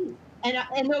can't compete.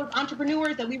 And those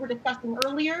entrepreneurs that we were discussing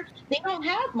earlier, they don't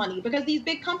have money because these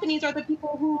big companies are the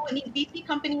people who, and these VC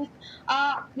companies,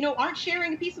 aren't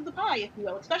sharing a piece of the pie, if you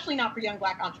will, especially not for young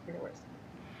Black entrepreneurs.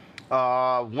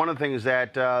 One of the things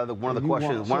that one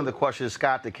of the questions,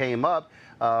 Scott, that came up,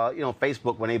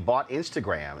 Facebook, when they bought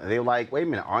Instagram, they were like, wait a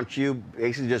minute, aren't you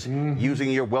basically just using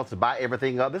your wealth to buy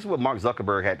everything up? This is what Mark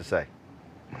Zuckerberg had to say.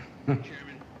 Chairman,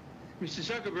 Mr.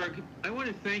 Zuckerberg, I want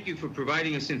to thank you for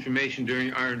providing us information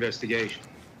during our investigation.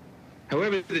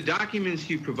 However, the documents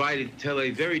you provided tell a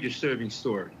very disturbing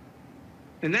story.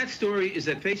 And that story is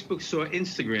that Facebook saw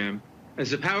Instagram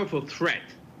as a powerful threat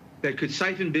that could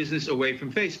siphon business away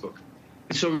from Facebook.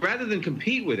 And so rather than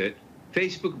compete with it,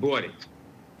 Facebook bought it.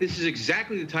 This is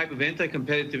exactly the type of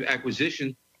anti-competitive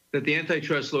acquisition that the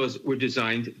antitrust laws were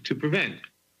designed to prevent.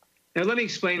 Now, let me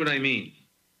explain what I mean.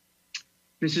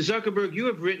 Mr. Zuckerberg, you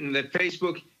have written that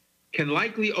Facebook can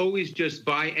likely always just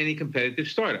buy any competitive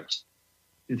startups.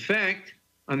 In fact,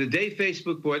 on the day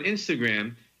Facebook bought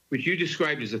Instagram, which you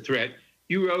described as a threat,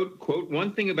 you wrote, quote,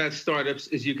 "One thing about startups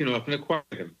is you can often acquire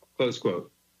them," close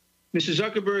quote. Mr.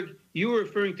 Zuckerberg, you were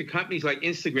referring to companies like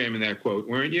Instagram in that quote,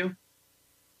 weren't you?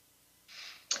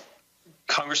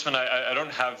 Congressman, I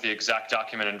don't have the exact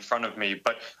document in front of me,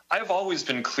 but I have always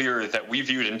been clear that we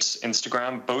viewed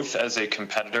Instagram both as a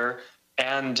competitor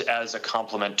and as a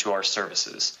complement to our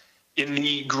services. In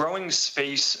the growing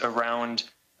space around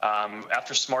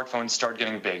after smartphones started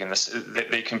getting big, and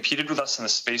they competed with us in the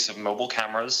space of mobile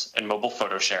cameras and mobile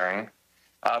photo sharing.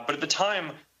 But at the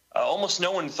time, almost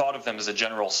no one thought of them as a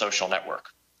general social network.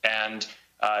 And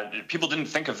people didn't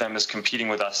think of them as competing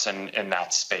with us in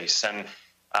that space. And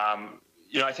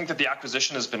I think that the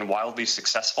acquisition has been wildly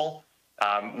successful.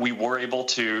 We were able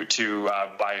to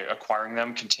by acquiring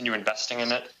them, continue investing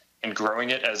in it and growing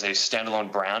it as a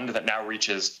standalone brand that now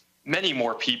reaches many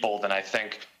more people than I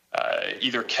think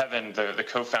either Kevin, the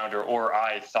co-founder, or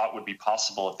I thought would be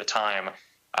possible at the time,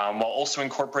 while also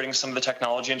incorporating some of the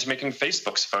technology into making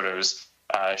Facebook's photos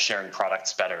sharing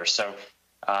products better. So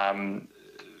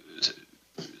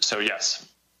yes.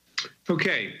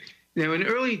 Okay. Now, in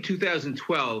early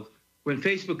 2012, when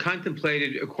Facebook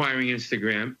contemplated acquiring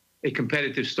Instagram, a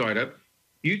competitive startup,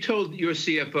 you told your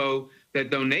CFO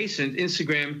that though nascent,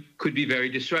 Instagram could be very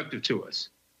disruptive to us.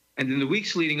 And in the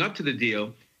weeks leading up to the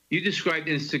deal, you described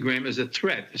Instagram as a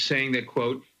threat, saying that,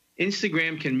 quote,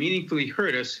 "Instagram can meaningfully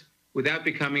hurt us without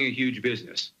becoming a huge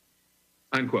business,"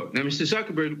 unquote. Now, Mr.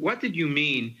 Zuckerberg, what did you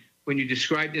mean when you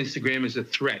described Instagram as a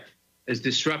threat, as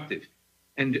disruptive?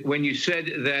 And when you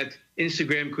said that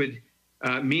Instagram could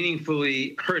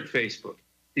meaningfully hurt Facebook,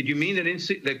 did you mean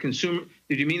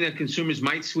that consumers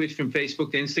might switch from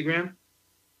Facebook to Instagram?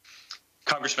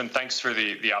 Congressman, thanks for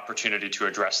the opportunity to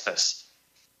address this.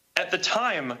 At the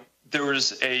time, there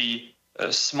was a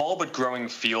small but growing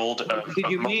field of Did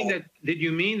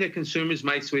you mean that consumers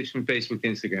might switch from Facebook to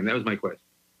Instagram? That was my question.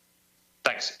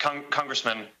 Thanks,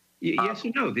 Congressman. Yes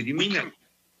or no? Did you mean that?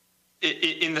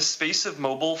 In the space of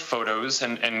mobile photos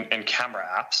and camera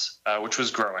apps, which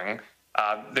was growing,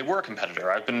 they were a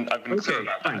competitor. I've been clear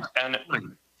about that.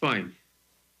 Fine.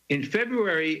 In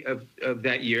February of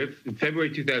that year, in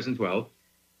February 2012,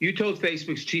 you told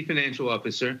Facebook's chief financial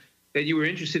officer that you were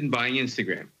interested in buying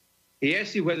Instagram. He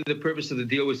asked you whether the purpose of the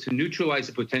deal was to neutralize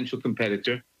a potential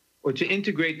competitor or to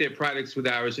integrate their products with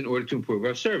ours in order to improve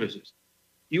our services.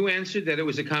 You answered that it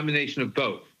was a combination of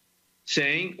both,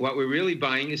 saying what we're really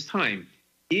buying is time.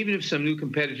 Even if some new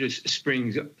competitors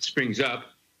springs up,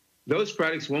 those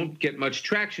products won't get much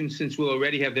traction since we'll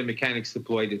already have their mechanics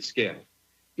deployed at scale.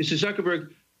 Mr.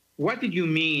 Zuckerberg, what did you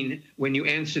mean when you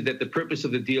answered that the purpose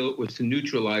of the deal was to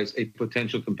neutralize a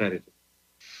potential competitor?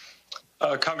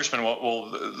 Congressman,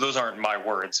 well, those aren't my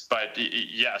words, but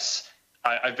yes,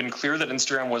 I've been clear that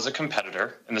Instagram was a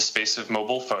competitor in the space of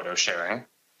mobile photo sharing.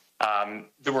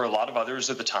 There were a lot of others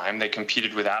at the time. They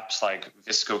competed with apps like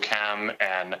ViscoCam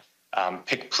and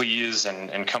PicPlease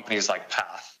and companies like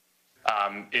Path.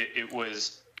 It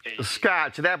was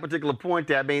Scott, to that particular point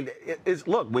there, I mean,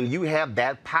 look, when you have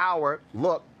that power,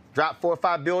 look, drop $4 or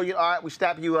 $5 billion, all right, we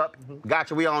step you up,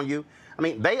 gotcha, we own you. I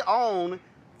mean, they own,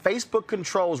 Facebook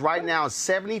controls right now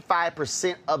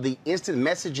 75% of the instant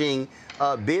messaging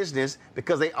business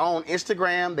because they own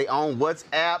Instagram, they own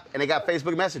WhatsApp, and they got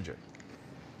Facebook Messenger.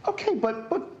 Okay, but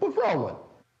Roland,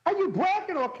 are you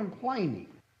bragging or complaining?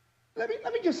 Let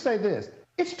me just say this.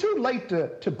 It's too late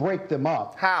to break them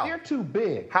up. How? They're too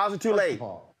big. How's it too late?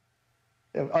 First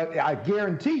of all, I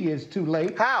guarantee you it's too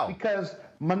late. How? Because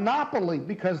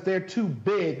they're too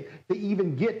big to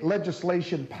even get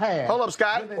legislation passed. Hold up,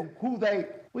 Scott.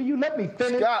 Will you let me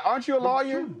finish? Scott, aren't you a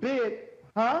lawyer? Too big,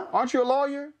 huh? Aren't you a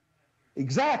lawyer?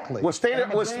 Exactly. Was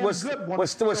Standard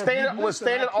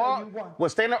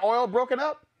Oil broken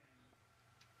up?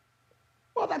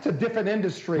 Well, that's a different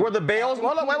industry. Were the Bells?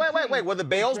 Hold on, wait. Were the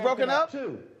Bells broken up?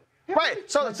 Too.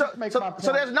 Right. So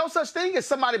there's no such thing as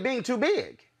somebody being too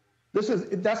big.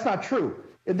 That's not true.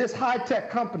 In this high-tech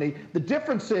company, the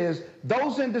difference is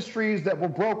those industries that were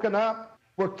broken up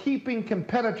were keeping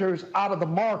competitors out of the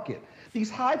market. These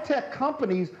high-tech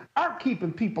companies aren't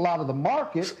keeping people out of the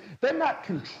market. They're not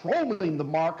controlling the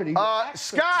market.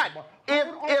 Scott, if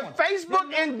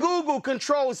Facebook and Google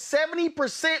control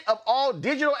 70% of all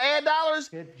digital ad dollars,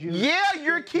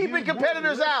 you're keeping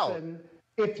competitors out.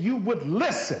 If you would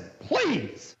listen,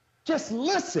 please, just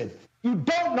listen. You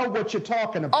don't know what you're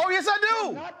talking about. Oh, yes, I do.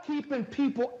 You're not keeping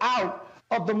people out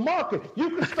of the market. You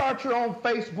can start your own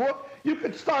Facebook. You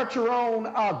could start your own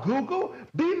Google.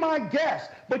 Be my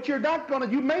guest. But you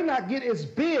may not get as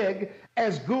big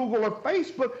as Google or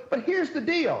Facebook. But here's the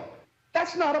deal.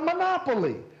 That's not a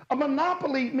monopoly. A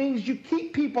monopoly means you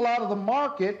keep people out of the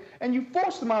market and you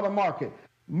force them out of the market.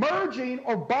 Merging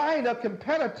or buying a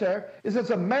competitor is as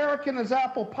American as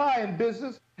apple pie in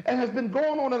business and has been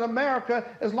going on in America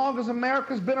as long as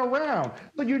America's been around.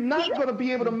 So you're not going to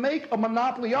be able to make a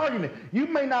monopoly argument. You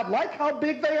may not like how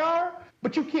big they are,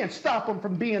 but you can't stop them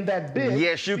from being that big.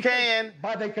 Yes, you can.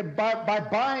 By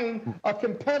buying a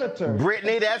competitor.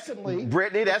 Brittany, that's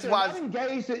why. Not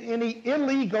engaged in any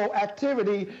illegal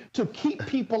activity to keep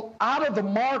people out of the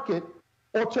market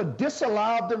or to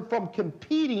disallow them from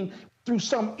competing through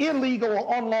some illegal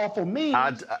or unlawful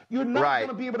means. You're not going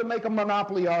to be able to make a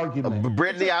monopoly argument.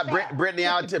 Brittany, I'll tell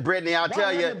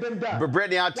you.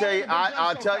 Brittany, I'll tell you.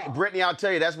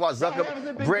 That's why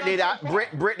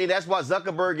Brittany, that's why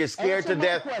Zuckerberg is scared to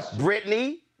death.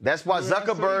 Brittany, that's why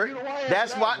Zuckerberg.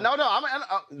 That's why.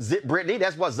 Brittany,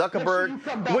 that's why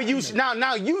Zuckerberg.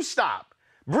 Now you stop.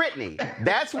 Brittany,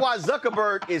 that's why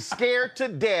Zuckerberg is scared to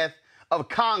death of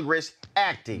Congress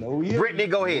acting. Brittany,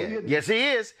 go ahead. Yes, he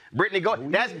is. Brittany, go.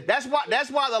 That's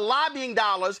why the lobbying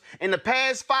dollars in the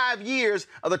past 5 years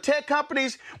of the tech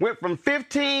companies went from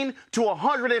 15 to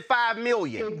 105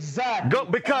 million. Exactly.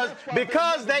 Because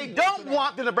they don't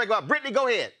want them to break up. Brittany, go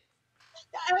ahead.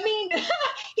 I mean,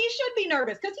 he should be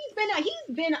nervous because he's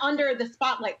been under the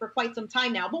spotlight for quite some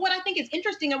time now. But what I think is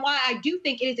interesting and why I do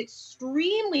think it is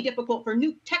extremely difficult for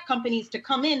new tech companies to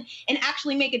come in and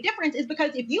actually make a difference is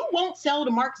because if you won't sell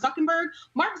to Mark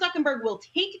Zuckerberg will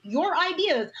take your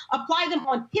ideas, apply them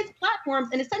on his platforms,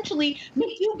 and essentially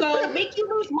make you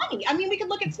lose money. I mean, we could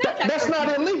look at Snapchat. That's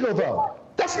not illegal, though.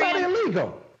 That's not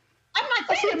illegal. I'm not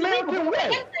saying it's illegal. I'm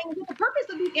saying the purpose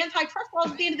of these antitrust laws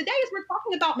at the end of the day is we're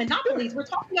talking about monopolies. We're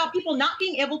talking about people not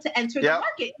being able to enter the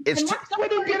market. It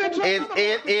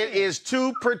is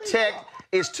to protect.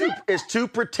 It's to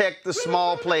protect the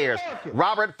small players.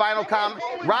 Robert, final comment.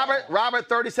 Robert,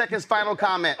 30 seconds. Final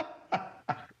comment.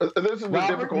 This is the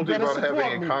difficulty about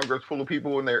having a Congress full of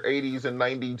people in their 80s and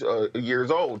 90s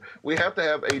years old. We have to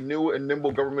have a new and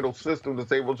nimble governmental system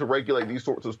that's able to regulate these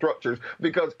sorts of structures,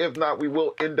 because if not, we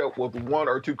will end up with one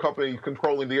or two companies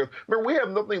controlling the earth. Remember, we have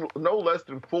no less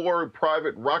than 4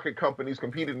 private rocket companies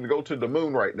competing to go to the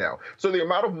moon right now. So the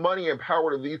amount of money and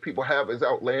power that these people have is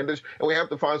outlandish, and we have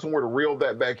to find somewhere to reel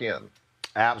that back in.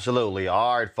 Absolutely.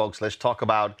 All right, folks, let's talk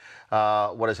about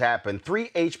what has happened. 3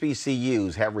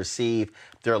 HBCUs have received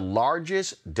their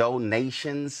largest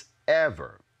donations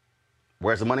ever.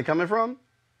 Where's the money coming from?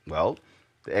 Well,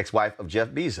 the ex-wife of Jeff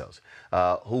Bezos,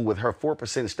 who with her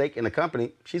 4% stake in the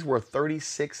company, she's worth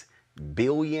 $36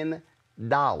 billion.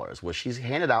 Well, she's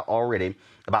handed out already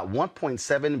about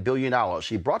 $1.7 billion.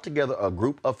 She brought together a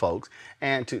group of folks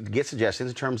and to get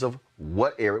suggestions in terms of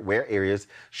where areas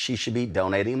she should be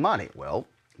donating money. Well,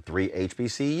 3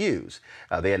 HBCUs.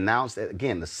 They announced that,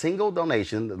 again, the single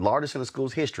donation, the largest in the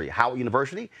school's history. Howard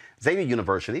University, Xavier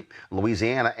University,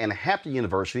 Louisiana, and Hampton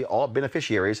University, all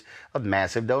beneficiaries of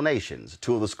massive donations.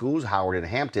 2 of the schools, Howard and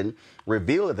Hampton,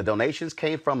 revealed that the donations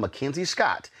came from Mackenzie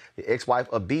Scott, the ex-wife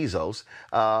of Bezos,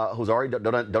 who's already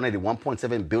donated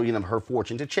 $1.7 billion of her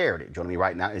fortune to charity. Joining me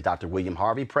right now is Dr. William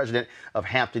Harvey, president of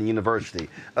Hampton University.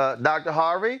 Dr.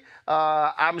 Harvey,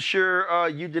 I'm sure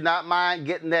you did not mind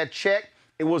getting that check.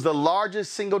 It was the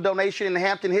largest single donation in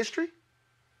Hampton history?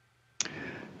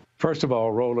 First of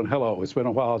all, Roland, hello. It's been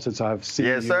a while since I've seen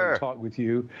you and talked with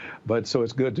you, but so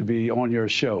it's good to be on your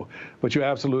show. But you're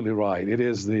absolutely right. It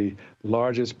is the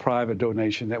largest private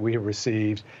donation that we have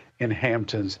received in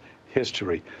Hampton's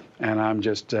history. And I'm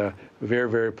just very,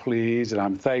 very pleased, and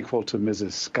I'm thankful to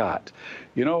Mrs. Scott.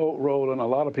 You know, Roland, a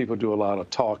lot of people do a lot of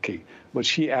talking, but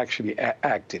she actually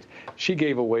acted. She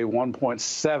gave away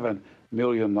 $1.7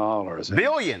 million.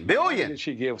 Billion. Not only did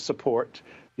she give support?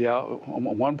 Yeah,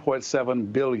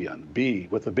 1.7 billion, B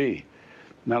with a B.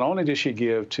 Not only did she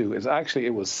give to, it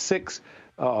was 6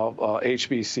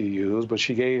 HBCUs, but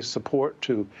she gave support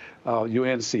to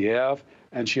UNCF,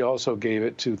 and she also gave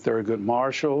it to Thurgood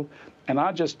Marshall. And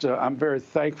I'm very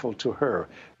thankful to her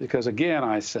because, again,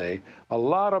 I say a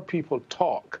lot of people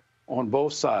talk on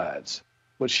both sides,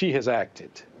 but she has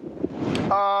acted.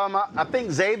 I think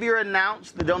Xavier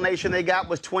announced the donation they got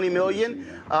was $20 million.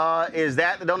 Is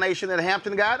that the donation that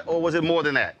Hampton got, or was it more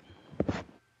than that?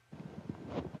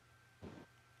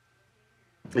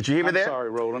 Did you hear me there? I'm sorry,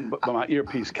 Roland, but my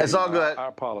earpiece came. It's all good. I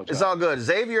apologize. It's all good.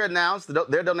 Xavier announced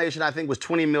their donation, I think, was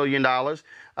 $20 million.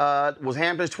 Was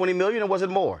Hampton's $20 million, or was it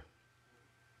more?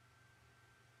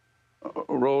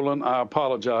 Roland, I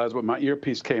apologize, but my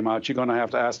earpiece came out. You're going to have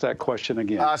to ask that question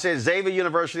again. I said Xavier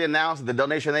University announced that the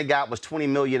donation they got was $20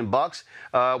 million.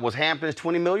 Was Hampton's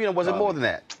 $20 million, or was it more than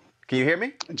that? Can you hear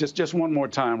me? Just one more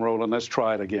time, Roland. Let's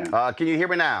try it again. Can you hear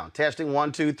me now? Testing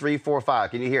 1, 2, 3, 4,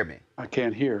 5. Can you hear me? I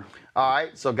can't hear. All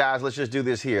right, so guys, let's just do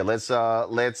this here. Let's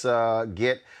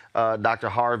get Dr.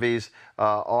 Harvey's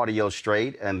audio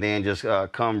straight, and then just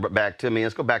come back to me.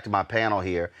 Let's go back to my panel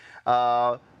here.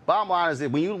 Bottom line is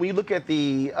that when you look at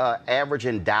the average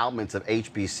endowments of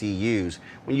HBCUs,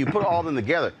 when you put all of them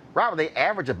together, Robert, they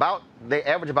average about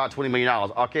 $20 million.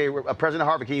 Okay, President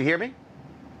Harvey, can you hear me?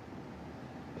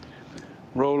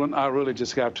 Roland, I really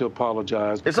just have to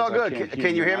apologize. It's all good.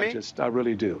 Can you hear me? I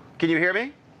really do. Can you hear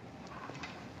me?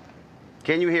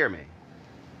 Can you hear me?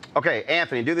 Okay,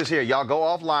 Anthony, do this here. Y'all go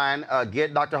offline,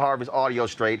 get Dr. Harvey's audio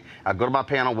straight. I'll go to my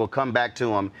panel. We'll come back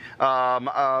to him.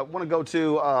 I want to go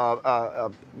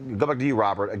back to you,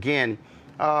 Robert. Again,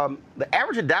 the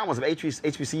average endowments of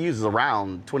HBCUs is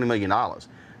around $20 million.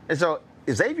 And so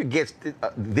if Xavier gets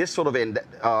this sort of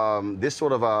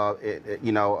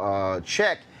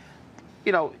check,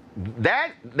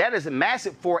 that is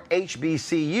massive for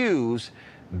HBCUs.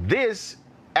 This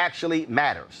actually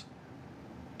matters.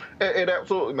 It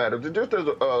absolutely matters. And just as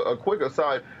a quick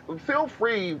aside, feel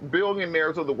free,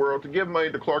 billionaires of the world, to give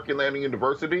money to Clark Atlanta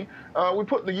University. We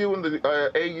put the U in the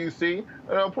AUC.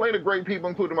 Plenty of great people,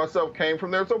 including myself, came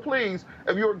from there. So please,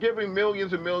 if you're giving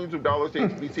millions and millions of dollars to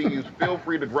HBCUs, feel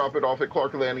free to drop it off at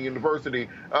Clark Atlanta University.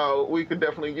 We could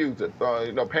definitely use it.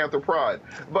 Panther Pride.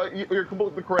 But you're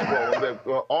completely correct, Roland, that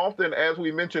often, as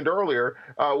we mentioned earlier,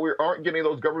 we aren't getting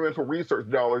those governmental research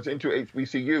dollars into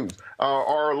HBCUs.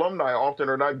 Our alumni often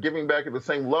are not giving back at the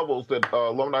same levels that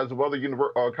alumni of other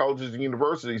colleges and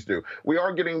universities do. We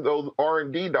are getting those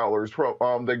R&D dollars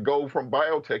from that go from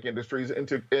biotech industries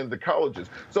into colleges.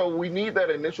 So we need that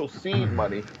initial seed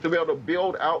money to be able to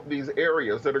build out these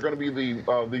areas that are going to be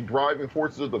the driving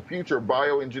forces of the future: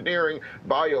 bioengineering,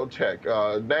 biotech,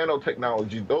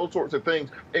 nanotechnology, those sorts of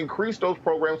things. Increase those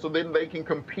programs so then they can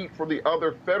compete for the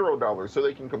other federal dollars, so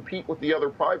they can compete with the other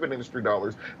private industry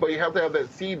dollars. But you have to have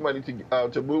that seed money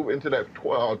to move into that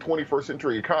 21st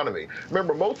century economy.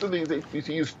 Remember, most of these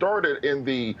HBCUs started in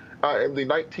the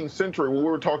 19th century when we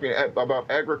were talking about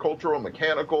agricultural,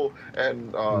 mechanical,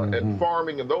 and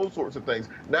farming and those sorts of things.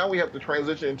 Now we have to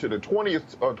transition into the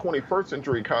 21st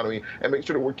century economy and make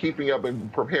sure that we're keeping up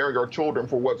and preparing our children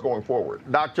for what's going forward.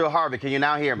 Dr. Harvey, can you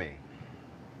now hear me?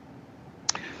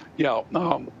 Yeah,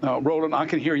 Roland, I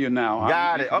can hear you now.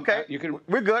 Got it. Okay.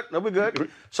 We're good. No, we're good.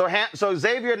 So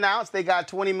Xavier announced they got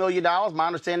 $20 million. My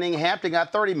understanding, Hampton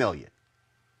got $30 million.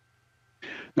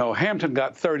 No, Hampton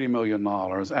got $30 million.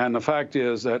 And the fact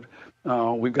is that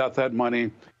we've got that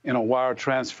money wire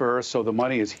transfer, so the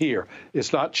money is here.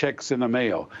 It's not checks in the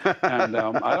mail. And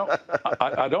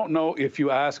I don't know if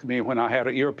you asked me when I had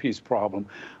an earpiece problem,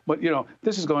 but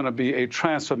this is going to be a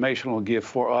transformational gift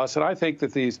for us. And I think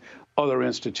that these other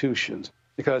institutions,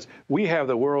 because we have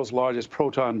the world's largest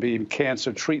proton beam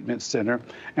cancer treatment center,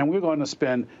 and we're going to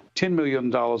spend $10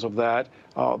 million of that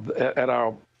at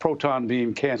our Proton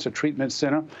Beam Cancer Treatment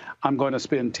Center. I'm going to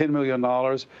spend $10 million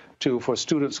for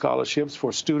student scholarships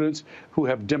for students who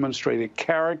have demonstrated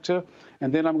character.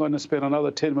 And then I'm going to spend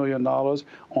another $10 million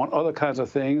on other kinds of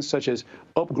things, such as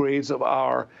upgrades of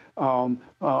our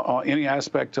any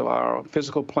aspect of our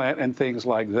physical plant and things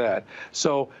like that.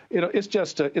 So,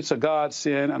 it's a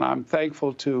godsend, and I'm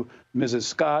thankful to Mrs.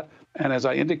 Scott. And as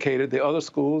I indicated, the other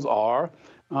schools are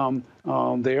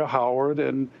there, Howard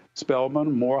and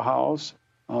Spelman, Morehouse,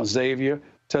 Xavier,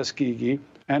 Tuskegee,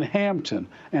 and Hampton.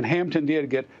 And Hampton did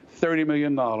get $30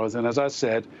 million. And as I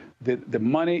said, the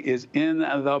money is in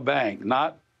the bank,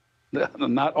 not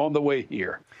on the way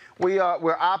here.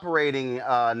 We're operating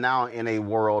now in a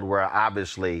world where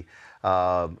obviously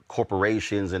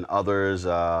corporations and others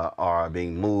are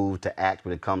being moved to act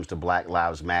when it comes to Black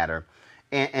Lives Matter.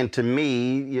 And to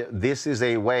me, this is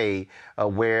a way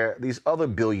where these other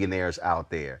billionaires out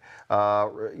there,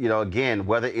 again,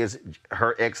 whether it's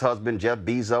her ex-husband, Jeff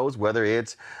Bezos, whether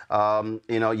it's, a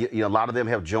lot of them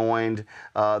have joined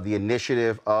the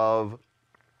initiative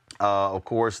of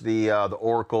course, the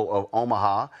Oracle of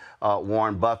Omaha,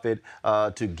 Warren Buffett,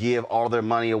 to give all their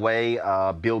money away.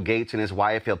 Bill Gates and his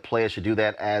wife have pledged to do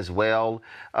that as well.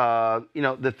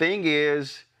 The thing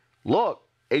is, look,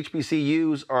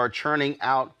 HBCUs are churning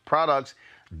out products,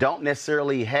 don't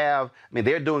necessarily have,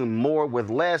 they're doing more with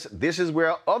less. This is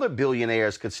where other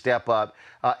billionaires could step up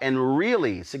and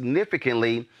really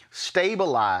significantly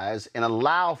stabilize and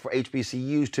allow for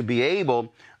HBCUs to be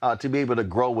able to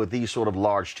grow with these sort of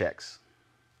large checks.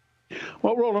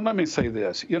 Well, Roland, let me say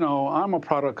this. I'm a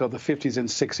product of the 50s and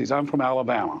 60s. I'm from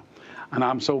Alabama, and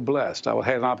I'm so blessed. I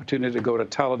had an opportunity to go to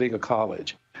Talladega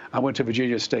College. I went to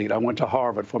Virginia State. I went to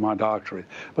Harvard for my doctorate.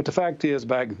 But the fact is,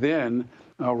 back then,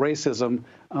 racism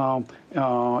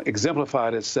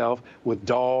exemplified itself with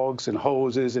dogs and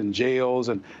hoses and jails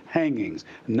and hangings.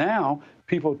 Now,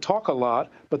 people talk a lot,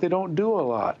 but they don't do a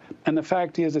lot. And the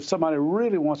fact is, if somebody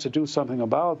really wants to do something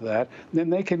about that, then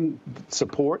they can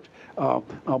support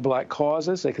Black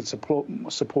causes. They can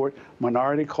support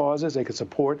minority causes. They can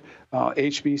support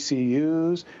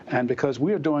HBCUs. And because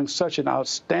we are doing such an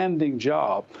outstanding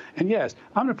job, and yes,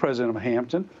 I'm the president of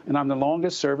Hampton, and I'm the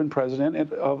longest serving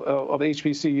president of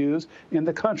HBCUs in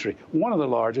the country, one of the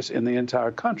largest in the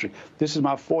entire country. This is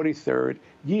my 43rd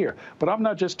year. But I'm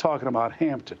not just talking about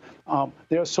Hampton.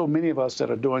 There are so many of us that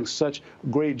are doing such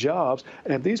great jobs.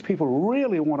 And if these people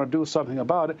really want to do something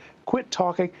about it, quit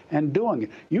talking and doing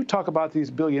it. You talk about these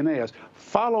billionaires.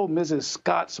 Follow Mrs.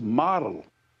 Scott's model.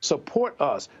 Support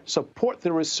us. Support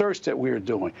the research that we're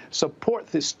doing. Support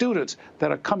the students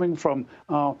that are coming from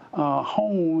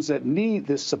homes that need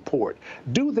this support.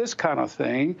 Do this kind of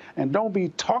thing and don't be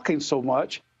talking so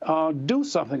much. Do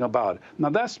something about it.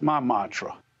 Now, that's my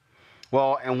mantra.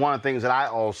 Well, and one of the things that I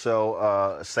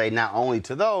also say not only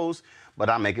to those, but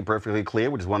I make it perfectly clear,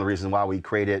 which is one of the reasons why we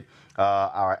created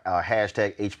our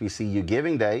hashtag HBCU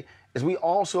Giving Day, is we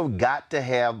also got to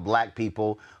have Black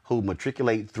people who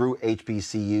matriculate through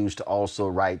HBCUs to also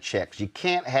write checks. You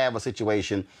can't have a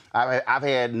situation. I've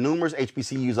had numerous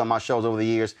HBCUs on my shows over the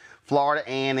years. Florida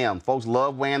A&M, folks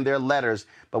love wearing their letters,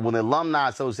 but when the Alumni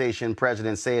Association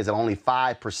president says that only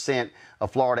 5%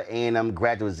 of Florida A&M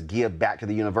graduates give back to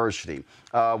the university.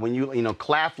 When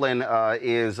Claflin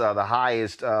is the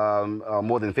highest,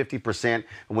 more than 50%.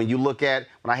 When you look at,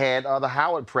 when I had the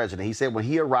Howard president, he said when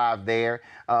he arrived there,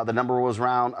 the number was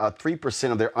around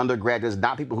 3% of their undergraduates,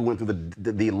 not people who went through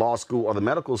the law school or the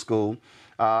medical school.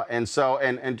 And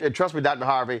trust me, Dr.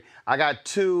 Harvey, I got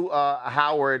two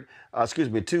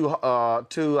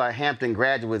Hampton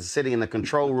graduates sitting in the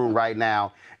control room right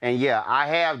now. And yeah, I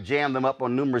have jammed them up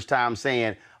on numerous times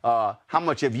saying, how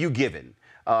much have you given?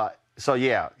 So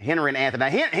yeah, Henry and Anthony. Now,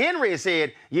 Henry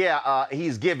said,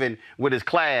 he's given with his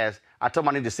class. I told him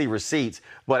I need to see receipts.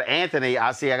 But Anthony,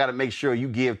 I got to make sure you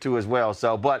give too as well.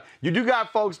 So, but you do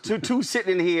got folks two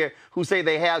sitting in here who say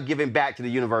they have given back to the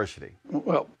university.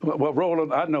 Well,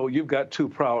 Roland, I know you've got two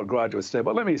proud graduates there,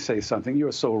 but let me say something.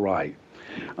 You're so right.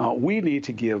 We need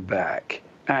to give back.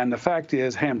 And the fact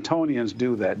is, Hamptonians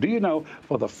do that. Do you know,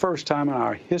 for the first time in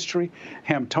our history,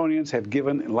 Hamptonians have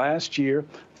given last year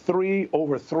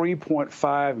over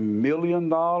 $3.5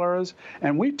 million.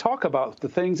 And we talk about the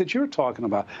things that you're talking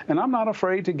about. And I'm not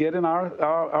afraid to get in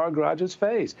our graduates'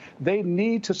 face. They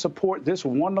need to support this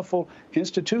wonderful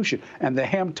institution. And the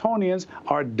Hamptonians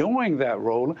are doing that,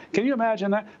 Roland. Can you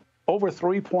imagine that? Over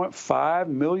 $3.5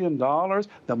 million,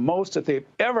 the most that they've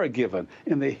ever given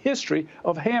in the history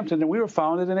of Hampton. And we were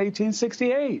founded in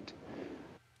 1868.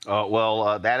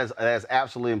 That is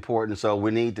absolutely important. So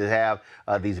we need to have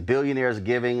these billionaires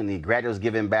giving and the graduates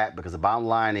giving back, because the bottom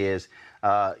line is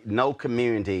no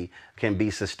community can be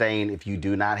sustained if you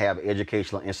do not have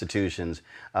educational institutions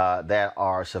that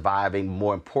are surviving,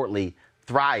 more importantly,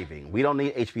 thriving. We don't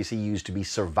need HBCUs to be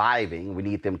surviving. We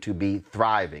need them to be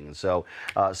thriving. And so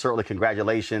certainly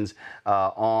congratulations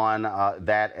on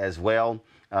that as well.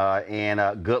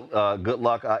 Good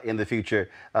luck in the future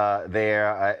there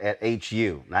at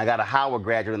HU. Now, I got a Howard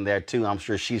graduate in there, too. I'm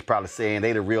sure she's probably saying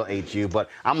they the real HU, but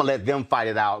I'm going to let them fight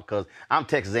it out because I'm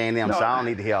Texas A&M, so I don't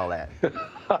need to hear all that.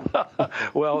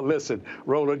 Well, listen,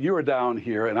 Roland, you are down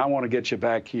here, and I want to get you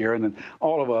back here, and then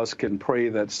all of us can pray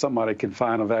that somebody can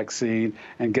find a vaccine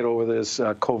and get over this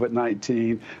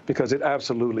COVID-19, because it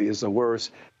absolutely is the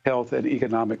worst health and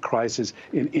economic crisis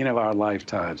in any of our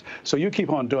lifetimes. So you keep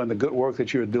on doing the good work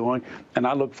that you're doing, and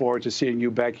I look forward to seeing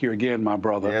you back here again, my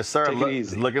brother. Yes, sir. Take it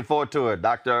easy. Looking forward to it.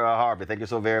 Dr. Harvey, thank you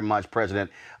so very much, President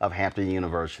of Hampton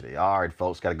University. All right,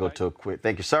 folks, got to go to a quick,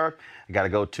 thank you, sir. Got to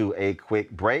go to a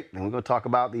quick break, and we're going to talk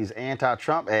about these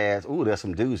anti-Trump ads. Ooh, there's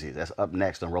some doozies. That's up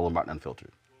next on Roland Martin Unfiltered.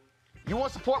 You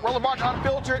want to support Roland Martin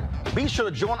Unfiltered? Be sure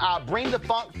to join our Bring the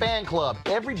Funk fan club.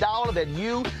 Every dollar that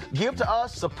you give to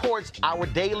us supports our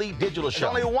daily digital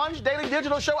show. There's only one daily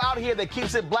digital show out here that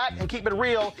keeps it black and keep it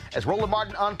real as Roland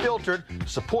Martin Unfiltered.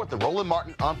 Support the Roland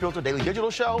Martin Unfiltered daily digital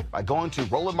show by going to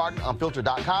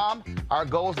RolandMartinUnfiltered.com. Our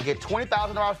goal is to get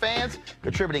 20,000 of our fans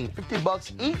contributing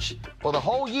 $50 each for the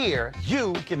whole year.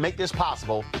 You can make this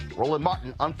possible.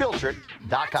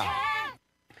 RolandMartinUnfiltered.com.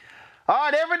 All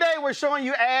right, every day we're showing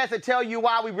you ads that tell you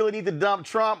why we really need to dump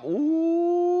Trump.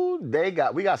 Ooh, we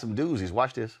got some doozies.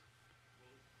 Watch this.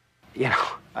 You know,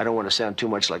 I don't want to sound too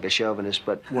much like a chauvinist,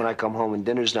 but when I come home and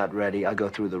dinner's not ready, I go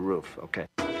through the roof, okay?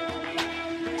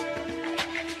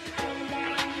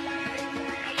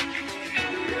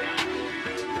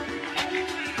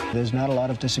 There's not a lot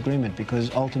of disagreement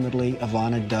because ultimately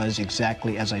Ivana does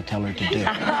exactly as I tell her to do.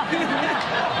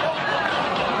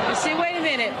 See, wait a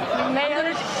minute.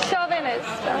 Mayor chauvinist.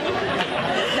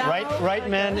 Right,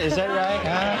 men? Is that right?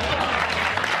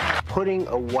 Huh? Putting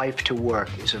a wife to work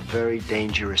is a very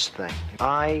dangerous thing.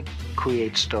 I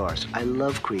create stars. I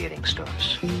love creating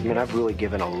stars. I mean, I've really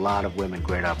given a lot of women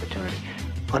great opportunity.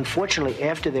 Unfortunately,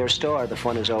 after they're a star, the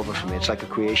fun is over for me. It's like a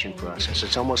creation process.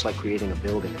 It's almost like creating a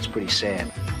building. It's pretty sad.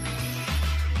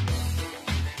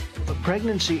 But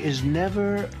pregnancy is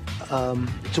never,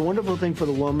 it's a wonderful thing for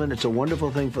the woman. It's a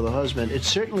wonderful thing for the husband. It's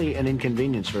certainly an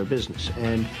inconvenience for a business.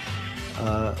 And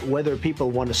whether people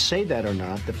want to say that or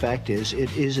not, the fact is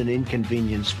it is an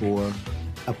inconvenience for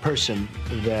a person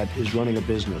that is running a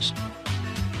business.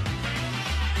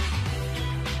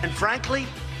 And frankly,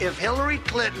 if Hillary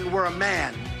Clinton were a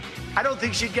man, I don't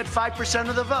think she'd get 5%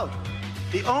 of the vote.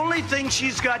 The only thing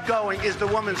she's got going is the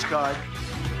woman's card.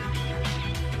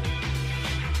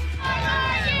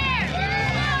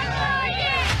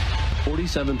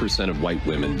 "47% of white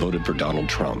women voted for Donald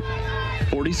Trump.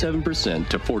 47%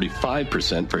 to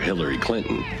 45% for Hillary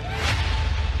Clinton.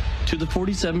 To the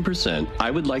 47%,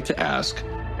 I would like to ask,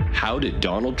 how did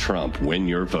Donald Trump win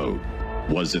your vote?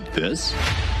 Was it this?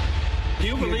 Do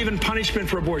you believe in punishment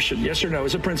for abortion? Yes or no,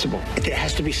 as a principle? There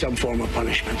has to be some form of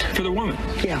punishment. For the woman?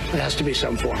 Yeah, there has to be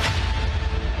some form.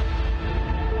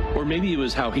 Or maybe it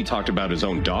was how he talked about his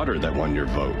own daughter that won your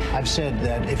vote. I've said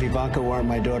that if Ivanka weren't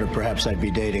my daughter, perhaps I'd be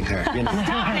dating her. You know?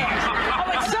 Stop it!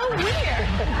 Oh, it's so weird.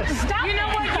 Stop. You know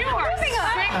what? You are sick.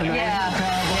 Yeah.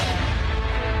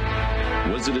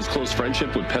 Was it his close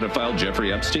friendship with pedophile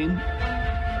Jeffrey Epstein?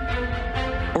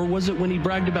 Or was it when he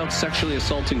bragged about sexually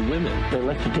assaulting women? They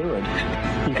let you do it.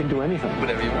 You can do anything.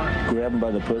 Whatever you want. Grab him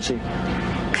by the pussy.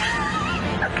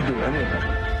 I can do anything.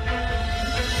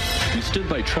 You stood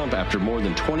by Trump after more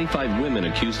than 25 women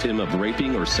accused him of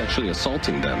raping or sexually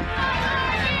assaulting them.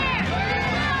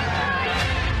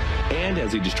 And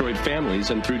as he destroyed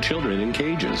families and threw children in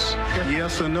cages.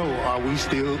 Yes or no, are we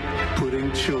still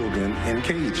putting children in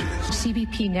cages?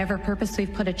 CBP never purposely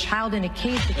put a child in a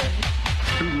cage.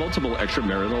 Through multiple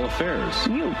extramarital affairs.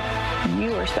 You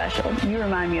are special. You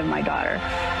remind me of my daughter.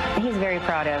 He's very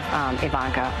proud of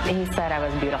Ivanka. He said I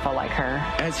was beautiful like her.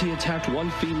 As he attacked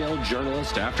one female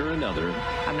journalist after another.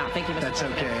 I'm not thinking of That's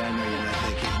okay. I know you're not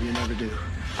thinking. You never do.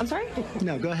 I'm sorry?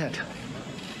 No, go ahead.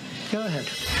 Go ahead.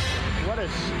 What a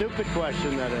stupid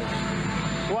question that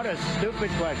is. What a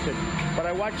stupid question. But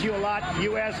I watch you a lot.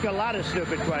 You ask a lot of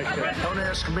stupid questions. Don't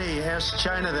ask me. Ask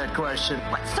China that question.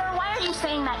 Sir, why are you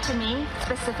saying that to me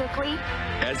specifically?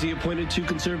 As he appointed 2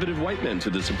 conservative white men to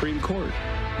the Supreme Court,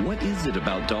 what is it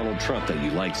about Donald Trump that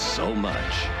you like so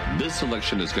much? This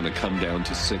election is going to come down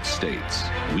to 6 states.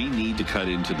 We need to cut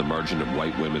into the margin of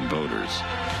white women voters.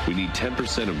 We need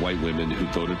 10% of white women who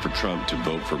voted for Trump to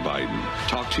vote for Biden.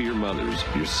 Talk to your mothers,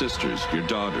 your sisters, your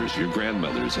daughters, your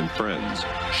grandmothers, and friends.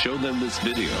 Show them this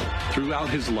video. Throughout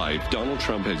his life, Donald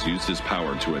Trump has used his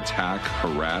power to attack,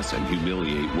 harass, and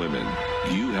humiliate women.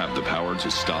 You have the power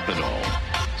to stop it all.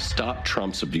 Stop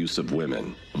Trump's abuse of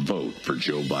women. Vote for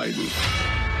Joe Biden.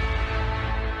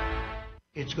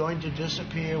 It's going to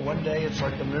disappear. One day, it's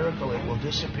like a miracle. It will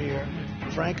disappear.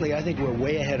 Frankly, I think we're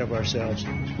way ahead of ourselves.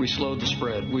 We slowed the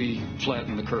spread. We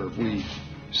flattened the curve. We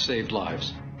saved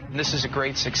lives. This is a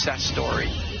great success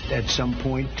story. At some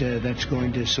point, that's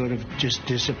going to sort of just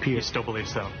disappear. You still believe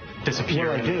so? Disappear?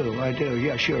 Well, I do.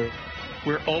 Yeah, sure.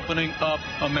 We're opening up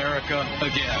America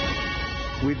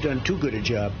again. We've done too good a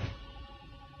job.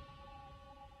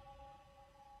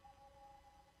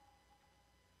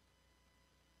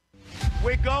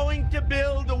 We're going to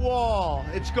build a wall.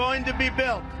 It's going to be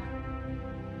built.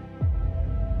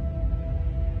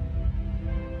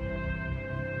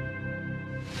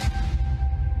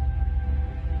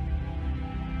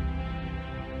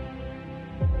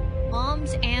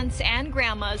 Moms, aunts, and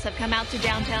grandmas have come out to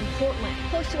downtown Portland.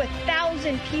 Close to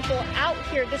 1,000 people out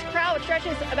here. This crowd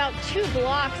stretches about 2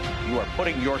 blocks. You are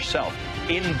putting yourself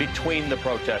in between the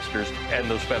protesters and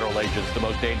those federal agents, the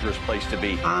most dangerous place to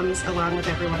be. Moms, along with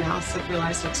everyone else, have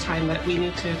realized it's time that we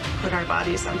need to put our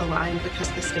bodies on the line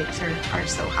because the stakes are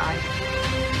so high.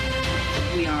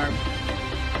 We are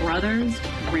brothers,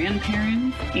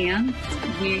 grandparents, aunts.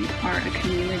 We are a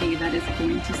community that is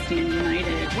going to stand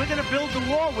united. We're going to build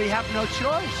the wall. We have no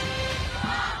choice.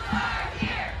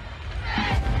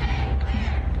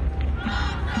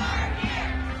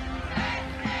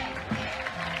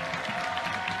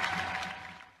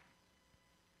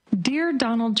 Dear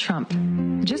Donald Trump,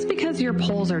 just because your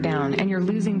polls are down and you're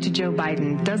losing to Joe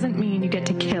Biden doesn't mean you get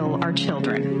to kill our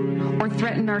children or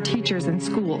threaten our teachers in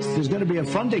schools. There's going to be a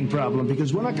funding problem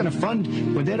because we're not going to fund,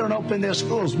 when they don't open their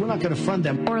schools, we're not going to fund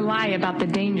them. Or lie about the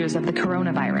dangers of the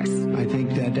coronavirus. I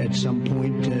think that at some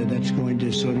point that's going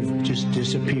to sort of just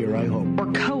disappear, I hope.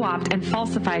 Or co-opt and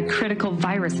falsify critical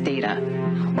virus data.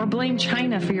 Or blame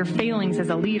China for your failings as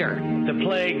a leader. The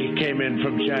plague came in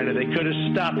from China. They could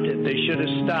have stopped it. They should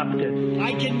have stopped it.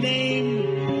 I can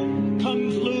name Kung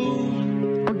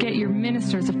Flu. Or get your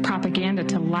ministers of propaganda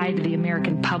to lie to the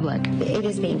American public. It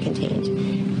is being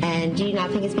contained. And do you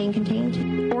not think it's being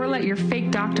contained? Or let your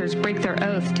fake doctors break their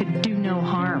oath to do no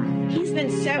harm. He's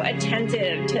been so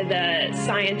attentive to the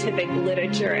scientific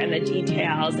literature and the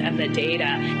details and the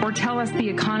data. Or tell us the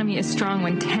economy is strong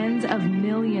when tens of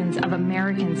millions of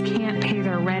Americans can't pay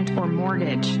their rent or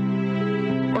mortgage.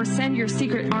 Or send your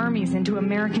secret armies into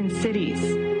American cities.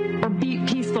 Or beat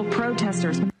peaceful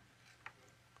protesters.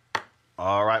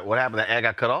 All right, what happened? That ad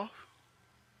got cut off?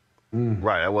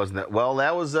 Right, that wasn't it. Well,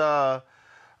 that was,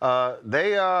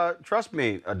 trust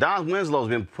me, Don Winslow's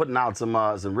been putting out some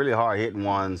really hard-hitting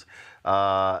ones.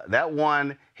 That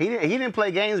one, he didn't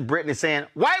play games, Brittany, saying,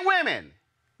 white women!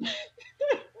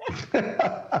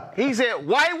 He said,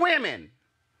 white women,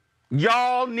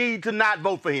 y'all need to not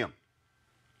vote for him.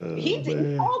 He called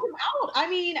him out. I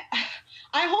mean,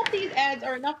 I hope these ads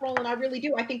are enough, Roland. I really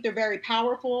do. I think they're very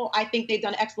powerful. I think they've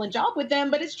done an excellent job with them.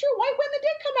 But it's true. White women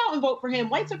did come out and vote for him.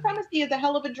 White supremacy is a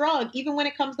hell of a drug, even when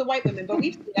it comes to white women. But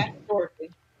we've seen that historically.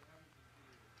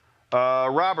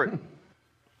 Robert,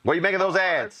 what do you make of those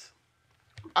ads?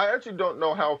 I actually don't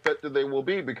know how effective they will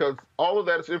be because all of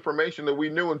that is information that we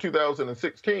knew in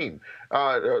 2016.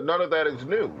 None of that is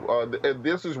new.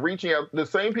 This is reaching out. The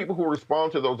same people who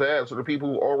respond to those ads are the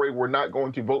people who already were not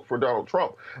going to vote for Donald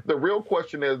Trump. The real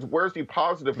question is, where's the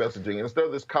positive messaging? Instead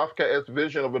of this Kafkaesque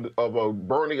vision of a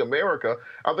burning America,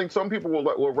 I think some people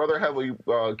will rather have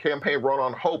a campaign run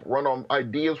on hope, run on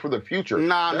ideas for the future.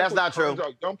 Nah, that's not true.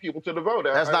 Young people to the vote.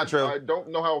 That's not true. I don't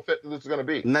know how effective this is going to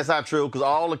be. And that's not true because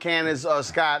all the candidates,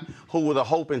 Scott, who were the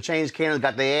hope and change candidates,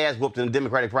 got their ass whooped in the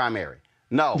Democratic primary.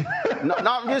 No,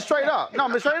 just straight up.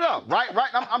 No, straight up. Right.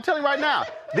 I'm telling you right now.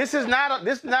 This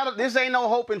ain't no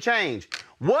hope and change.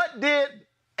 What did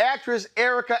actress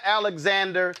Erica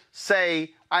Alexander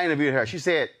say? I interviewed her. She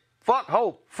said, "Fuck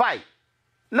hope, fight."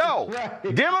 No,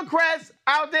 right. Democrats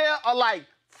out there are like,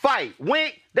 fight.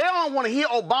 They don't want to hear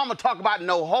Obama talk about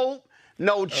no hope,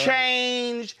 no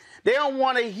change. They don't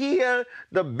want to hear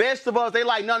the best of us. They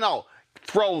like, no.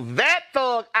 Throw that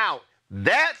thug out.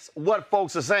 That's what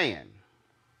folks are saying.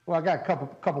 Well, I got a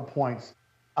couple points.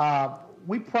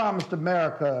 We promised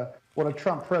America what a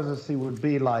Trump presidency would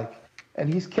be like,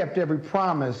 and he's kept every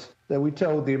promise that we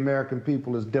told the American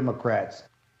people as Democrats.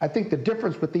 I think the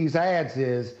difference with these ads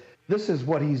is this is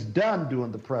what he's done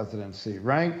during the presidency,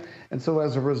 right? And so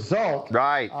as a result,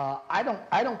 right. I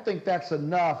don't think that's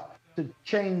enough to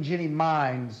change any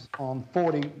minds on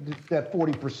that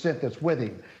 40% that's with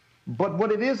him. But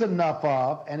what it is enough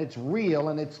of, and it's real,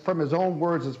 and it's from his own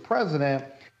words as president,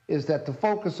 is that to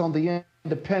focus on the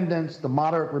independents, the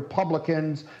moderate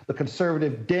Republicans, the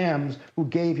conservative Dems who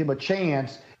gave him a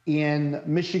chance in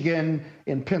Michigan,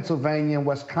 in Pennsylvania, and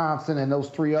Wisconsin, and those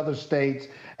 3 other states,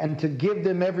 and to give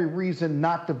them every reason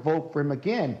not to vote for him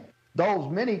again.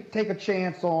 Those many take a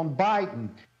chance on Biden,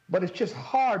 but it's just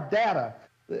hard data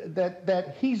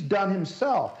that he's done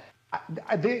himself.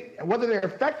 Whether they're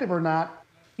effective or not,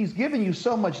 he's giving you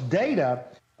so much data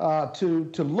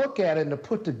to look at and to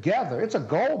put together. It's a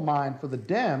gold mine for the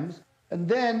Dems. And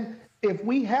then if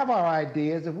we have our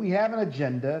ideas, if we have an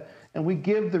agenda, and we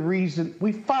give the reason,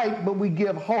 we fight, but we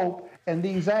give hope, and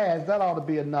these ads, that ought to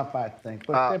be enough, I think.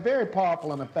 But they're very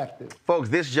powerful and effective. Folks,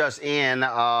 this just in,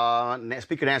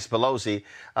 Speaker Nancy Pelosi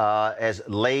has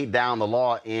laid down the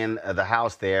law in the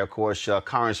House there. Of course,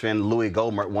 Congressman Louis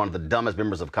Gohmert, one of the dumbest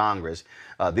members of Congress.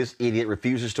 This idiot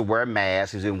refuses to wear a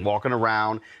mask. He's been walking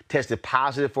around, tested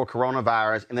positive for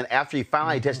coronavirus. And then after he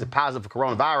finally tested positive for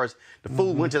coronavirus, the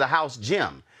fool went to the House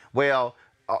gym. Well,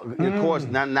 of course,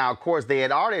 now, of course, they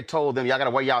had already told them, y'all got to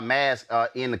wear y'all mask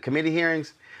in the committee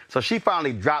hearings. So she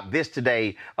finally dropped this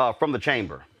today from the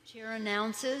chamber. The chair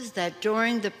announces that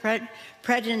during the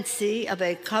presidency of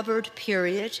a covered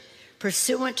period,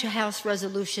 pursuant to House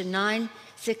Resolution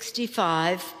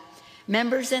 965,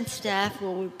 members and staff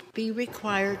will be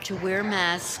required to wear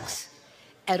masks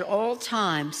at all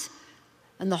times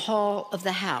in the hall of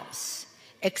the House,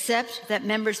 except that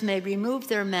members may remove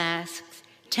their masks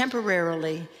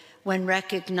temporarily when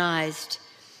recognized.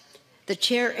 The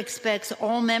chair expects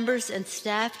all members and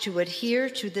staff to adhere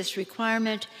to this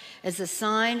requirement as a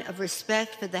sign of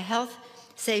respect for the health,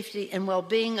 safety, and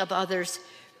well-being of others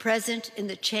present in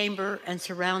the chamber and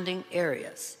surrounding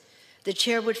areas. The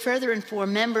chair would further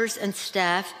inform members and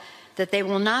staff that they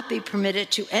will not be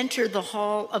permitted to enter the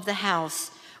hall of the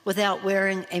House without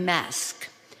wearing a mask.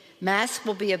 Masks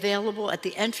will be available at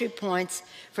the entry points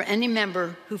for any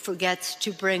member who forgets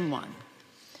to bring one.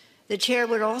 The chair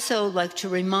would also like to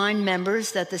remind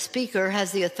members that the Speaker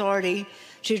has the authority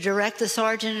to direct the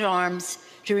Sergeant-at-Arms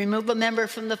to remove a member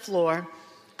from the floor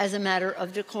as a matter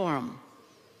of decorum.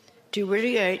 To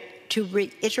reiterate,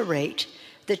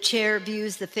 the chair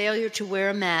views the failure to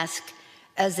wear a mask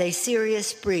as a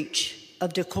serious breach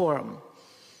of decorum.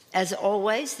 As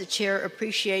always, the chair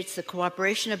appreciates the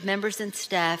cooperation of members and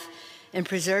staff in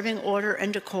preserving order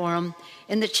and decorum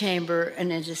in the chamber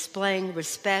and in displaying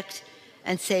respect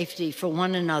and safety for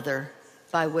one another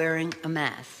by wearing a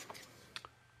mask.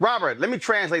 Robert, let me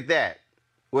translate that.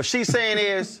 What she's saying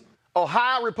is,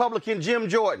 Ohio Republican Jim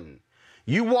Jordan,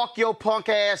 you walk your punk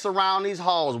ass around these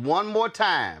halls one more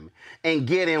time and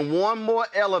get in one more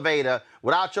elevator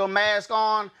without your mask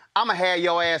on, I'm going to have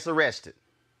your ass arrested.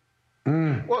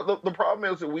 Well, the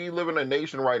problem is that we live in a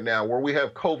nation right now where we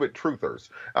have COVID truthers.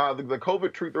 The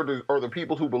COVID truthers are the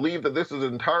people who believe that this is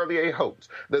entirely a hoax,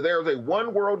 that there is a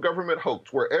one world government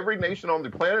hoax where every nation on the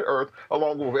planet Earth,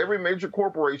 along with every major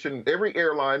corporation, every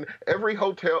airline, every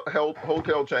hotel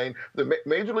chain, the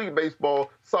Major League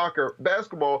Baseball, soccer,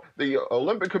 basketball, the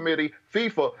Olympic Committee,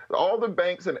 FIFA, all the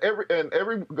banks and every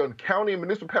county and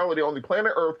municipality on the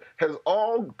planet Earth has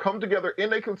all come together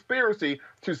in a conspiracy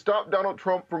to stop Donald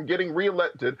Trump from getting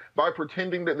reelected by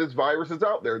pretending that this virus is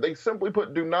out there. They simply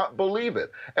put, do not believe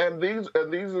it. And these are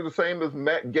the same as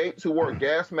Matt Gaetz, who wore a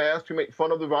gas mask to make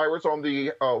fun of the virus on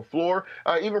the floor.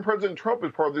 Even President Trump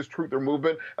is part of this truther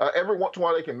movement. Every once in a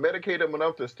while, they can medicate him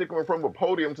enough to stick him in front of a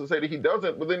podium to say that he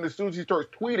doesn't. But then as soon as he starts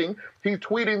tweeting, he's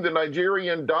tweeting the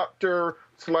Nigerian doctor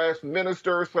 /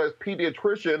 minister /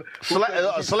 pediatrician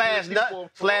slash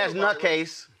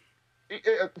nutcase.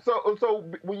 So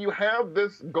when you have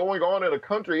this going on in a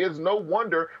country, it's no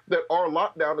wonder that our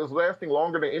lockdown is lasting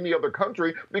longer than any other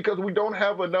country, because we don't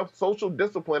have enough social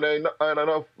discipline and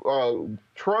enough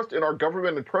trust in our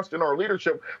government and trust in our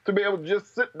leadership to be able to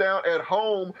just sit down at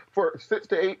home for 6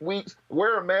 to 8 weeks,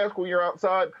 wear a mask when you're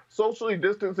outside, socially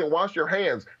distance, and wash your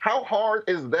hands. How hard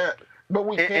is that? But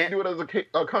we can't do it as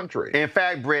a country. In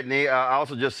fact, Brittany, I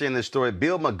also just seen this story.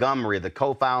 Bill Montgomery, the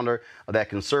co-founder of that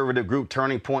conservative group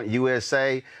Turning Point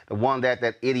USA, the one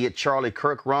that idiot Charlie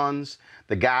Kirk runs,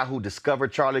 the guy who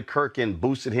discovered Charlie Kirk and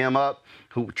boosted him up,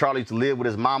 who Charlie used to live with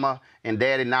his mama and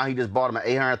daddy. Now he just bought him an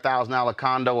 $800,000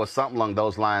 condo or something along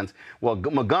those lines. Well,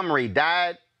 Montgomery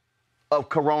died of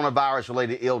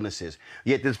coronavirus-related illnesses.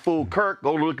 Yet this fool Kirk,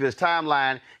 go look at his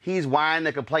timeline, he's whining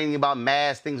and complaining about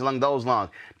masks, things along those lines.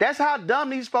 That's how dumb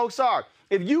these folks are.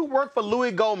 If you work for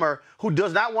Louis Gohmert, who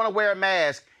does not want to wear a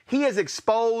mask, he has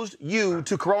exposed you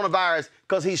to coronavirus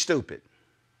because he's stupid.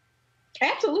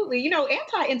 Absolutely. You know,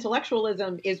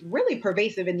 anti-intellectualism is really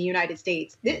pervasive in the United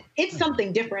States. It's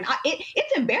something different.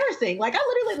 It's embarrassing. Like,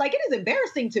 it is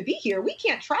embarrassing to be here. We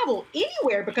can't travel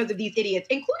anywhere because of these idiots,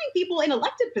 including people in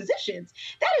elected positions.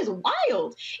 That is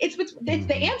wild. It's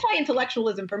the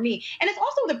anti-intellectualism for me. And it's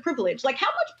also the privilege. Like, how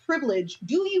much privilege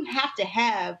do you have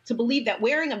to believe that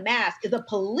wearing a mask is a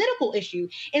political issue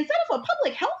instead of a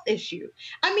public health issue?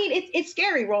 I mean, it's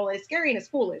scary, Roland. It's scary and it's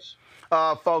foolish.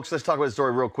 Folks, let's talk about the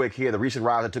story real quick here. The recent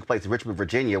riots that took place in Richmond,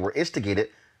 Virginia were instigated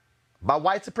by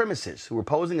white supremacists who were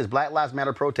posing as Black Lives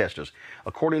Matter protesters.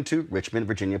 According to Richmond,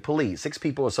 Virginia police, 6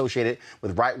 people associated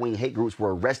with right-wing hate groups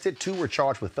were arrested. 2 were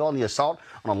charged with felony assault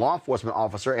on a law enforcement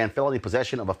officer and felony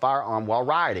possession of a firearm while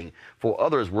rioting. 4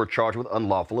 others were charged with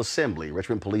unlawful assembly.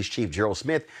 Richmond Police Chief Gerald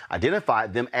Smith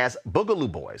identified them as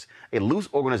Boogaloo Boys, a loose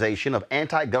organization of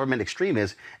anti-government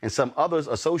extremists, and some others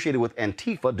associated with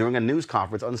Antifa during a news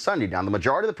conference on Sunday. Now, the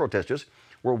majority of the protesters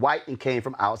were white and came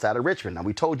from outside of Richmond. Now,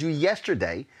 we told you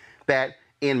yesterday that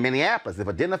in Minneapolis, they've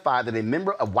identified that a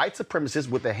member of white supremacists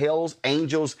with the Hells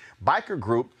Angels biker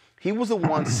group, he was the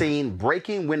one seen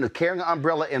breaking windows, carrying an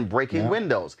umbrella and breaking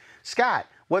windows. Scott,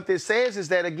 what this says is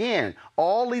that, again,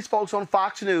 all these folks on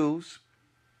Fox News,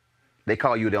 they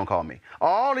call you, they don't call me.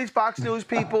 All these Fox News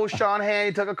people, Sean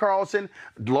Hannity, Tucker Carlson,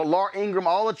 Laura Ingraham,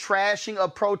 all the trashing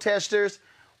of protesters,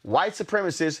 white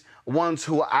supremacists, ones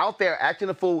who are out there acting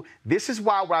a fool. This is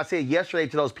why what I said yesterday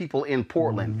to those people in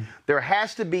Portland, there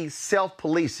has to be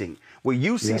self-policing. Where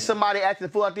you see somebody acting a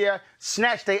fool out there,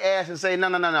 snatch their ass and say,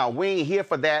 no, we ain't here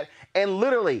for that, and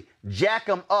literally jack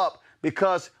them up,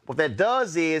 because what that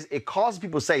does is it causes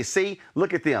people to say, see,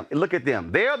 look at them, look at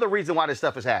them. They're the reason why this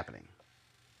stuff is happening.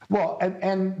 Well,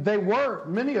 and they were,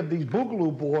 many of these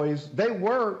Boogaloo Boys, they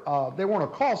weren't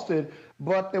accosted,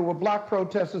 but there were Black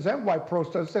protesters and white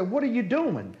protesters saying, what are you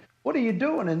doing? What are you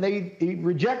doing? And he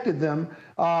rejected them,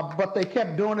 but they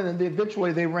kept doing it, and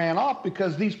eventually they ran off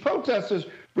because these protesters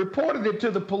reported it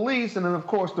to the police, and then, of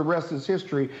course, the rest is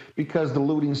history because the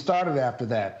looting started after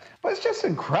that. But it's just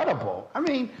incredible. I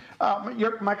mean,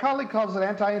 my colleague calls it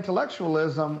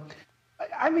anti-intellectualism.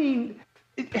 I mean,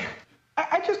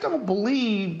 I just don't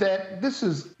believe that this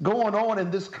is going on in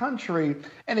this country,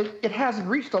 and it hasn't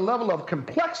reached a level of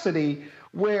complexity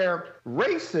where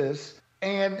racists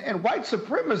and white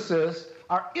supremacists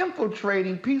are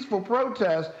infiltrating peaceful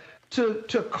protests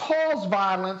to cause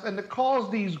violence and to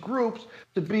cause these groups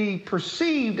to be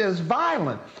perceived as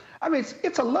violent. I mean,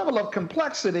 it's a level of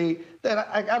complexity that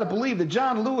I got to believe that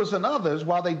John Lewis and others,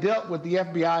 while they dealt with the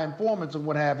FBI informants and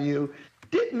what have you,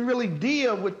 didn't really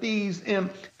deal with these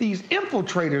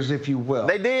infiltrators, if you will.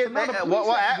 They did.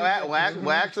 Well,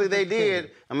 actually, they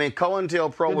did. I mean,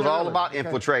 COINTELPRO was all about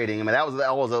infiltrating. I mean, that was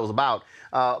what it was about.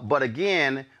 But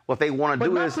again, what they want to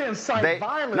do is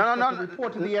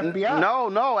report to the FBI.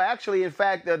 No. Actually, in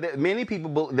fact, many people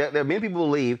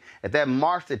believe that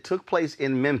march that took place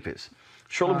in Memphis,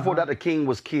 shortly before Dr. King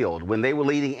was killed, when they were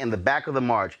leading in the back of the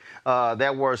march,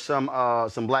 there were some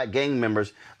Black gang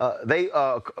members. They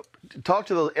talked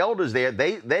to the elders there.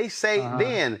 They say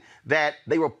then that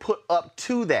they were put up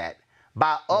to that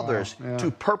by others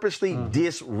to purposely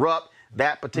disrupt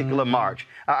that particular march.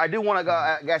 I do want to go,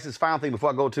 I guess this final thing before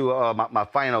I go to my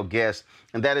final guest,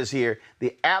 and that is here,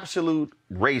 the absolute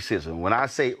racism. When I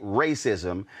say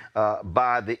racism,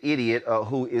 by the idiot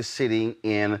who is sitting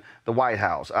in the White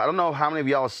House. I don't know how many of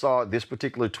y'all saw this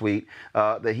particular tweet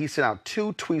that he sent out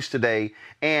 2 tweets today,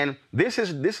 and this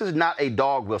is not a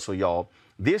dog whistle, y'all.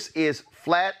 This is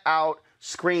flat out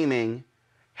screaming,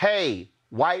 hey,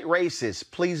 white racists,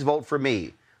 please vote for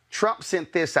me. Trump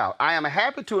sent this out. I am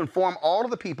happy to inform all of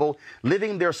the people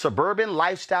living their suburban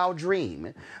lifestyle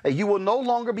dream that you will no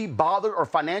longer be bothered or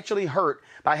financially hurt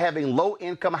by having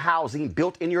low-income housing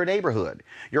built in your neighborhood.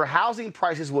 Your housing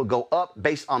prices will go up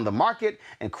based on the market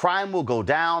and crime will go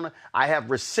down. I have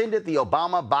rescinded the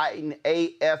Obama-Biden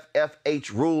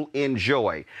AFFH rule.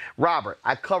 Enjoy. Robert,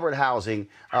 I covered housing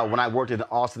when I worked at the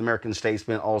Austin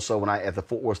American-Statesman, also when I at the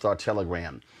Fort Worth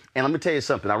Star-Telegram. And let me tell you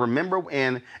something. I remember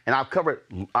and I've covered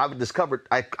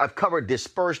I've covered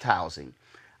dispersed housing.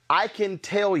 I can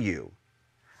tell you,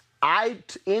 I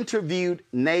interviewed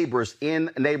neighbors in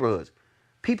neighborhoods,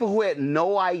 people who had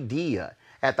no idea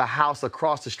at the house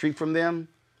across the street from them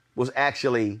was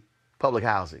actually public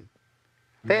housing.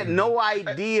 They had no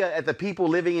idea that the people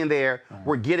living in there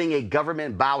were getting a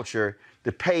government voucher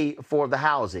to pay for the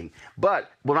housing.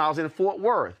 But when I was in Fort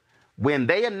Worth, when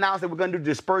they announced that we're going to do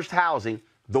dispersed housing,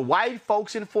 the white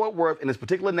folks in Fort Worth in this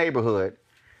particular neighborhood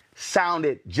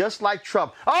sounded just like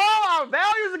Trump. Oh, our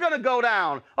values are going to go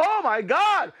down. Oh, my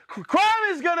God,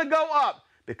 crime is going to go up.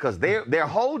 Because their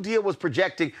whole deal was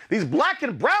projecting these black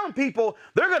and brown people,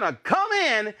 they're going to come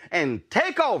in and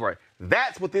take over.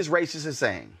 That's what this racist is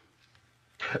saying.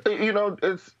 You know,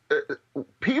 it's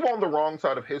people on the wrong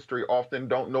side of history often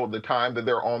don't know the time that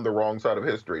they're on the wrong side of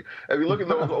history. If you look at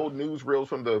those old newsreels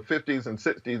from the 50s and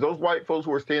 60s, those white folks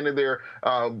who were standing there,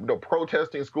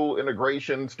 protesting school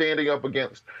integration, standing up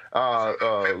against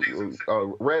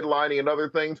redlining and other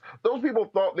things, those people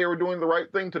thought they were doing the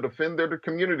right thing to defend their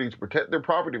communities, protect their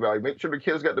property value, make sure the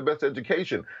kids got the best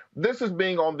education. This is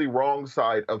being on the wrong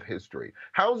side of history.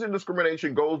 Housing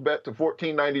discrimination goes back to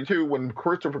 1492 when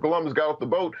Christopher Columbus got off the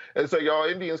boat and said, y'all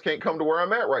Indians can't come to where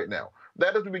I'm at right now.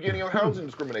 That is the beginning of housing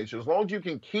discrimination. As long as you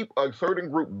can keep a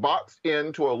certain group boxed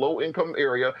into a low-income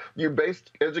area, you base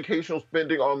educational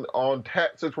spending on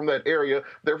taxes from that area.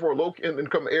 Therefore,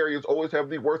 low-income areas always have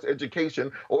the worst education,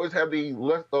 always have the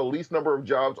least number of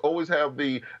jobs, always have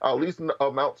the least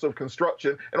amounts of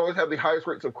construction, and always have the highest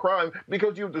rates of crime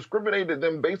because you've discriminated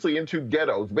them basically into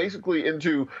ghettos, basically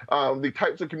into the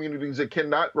types of communities that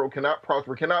cannot grow, cannot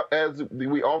prosper, cannot, as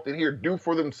we often hear, do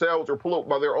for themselves or pull up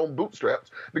by their own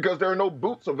bootstraps because there are no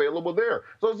boots available there.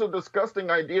 So it's a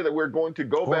disgusting idea that we're going to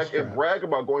go back and brag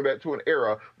about going back to an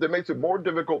era that makes it more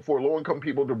difficult for low-income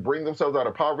people to bring themselves out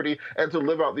of poverty and to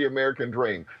live out the American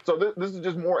dream. So this is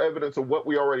just more evidence of what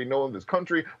we already know in this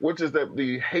country, which is that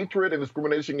the hatred and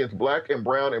discrimination against black and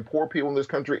brown and poor people in this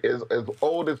country is as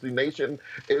old as the nation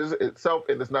is itself,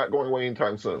 and it's not going away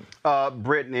anytime soon.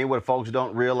 Brittany, what folks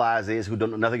don't realize is, who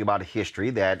don't know nothing about history,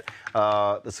 that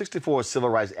the 64 Civil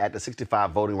Rights Act, the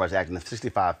 65 Voting Rights Act, and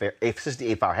the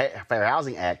 68 Fair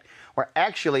Housing Act were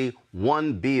actually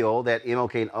one bill that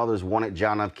MLK and others wanted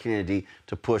John F. Kennedy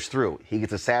to push through. He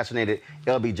gets assassinated.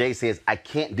 LBJ says, I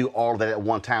can't do all of that at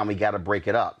one time. We got to break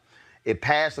it up. It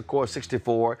passed, of course,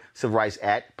 64 Civil Rights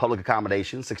Act, Public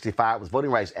Accommodation. 65 was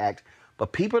Voting Rights Act.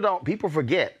 But people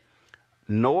forget,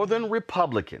 Northern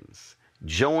Republicans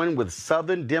joined with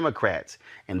Southern Democrats,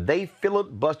 and they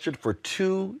filibustered for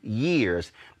 2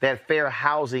 years that Fair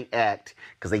Housing Act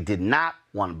because they did not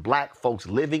want black folks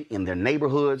living in their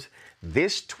neighborhoods.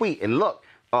 This tweet, and look,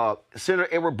 Senator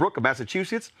Edward Brooke of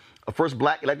Massachusetts, first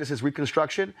black elected since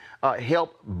Reconstruction,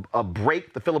 helped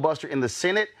break the filibuster in the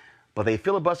Senate, but they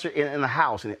filibustered in the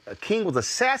House. And King was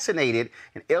assassinated,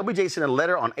 and LBJ sent a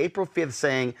letter on April 5th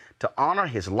saying, to honor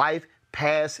his life,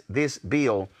 pass this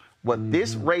bill. What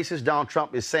this racist Donald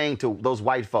Trump is saying to those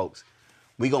white folks,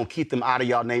 we gonna keep them out of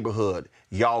y'all neighborhood.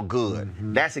 Y'all good.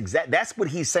 That's what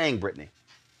he's saying, Brittany.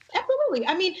 Absolutely.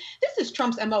 I mean, this is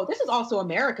Trump's MO. This is also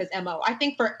America's MO. I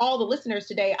think for all the listeners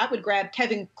today, I would grab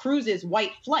Kevin Cruz's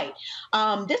White Flight.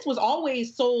 This was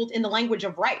always sold in the language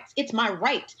of rights. It's my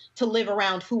right to live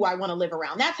around who I want to live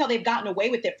around. That's how they've gotten away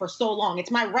with it for so long.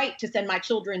 It's my right to send my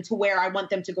children to where I want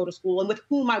them to go to school and with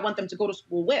whom I want them to go to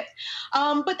school with.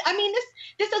 But I mean,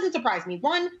 this doesn't surprise me.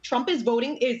 One, Trump is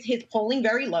his polling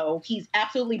very low. He's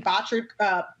absolutely botched,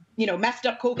 messed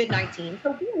up COVID-19.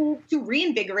 So he needs to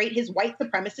reinvigorate his white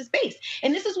supremacist base.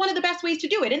 And this is one of the best ways to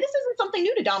do it. And this isn't something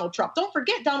new to Donald Trump. Don't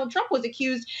forget, Donald Trump was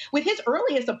accused with his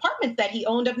earliest apartments that he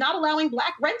owned of not allowing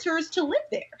black renters to live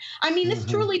there. I mean, this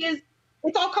truly is,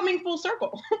 it's all coming full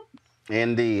circle.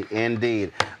 Indeed,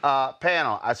 indeed.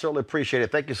 Panel, I certainly appreciate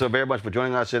it. Thank you so very much for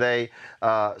joining us today.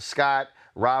 Scott,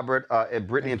 Robert, and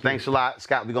Brittany, and thanks a lot.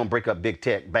 Scott, we're going to break up big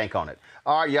tech. Bank on it.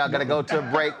 All right, y'all got to go to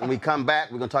a break. When we come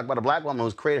back, we're going to talk about a black woman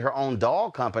who's created her own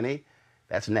doll company.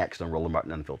 That's next on Roland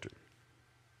Martin Unfiltered.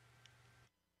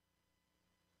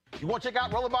 You want to check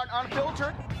out Roland Martin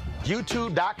Unfiltered?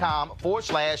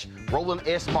 YouTube.com/Roland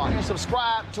S. Martin.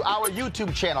 Subscribe to our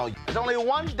YouTube channel. There's only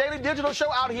one daily digital show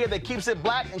out here that keeps it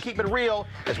black and keep it real.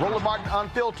 It's Roland Martin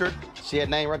Unfiltered. See that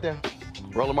name right there?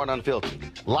 Roland Martin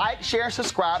Unfiltered. Like, share, and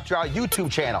subscribe to our YouTube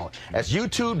channel. That's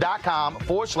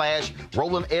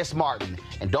youtube.com/Roland S. Martin.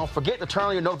 And don't forget to turn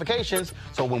on your notifications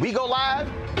so when we go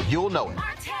live, you'll know it.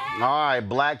 All right,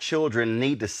 black children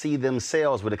need to see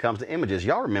themselves when it comes to images.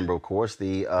 Y'all remember, of course,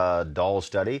 the doll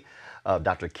study of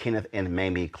Dr. Kenneth and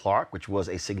Mamie Clark, which was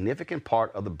a significant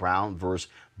part of the Brown versus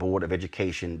Board of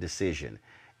Education decision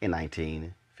in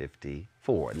 1950.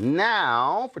 54.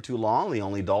 Now, for too long, the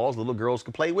only dolls little girls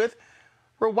could play with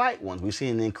were white ones. We've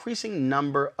seen an increasing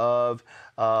number of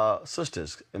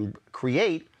sisters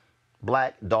create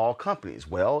black doll companies.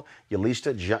 Well,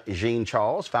 Yalista Jean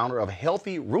Charles, founder of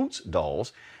Healthy Roots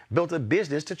Dolls, built a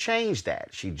business to change that.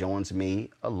 She joins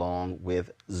me along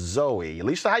with Zoe.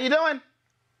 Yalista, how you doing?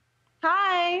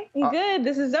 Hi, I'm good.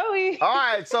 This is Zoe. All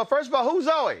right, so first of all, who's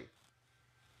Zoe?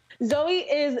 Zoe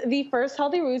is the first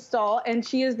Healthy Roots doll, and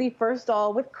she is the first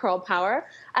doll with curl power.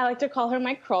 I like to call her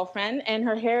my curl friend, and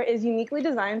her hair is uniquely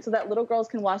designed so that little girls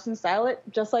can wash and style it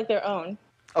just like their own.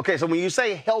 Okay, so when you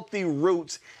say Healthy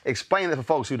Roots, explain it for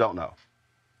folks who don't know.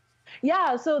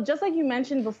 Yeah, so just like you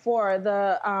mentioned before,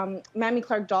 the Mamie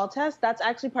Clark doll test, that's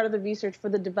actually part of the research for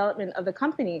the development of the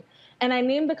company. And I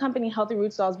named the company Healthy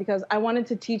Roots Dolls because I wanted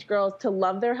to teach girls to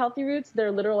love their healthy roots,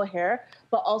 their literal hair,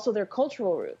 but also their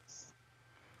cultural roots.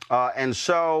 And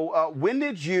so when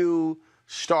did you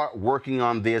start working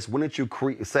on this? When did you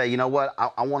say, you know what,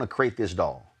 I want to create this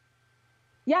doll?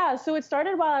 Yeah, so it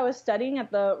started while I was studying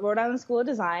at the Rhode Island School of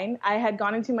Design. I had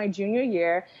gone into my junior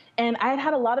year, and I had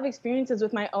had a lot of experiences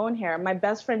with my own hair. My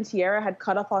best friend Tiara had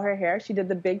cut off all her hair. She did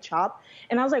the big chop.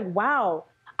 And I was like, wow,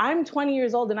 I'm 20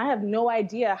 years old, and I have no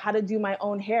idea how to do my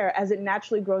own hair as it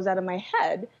naturally grows out of my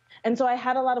head. And so I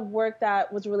had a lot of work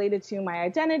that was related to my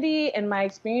identity and my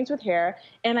experience with hair.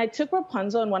 And I took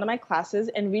Rapunzel in one of my classes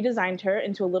and redesigned her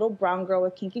into a little brown girl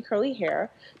with kinky curly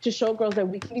hair to show girls that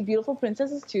we can be beautiful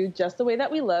princesses too, just the way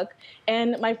that we look.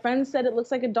 And my friends said it looks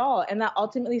like a doll. And that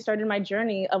ultimately started my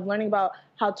journey of learning about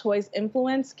how toys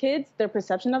influence kids, their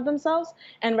perception of themselves,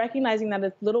 and recognizing that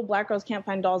if little black girls can't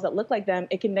find dolls that look like them,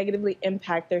 it can negatively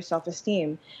impact their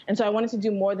self-esteem. And so I wanted to do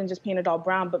more than just paint a doll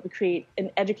brown, but create an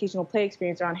educational play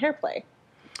experience around hair play.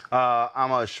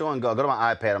 I'm showing, go to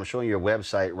my iPad, I'm showing your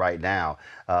website right now,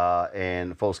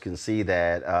 and folks can see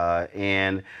that.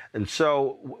 And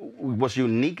so what's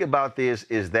unique about this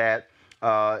is that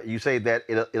you say that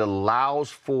it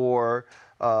allows for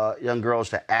young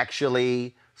girls to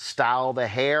actually style the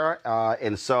hair,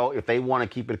 and so if they want to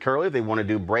keep it curly, if they want to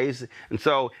do braids, and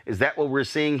so is that what we're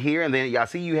seeing here? And then I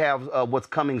see you have what's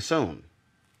coming soon.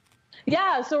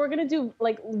 Yeah, so we're going to do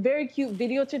like very cute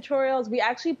video tutorials. We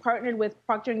actually partnered with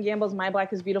Procter & Gamble's My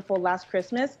Black is Beautiful last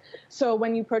Christmas. So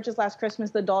when you purchased last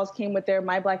Christmas, the dolls came with their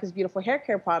My Black is Beautiful hair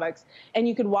care products. And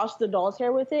you could wash the doll's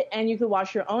hair with it, and you could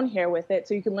wash your own hair with it,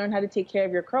 so you can learn how to take care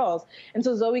of your curls. And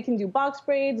so Zoe can do box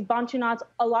braids, bantu knots,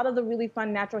 a lot of the really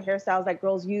fun natural hairstyles that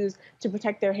girls use to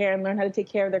protect their hair and learn how to take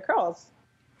care of their curls.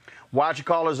 Why'd you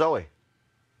call her Zoe?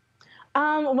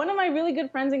 One of my really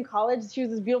good friends in college, she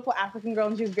was this beautiful African girl,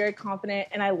 and she was very confident,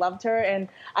 and I loved her, and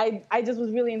I just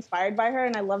was really inspired by her,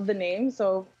 and I loved the name,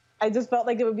 so I just felt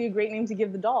like it would be a great name to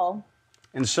give the doll.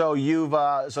 And so you've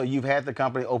had the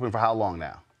company open for how long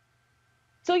now?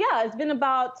 So yeah, it's been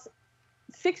about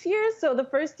 6 years. So the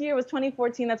first year was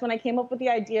 2014. That's when I came up with the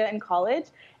idea in college,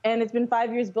 and it's been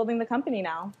 5 years building the company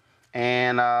now.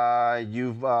 And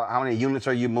how many units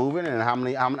are you moving, and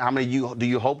how many do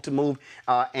you hope to move?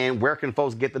 And where can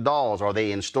folks get the dolls? Are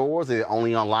they in stores? Are they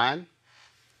only online?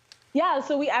 Yeah,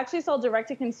 so we actually sell direct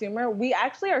to consumer. We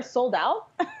actually are sold out.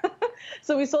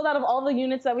 So we sold out of all the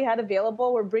units that we had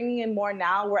available. We're bringing in more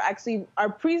now. Our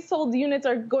pre-sold units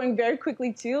are going very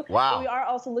quickly too. Wow. But we are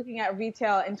also looking at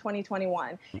retail in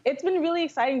 2021. It's been really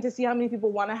exciting to see how many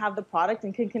people want to have the product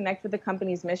and can connect with the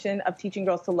company's mission of teaching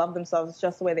girls to love themselves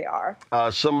just the way they are.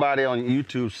 Somebody on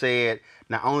YouTube said,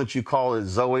 not only did you call it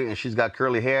Zoe and she's got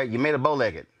curly hair, you made her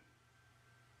bow-legged.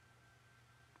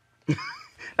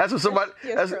 That's what somebody.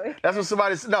 That's what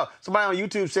somebody. No, somebody on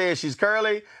YouTube said she's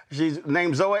curly. She's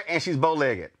named Zoe and she's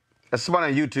bow-legged. That's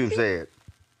somebody on YouTube said.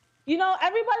 You know,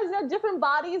 everybody's got different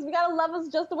bodies. We gotta love us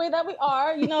just the way that we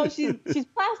are. You know, she's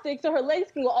plastic, so her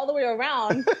legs can go all the way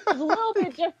around. It's a little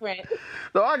bit different.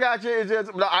 No, I got you.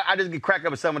 I just get cracked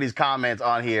up with some of these comments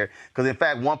on here because, in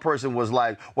fact, one person was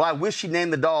like, "Well, I wish she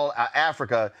named the doll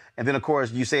Africa," and then, of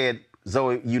course, you said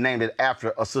Zoe. You named it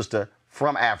after a sister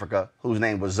from Africa whose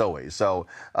name was Zoe. So,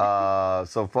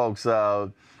 folks, we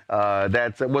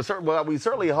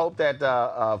certainly hope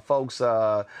that folks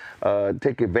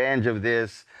take advantage of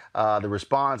this. The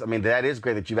response, I mean, that is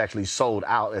great that you've actually sold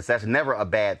out. That's never a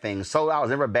bad thing. Sold out is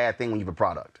never a bad thing when you have a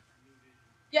product.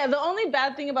 Yeah, the only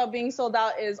bad thing about being sold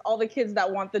out is all the kids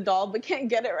that want the doll but can't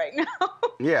get it right now.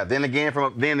 Yeah, then again,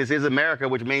 then this is America,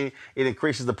 which means it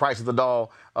increases the price of the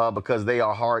doll because they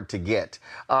are hard to get.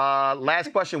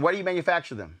 Last question, where do you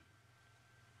manufacture them?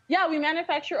 Yeah, we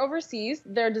manufacture overseas.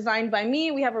 They're designed by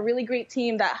me. We have a really great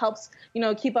team that helps,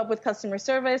 keep up with customer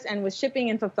service and with shipping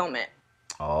and fulfillment.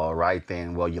 All right,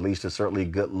 then. Well, Yalista, certainly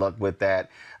good luck with that.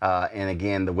 And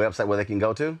again, the website where they can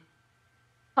go to?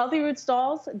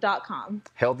 HealthyRootsDolls.com.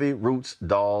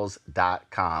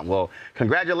 HealthyRootsDolls.com. Well,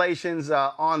 congratulations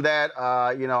on that.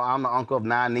 I'm the uncle of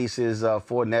 9 nieces,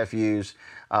 4 nephews.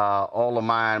 All of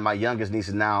mine, my youngest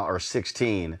nieces now are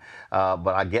 16.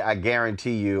 But I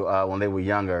guarantee you, when they were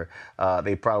younger,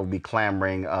 they'd probably be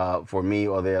clamoring for me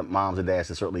or their moms and dads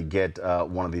to certainly get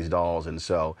one of these dolls. And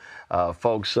so,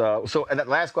 folks, and that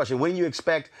last question, when do you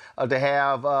expect to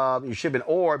have your shipping?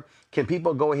 Or can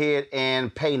people go ahead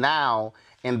and pay now,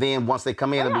 and then once they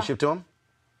come in, it'll be shipped to them?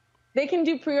 They can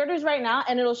do pre-orders right now,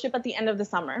 and it'll ship at the end of the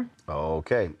summer.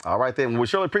 Okay. All right, then. We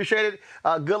surely appreciate it.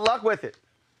 Good luck with it.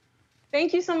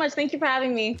 Thank you so much. Thank you for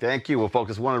having me. Thank you. Well,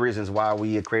 folks, it's one of the reasons why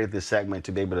we created this segment,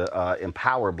 to be able to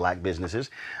empower Black businesses.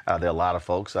 There are a lot of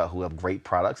folks who have great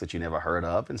products that you never heard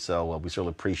of. And so we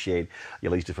certainly appreciate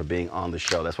Yolista for being on the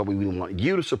show. That's why we want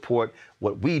you to support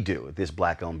what we do at this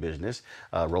Black-owned business,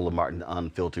 Roland Martin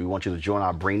Unfiltered. We want you to join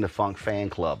our Bring the Funk fan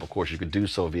club. Of course, you can do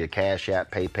so via Cash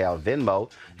App, PayPal, Venmo.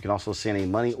 You can also send a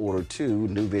money order to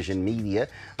New Vision Media,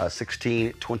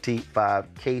 1625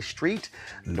 K Street,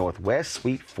 Northwest,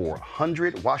 Suite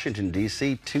 400, Washington,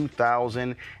 D.C.,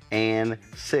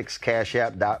 2006. Cash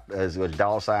App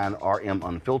 $RM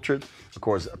Unfiltered. Of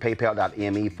course,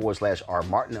 PayPal.me/R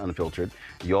Martin Unfiltered.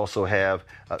 You also have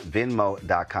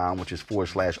Venmo.com, which is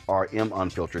 /RM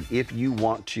Unfiltered. If you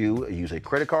want to use a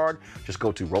credit card, just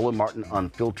go to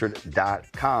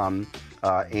RolandMartinUnfiltered.com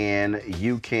and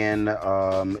you can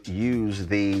use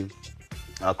the,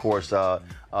 of course, you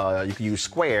can use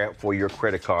Square for your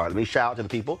credit card. Let me shout out to the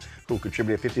people who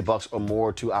contributed $50 or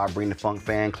more to our Bring the Funk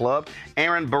fan club.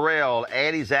 Aaron Burrell,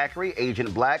 Addie Zachary,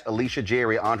 Agent Black, Alicia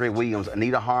Jerry, Andre Williams,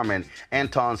 Anita Harmon,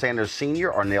 Anton Sanders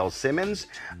Sr., Arnell Simmons,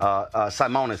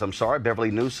 Simonis,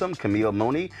 Beverly Newsom, Camille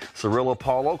Mooney, Cirillo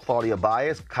Paulo, Claudia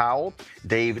Baez, Kyle,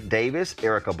 Dave Davis,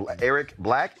 Eric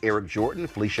Black, Eric Jordan,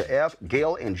 Felicia F.,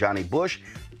 Gail and Johnny Bush,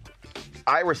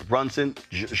 Iris Brunson,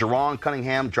 Jerron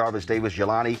Cunningham, Jarvis Davis,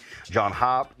 Jelani, John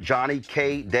Hobb, Johnny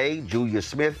K. Day, Julia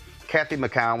Smith, Kathy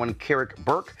McCowan, Carrick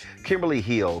Burke, Kimberly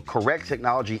Hill, Correct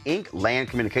Technology Inc., Land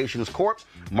Communications Corp.,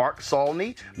 Mark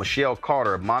Salney, Michelle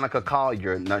Carter, Monica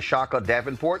Collier, Nashaka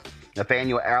Davenport,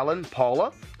 Nathaniel Allen,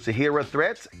 Paula, Sahira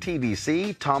Threats,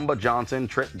 TVC, Tomba Johnson,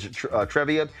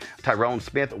 Trevia, Tyrone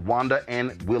Smith, Wanda,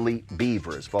 and Willie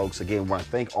Beavers. Folks, again, we want to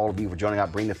thank all of you for joining our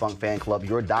Bring the Funk fan club.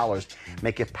 Your dollars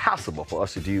make it possible for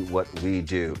us to do what we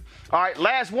do. All right,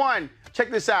 last one.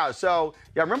 Check this out. So,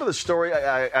 yeah, remember the story?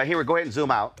 Here, go ahead and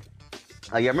zoom out.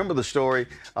 Remember the story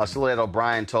Soledad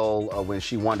O'Brien told when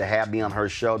she wanted to have me on her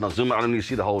show? No, zoom out. I don't need to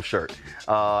see the whole shirt.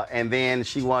 And then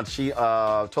she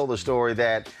told the story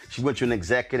that she went to an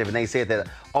executive and they said that,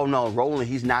 oh no, Roland,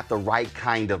 he's not the right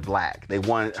kind of Black. They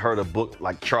wanted her to book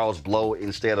like Charles Blow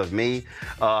instead of me.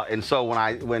 And so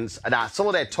when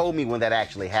Soledad told me when that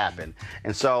actually happened.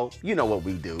 And so you know what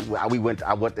we do. I went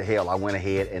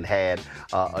ahead and had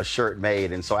a shirt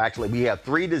made. And so actually we have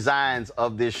 3 designs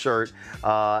of this shirt,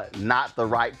 not the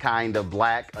right kind of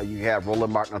Black. You have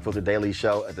Roland Martin Unfiltered Daily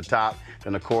Show at the top,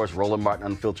 and of course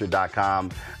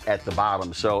RolandMartinUnfiltered.com at the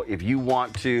bottom. So if you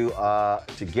want to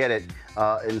get it,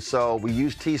 and so we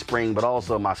use Teespring, but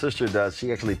also my sister does.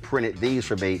 She actually printed these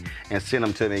for me and sent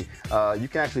them to me. You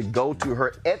can actually go to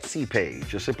her Etsy page.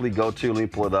 Just simply go to, let me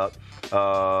pull it up.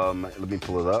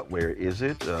 Where is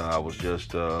it? I was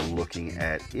just looking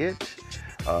at it.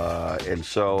 And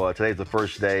so today's the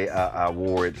first day I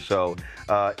wore it. So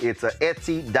it's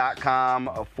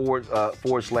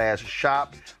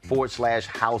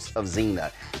etsy.com/shop/House of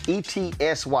Zena.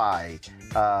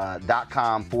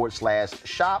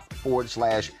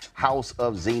 ETSY.com/shop/House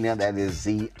of Zena. That is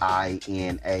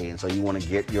ZINA. And so you want to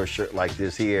get your shirt like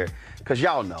this here, because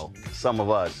y'all know, some of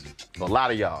us, a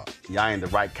lot of y'all ain't the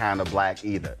right kind of Black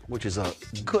either, which is a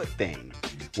good thing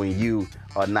when you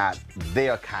are not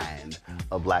their kind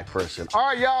of Black person. All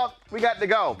right, y'all, we got to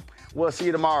go. We'll see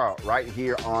you tomorrow right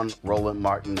here on Roland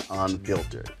Martin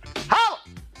Unfiltered. Holla!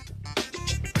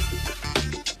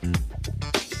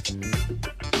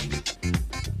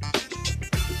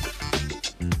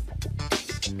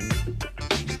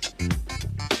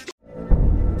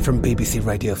 From BBC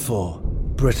Radio 4,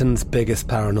 Britain's biggest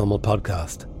paranormal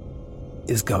podcast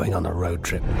is going on a road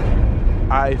trip.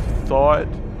 I thought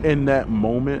in that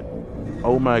moment,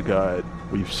 oh my God,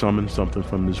 we've summoned something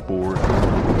from this board.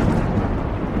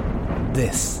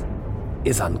 This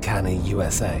is Uncanny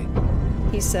USA.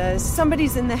 He says,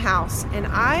 somebody's in the house, and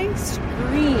I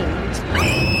screamed.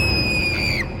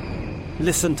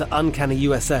 Listen to Uncanny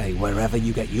USA wherever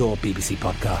you get your BBC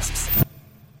podcasts,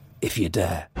 if you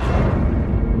dare.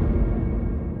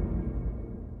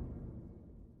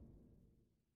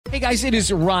 Hey guys, it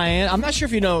is Ryan. I'm not sure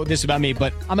if you know this about me,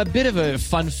 but I'm a bit of a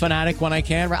fun fanatic when I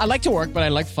can. I like to work, but I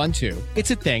like fun too. It's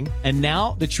a thing. And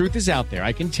now the truth is out there.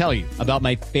 I can tell you about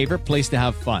my favorite place to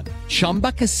have fun.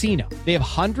 Chumba Casino. They have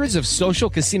hundreds of social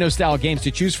casino style games to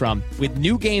choose from with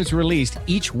new games released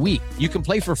each week. You can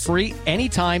play for free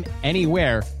anytime,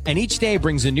 anywhere. And each day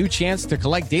brings a new chance to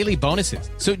collect daily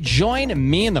bonuses. So join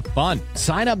me in the fun.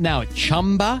 Sign up now at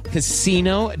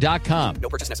ChumbaCasino.com. No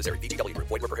purchase necessary. VGW.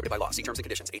 Void where prohibited by law. See terms and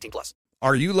conditions. 18+.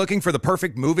 Are you looking for the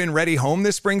perfect move-in ready home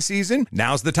this spring season?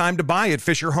 Now's the time to buy at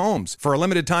Fisher Homes. For a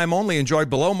limited time only, enjoy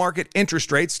below-market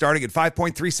interest rates starting at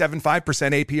 5.375%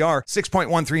 APR,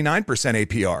 6.139%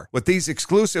 APR. With these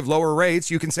exclusive lower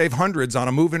rates, you can save hundreds on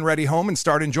a move-in ready home and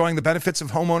start enjoying the benefits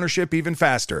of homeownership even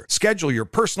faster. Schedule your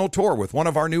personal tour with one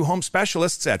of our new home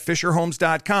specialists at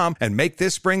FisherHomes.com and make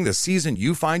this spring the season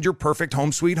you find your perfect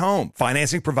home sweet home.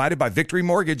 Financing provided by Victory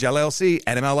Mortgage, LLC,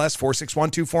 NMLS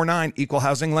 461249, Equal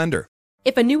Housing Lender.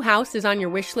 If a new house is on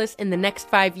your wish list in the next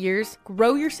 5 years,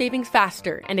 grow your savings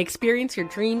faster and experience your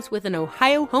dreams with an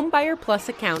Ohio Homebuyer Plus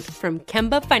account from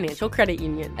Kemba Financial Credit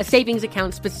Union. A savings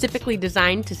account specifically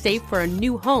designed to save for a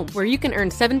new home where you can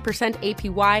earn 7%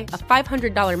 APY, a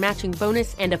 $500 matching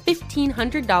bonus, and a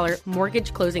 $1,500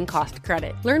 mortgage closing cost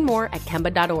credit. Learn more at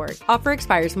Kemba.org. Offer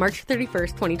expires March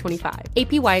 31st, 2025.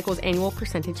 APY equals annual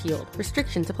percentage yield.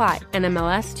 Restrictions apply.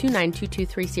 NMLS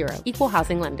 292230. Equal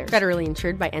housing lender. Federally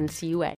insured by NCUA.